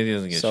 No, he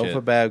doesn't get shit.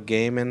 Sofabab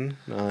Gaming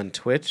on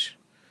Twitch.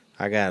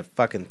 I got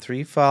fucking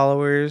 3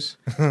 followers.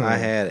 I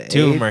had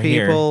 2 of 8 them are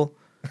here. people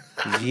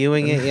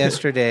viewing it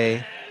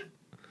yesterday.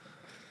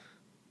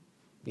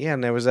 Yeah,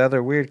 and there was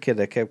other weird kid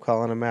that kept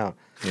calling him out.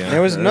 Yeah. And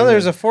there was another. There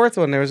was a 4th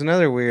one. There was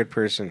another weird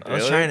person. I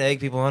was trying to egg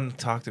people on to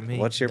talk to me.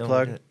 What's your No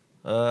plug? one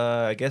did.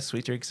 I guess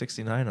Sweet Drink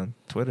 69 on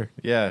Twitter.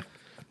 Yeah.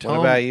 What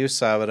about you,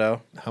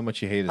 Sabado? How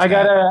much you hate his I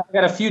got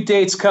hat. a few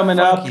dates coming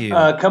Fuck up. you.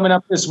 Coming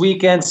up this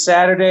weekend,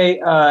 Saturday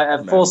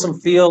at Folsom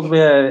Field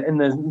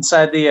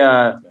inside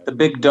the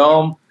big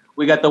dome.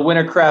 We got the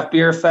Wintercraft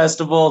Beer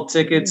Festival.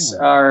 Tickets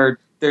are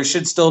there.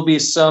 Should still be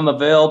some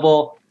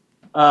available.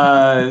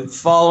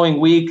 Following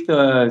week,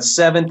 the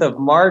 7th of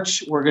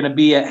March, we're gonna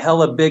be at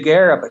Hella Big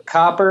Air up at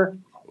Copper.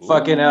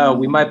 Fucking,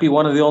 we might be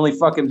one of the only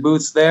fucking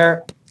booths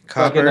there.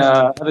 Fucking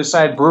Copper. Other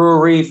Side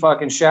Brewery.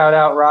 Fucking shout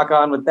out, rock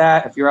on with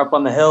that. If you're up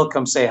on the hill,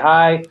 come say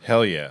hi.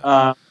 Hell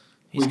yeah.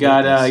 We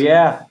got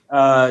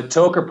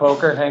Toker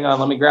Poker. Hang on,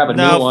 let me grab a new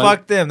No, one.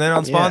 fuck them. They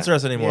don't sponsor Yeah.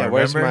 us anymore. Yeah,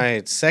 where's remember?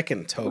 my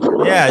second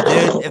token? Yeah,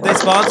 dude. If they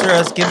sponsor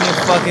us, give me a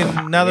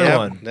fucking another Yep,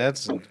 one.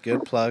 That's a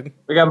good plug.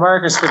 We got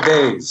Marcus for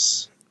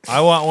days. I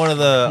want one of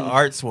the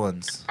arts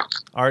ones,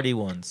 arty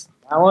ones.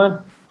 That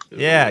one.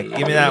 Yeah,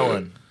 give me that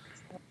one.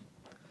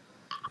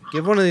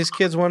 Give one of these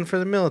kids one for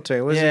the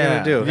military. What's he Yeah.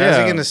 gonna do? How's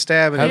Yeah. he gonna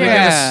stab How it? they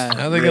Yeah.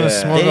 gonna, how they gonna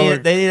smoke all They their...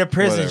 need, they need a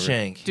prison Whatever.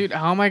 shank. Dude,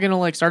 how am I gonna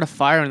like start a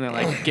fire and then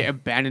like get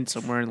abandoned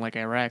somewhere in like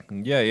Iraq?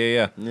 Yeah,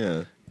 yeah,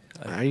 Yeah.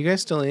 Are you guys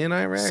still in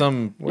Iraq? yeah.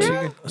 Some...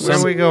 Where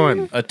are we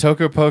going? A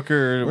Toker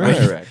Poker... We're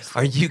in Iraq.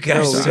 Are you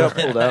guys No, we still got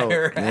pulled out.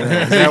 Iraq?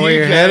 Is that where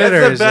you're headed, or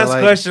That's is the it best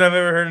like question I've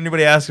ever heard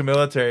anybody ask a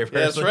military person.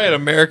 Yeah, that's right,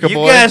 America You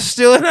boy. guys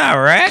still in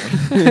Iraq?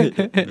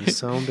 you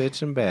son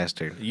bitch and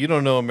bastard? You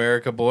don't know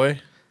America boy.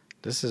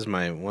 This is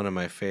one of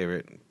my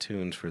favorite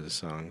tunes for the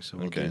song, so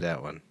we'll Okay. do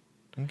that one.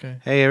 Okay.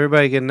 Hey,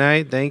 everybody, good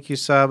night. Thank you,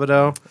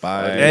 Sabado.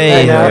 Bye.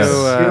 Hey,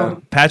 guys.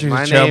 Patrick's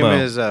my a chomo.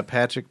 name is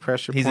Patrick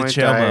Pressure He's a Point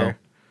chomo. Dyer.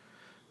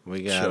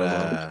 We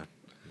got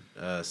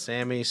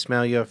Sammy,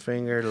 Smell Your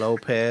Finger,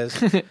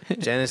 Lopez,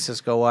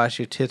 Genesis, Go Wash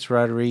Your Tits, I'm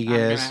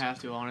Rodriguez, gonna have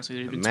to honestly.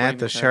 There's been Matt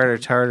the 20 Charter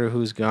Tartar,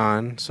 who's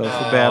gone, Oh,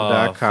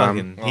 Sofabab.com.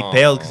 fucking- he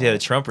bailed because he had a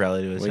Trump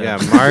rally to his We head.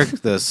 got Mark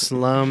the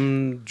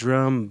Slum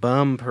Drum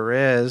Bum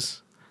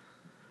Perez.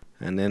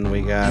 And then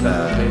we got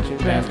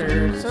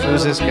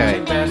who's this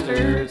guy?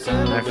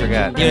 I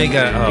forgot. You ain't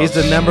got. Oh, He's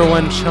the number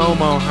 1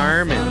 Chomo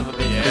Harmon.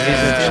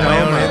 yeah, my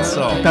own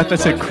insult. I thought that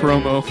said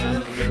chromo.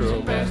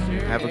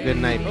 Have a good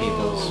night,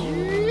 peoples.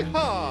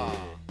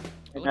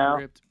 Now.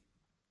 Ripped.